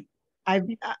 Oh, really?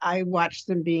 I watched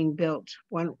them being built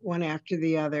one after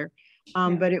the other,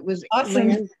 but it was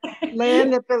awesome.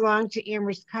 land that belonged to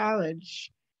Amherst College.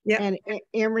 And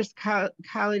Amherst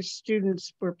College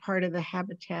students were part of the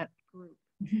Habitat group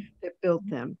that built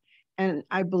them. And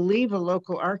I believe a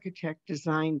local architect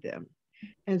designed them.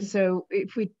 And so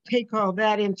if we take all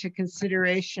that into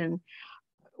consideration,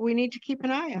 we need to keep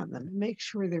an eye on them and make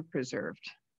sure they're preserved.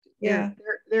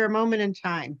 They're a moment in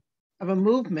time of a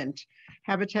movement.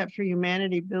 Habitat for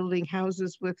Humanity building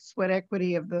houses with sweat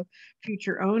equity of the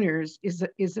future owners is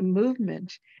a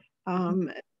movement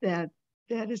that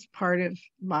is part of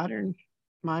modern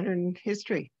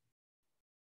history.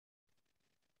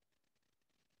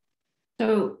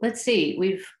 So let's see,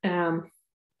 we've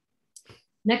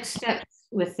next steps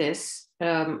with this.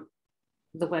 The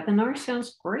webinar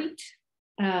sounds great.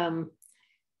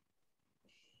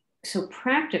 So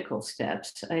practical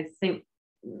steps, I think,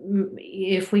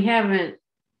 if we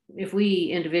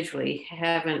individually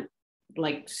haven't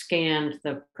like scanned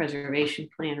the preservation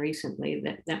plan recently,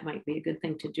 that might be a good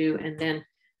thing to do. And then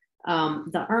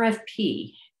the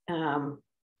RFP,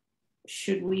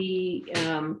 should we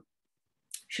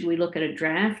should we look at a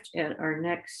draft at our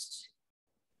next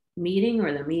meeting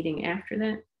or the meeting after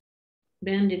that?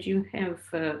 Ben, did you have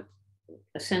a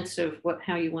sense of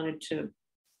how you wanted to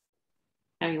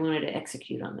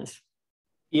execute on this?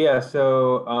 Yeah,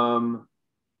 so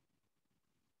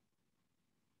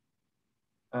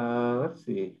let's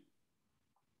see.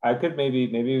 I could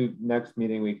maybe next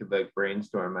meeting we could like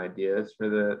brainstorm ideas for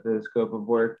the scope of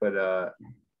work, but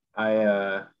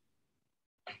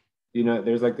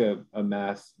there's like a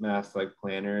mass like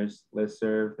planners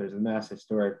listserv. There's a mass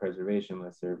historic preservation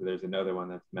listserv, but there's another one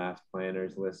that's mass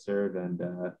planners listserv, and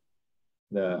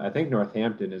I think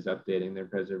Northampton is updating their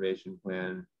preservation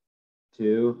plan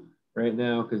too right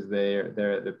now, because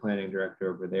the planning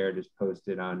director over there just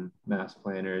posted on mass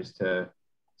planners to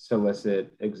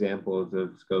solicit examples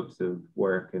of scopes of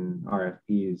work and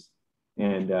RFPs.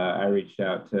 And I reached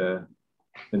out to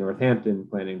the Northampton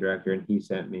planning director, and he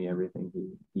sent me everything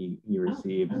he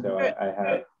received. So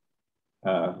I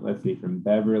have, let's see, from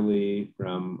Beverly,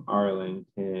 from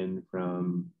Arlington,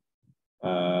 from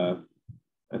a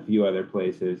few other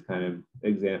places, kind of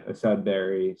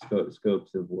Sudbury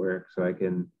scopes of work, so I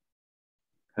can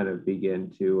kind of begin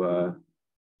to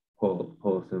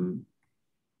pull some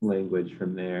language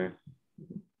from there.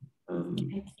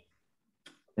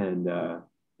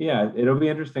 Yeah, it'll be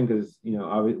interesting because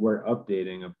we're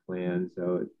updating a plan,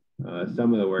 so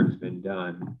some of the work's been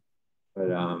done, but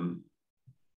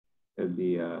it'd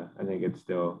be I think it's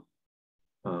still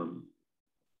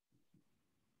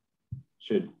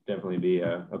should definitely be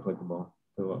applicable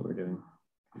to what we're doing.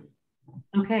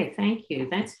 Okay, thank you.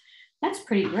 That's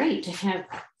pretty great to have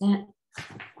that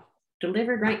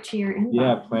delivered right to your inbox.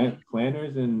 Yeah,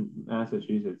 planners in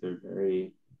Massachusetts are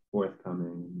very forthcoming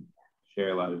and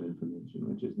share a lot of information,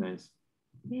 which is nice.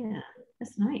 Yeah,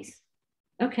 that's nice.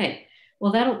 Okay,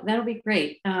 well that'll be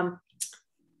great.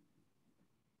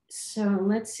 So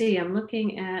let's see. I'm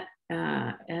looking at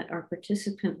our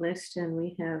participant list, and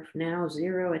we have now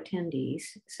 0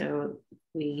 attendees. So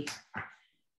we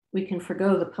can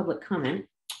forgo the public comment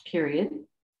period.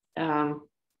 Jane,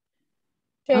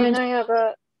 I have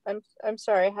I'm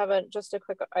sorry, I have just a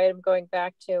quick item going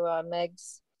back to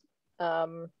Meg's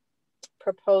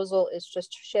proposal. Is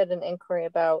just she had an inquiry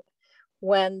about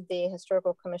when the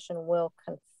Historical Commission will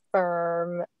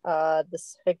confirm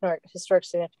this historic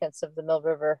significance of the Mill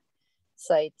River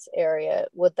sites area.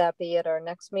 Would that be at our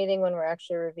next meeting when we're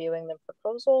actually reviewing the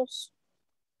proposals?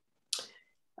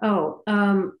 Oh,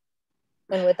 and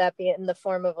would that be in the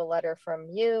form of a letter from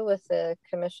you with the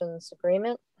commission's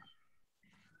agreement?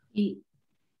 I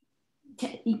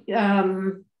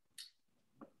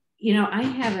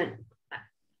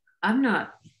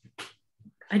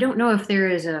don't know if there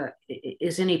is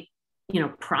any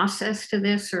process to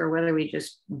this, or whether we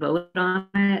just vote on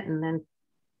it and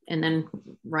then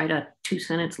write a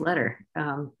 2-sentence letter.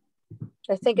 I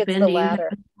think it's Ben, the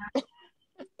latter.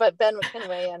 But Ben can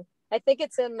weigh in. I think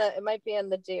it might be in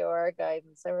the DOR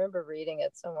guidance. I remember reading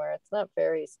it somewhere. It's not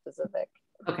very specific.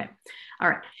 Okay. All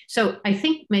right. So I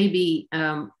think maybe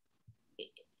to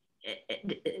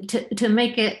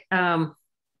make it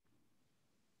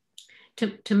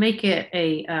to make it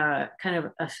a kind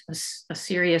of a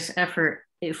serious effort,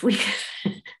 if we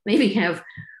maybe have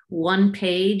 1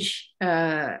 page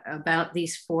about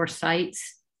these 4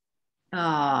 sites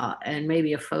and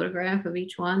maybe a photograph of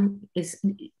each one.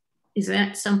 Is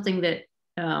that something that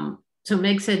so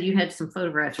Meg said you had some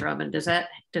photographs, Robin. Does that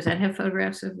have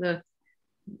photographs of the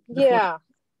yeah.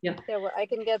 Yeah, well, I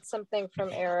can get something from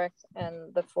Eric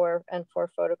and the 4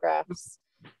 photographs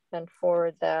and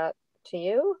forward that to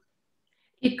you.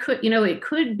 It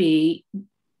could be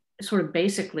sort of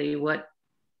basically what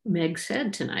Meg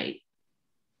said tonight.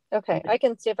 Okay, I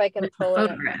can see if I can pull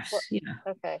photographs. Yeah.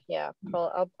 Okay, yeah.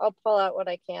 I'll pull out what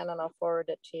I can and I'll forward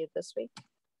it to you this week.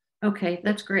 Okay,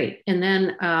 that's great. And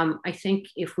then I think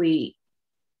if I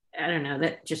don't know,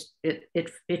 that just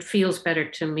it feels better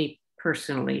to me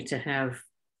personally to have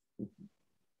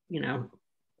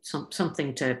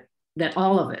something that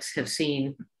all of us have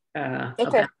seen okay.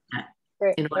 about that.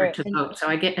 Great. In order to vote. So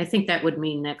I think that would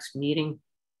mean next meeting.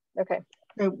 Okay.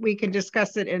 So we can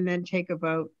discuss it and then take a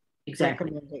vote.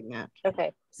 Exactly. Recommending that.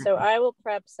 Okay. So I will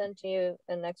perhaps send to you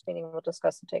the next meeting. We'll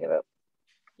discuss and take a vote.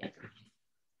 Yeah.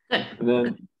 Good. And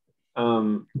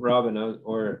then Robin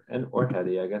or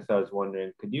Hetty, I guess I was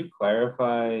wondering, could you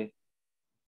clarify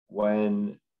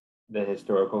when the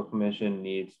Historical Commission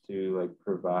needs to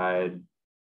provide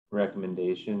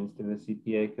recommendations to the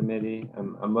CPA committee?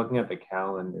 I'm looking at the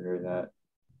calendar that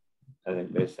I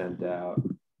think they sent out,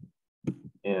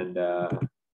 and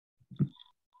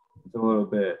it's a little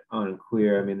bit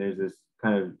unclear. I mean, there's this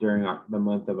kind of during the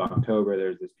month of October,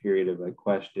 there's this period of like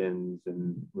questions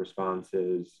and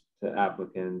responses to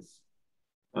applicants.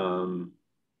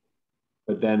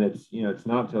 But then it's, you know, it's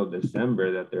not till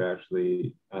December that they're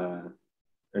actually, or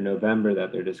November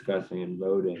that they're discussing and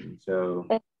voting. So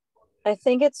I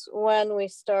think it's when we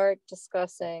start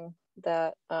discussing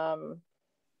that,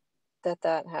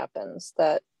 that happens,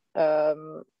 that,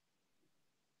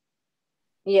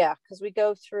 yeah, because we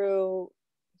go through,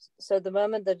 so the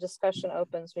moment the discussion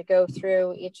opens, we go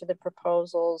through each of the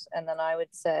proposals, and then I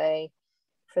would say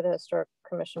for the Historic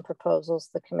Commission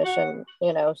proposals, the commission,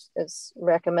 you know, is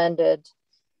recommended,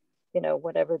 you know,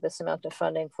 whatever this amount of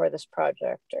funding for this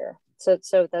project, or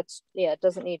so that's, yeah, it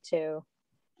doesn't need to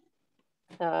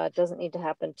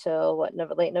happen till what,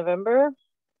 late November.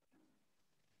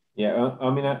 yeah, I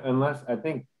mean, unless I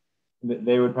think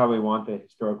they would probably want the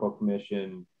Historical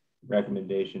Commission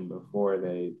recommendation before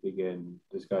they begin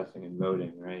discussing and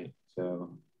voting, right?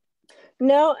 So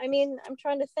no, I mean, I'm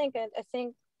trying to think. I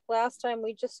think last time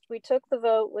we took the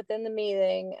vote within the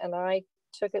meeting, and I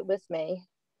took it with me.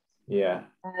 Yeah.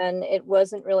 And it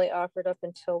wasn't really offered up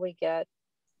until we get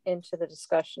into the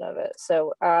discussion of it.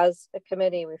 So as a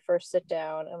committee, we first sit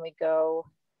down and we go,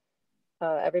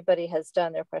 everybody has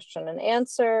done their question and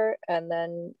answer, and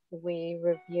then we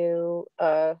review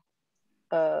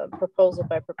proposal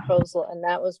by proposal. And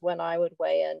that was when I would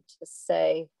weigh in to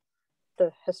say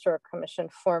the Historic Commission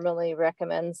formally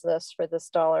recommends this for this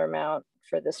dollar amount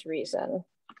for this reason.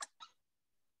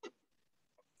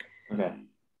 Okay.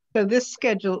 So this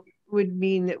schedule would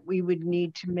mean that we would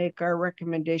need to make our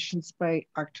recommendations by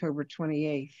October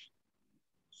 28th.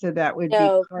 So that would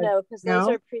no, be no, because those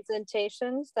are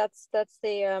presentations. That's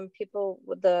the people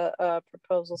with the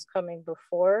proposals coming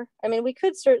before. I mean, we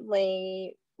could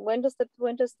certainly. When does the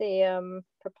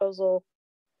proposal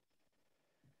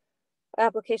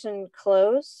application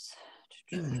close?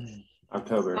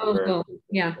 October. Oh,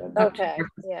 yeah. Okay.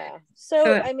 Yeah.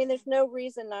 So I mean, there's no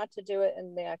reason not to do it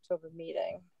in the October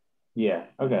meeting. Yeah.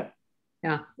 Okay.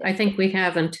 Yeah, I think we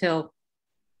have until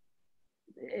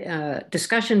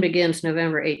discussion begins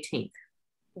November 18th.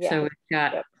 Yeah. So we've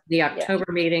got the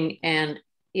October meeting, and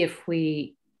if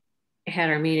we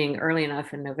had our meeting early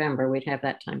enough in November, we'd have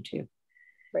that time too.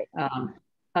 Right.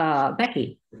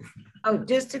 Becky. Oh,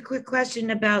 just a quick question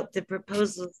about the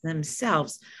proposals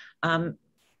themselves.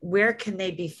 Where can they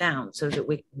be found so that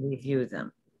we can review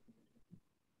them?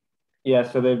 Yeah,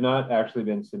 so they've not actually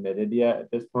been submitted yet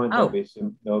at this point.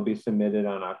 They'll be submitted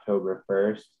on October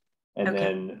 1st, and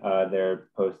then they're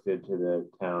posted to the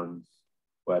town's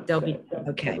website. They'll be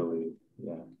okay. I believe.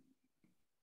 Yeah.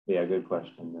 Yeah, good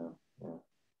question though. Yeah.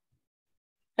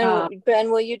 And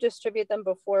Ben, will you distribute them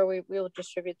before we'll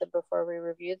distribute them before we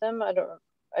review them? I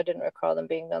didn't recall them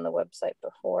being on the website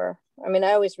before. I mean,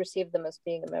 I always receive them as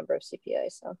being a member of CPA.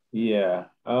 So yeah,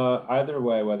 either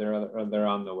way, whether they're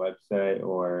on the website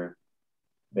or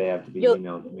they have to be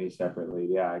emailed to me separately,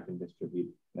 yeah, I can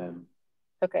distribute them.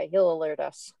 Okay, you'll alert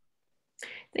us.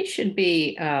 They should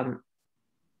be.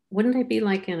 Wouldn't they be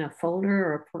like in a folder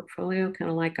or a portfolio,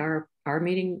 kind of like our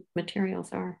meeting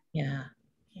materials are? Yeah.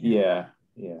 Yeah.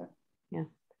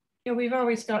 Yeah, we've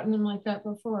always gotten them like that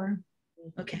before.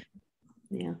 Okay.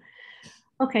 Yeah.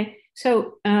 Okay.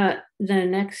 So the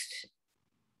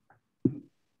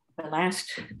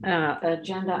last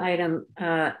agenda item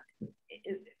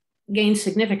gains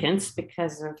significance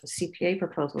because of the CPA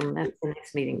proposal, and that's the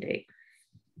next meeting date.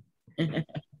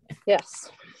 Yes.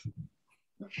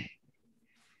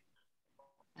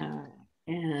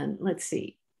 And let's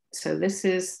see. So this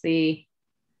is the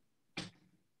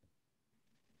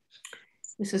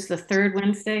third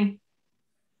Wednesday.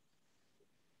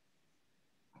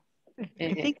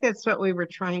 I think that's what we were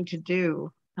trying to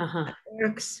do.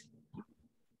 Works.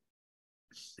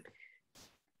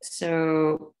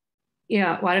 So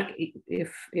yeah, why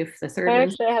if the third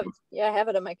Wednesday, I have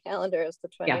it on my calendar as the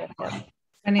 20th. Yeah.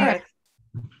 Right.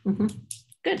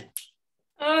 Good.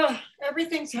 Oh,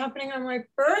 everything's happening on my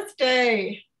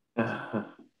birthday.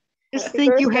 Just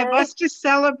think you have us to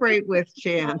celebrate with,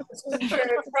 Jan.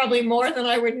 It's probably more than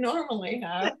I would normally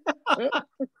have.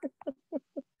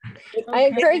 I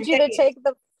encourage you to take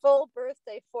the full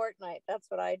birthday fortnight. That's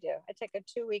what I do. I take a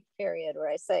 2-week period where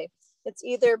I say it's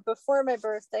either before my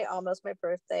birthday, almost my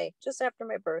birthday, just after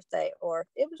my birthday, or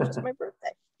it was just my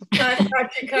birthday. I've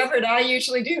got you covered. I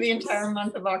usually do the entire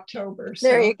month of October. So.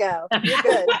 There you go. You're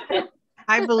good.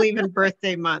 I believe in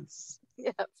birthday months.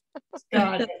 Yep.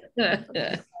 Got it.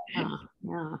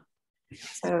 Yeah.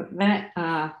 So that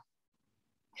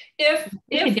if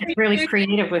get really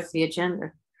creative with the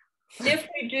agenda. If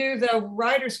we do the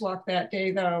writer's walk that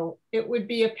day, though, it would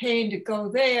be a pain to go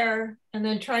there and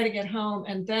then try to get home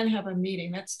and then have a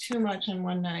meeting. That's too much in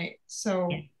one night. So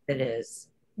Yeah, it is.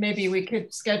 maybe we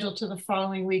could schedule to the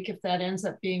following week if that ends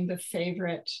up being the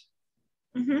favorite.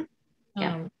 Mm-hmm.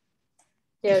 Yeah.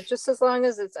 Yeah, just as long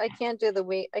as it's, I can't do the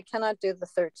week, I cannot do the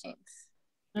 13th.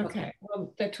 Okay,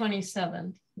 well, the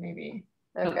 27th, maybe.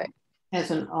 Okay.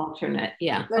 As an alternate,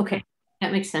 yeah, okay,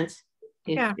 that makes sense.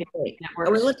 Yeah. That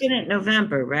We're works. looking at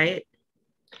November, right?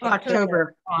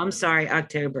 October. Oh, I'm sorry,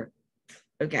 October.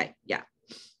 Okay, yeah.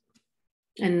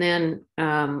 And then,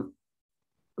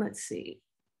 let's see.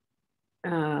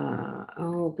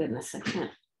 Oh goodness, I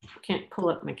can't pull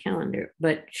up my calendar,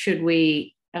 but should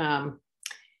we, I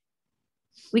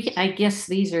guess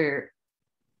these are,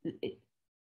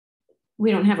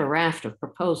 we don't have a raft of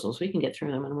proposals. We can get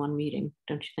through them in one meeting,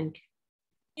 don't you think?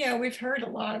 Yeah, we've heard a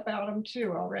lot about them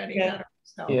too already. Yeah.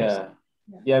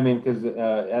 Yeah, I mean, because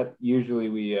usually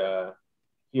we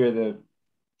hear the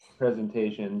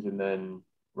presentations and then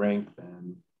rank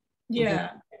them.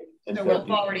 Yeah. And so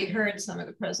we've already heard some of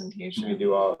the presentations. Can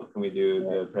we do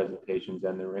the presentations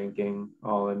and the ranking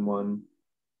all in one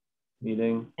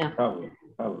meeting? Yeah.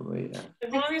 Probably, yeah.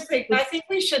 As long as I think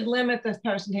we should limit the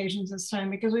presentations this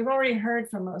time because we've already heard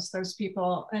from most of those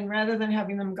people. And rather than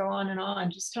having them go on and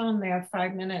on, just tell them they have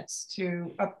 5 minutes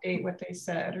to update what they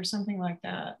said or something like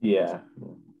that. Yeah.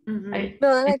 Mm-hmm.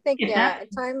 No, and I think, yeah,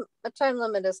 a time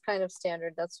limit is kind of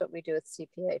standard. That's what we do with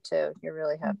CPA too. You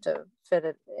really have to fit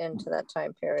it into that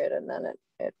time period and then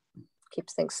it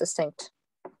keeps things succinct.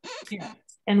 Yeah.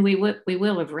 And we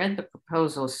will have read the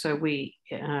proposals. So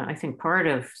I think part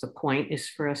of the point is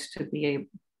for us to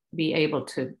be able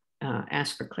to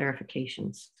ask for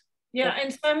clarifications. Yeah,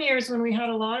 and some years when we had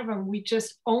a lot of them, we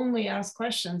just only asked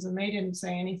questions and they didn't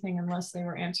say anything unless they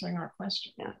were answering our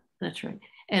question. Yeah, that's right.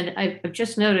 And I've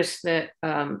just noticed that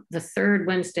the third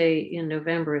Wednesday in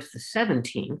November is the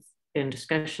 17th and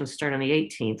discussions start on the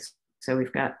 18th. So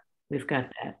we've got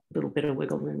that little bit of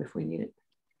wiggle room if we need it.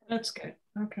 That's good.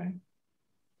 Okay.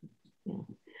 Yeah.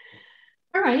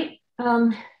 All right.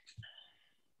 Can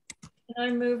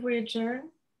I move we adjourn?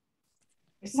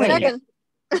 Second.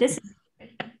 This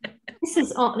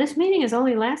meeting has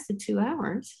only lasted 2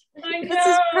 hours. I know. This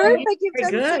is perfect. You've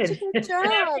done good. such a good job.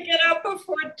 I have to get up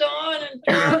before dawn and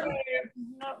drive.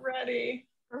 I'm not ready.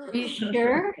 Are you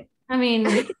sure? I mean,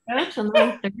 we could go till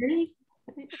 9:30.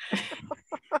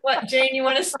 What, Jane, you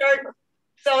want to start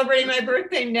celebrating my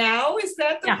birthday now? Is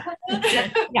that the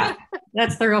plan? Yeah,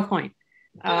 that's the real point.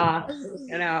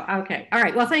 Okay. All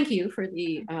right. Well, thank you for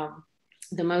the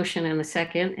motion and the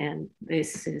second. And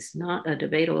this is not a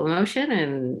debatable motion.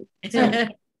 And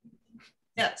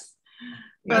yes.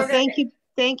 Well, thank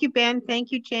you, Ben.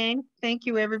 Thank you, Jane. Thank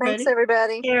you, everybody. Thanks,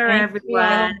 everybody. Here,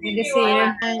 everyone. Good to see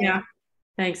you. Yeah.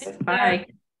 Thanks. Bye.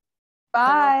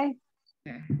 Bye.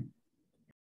 Okay.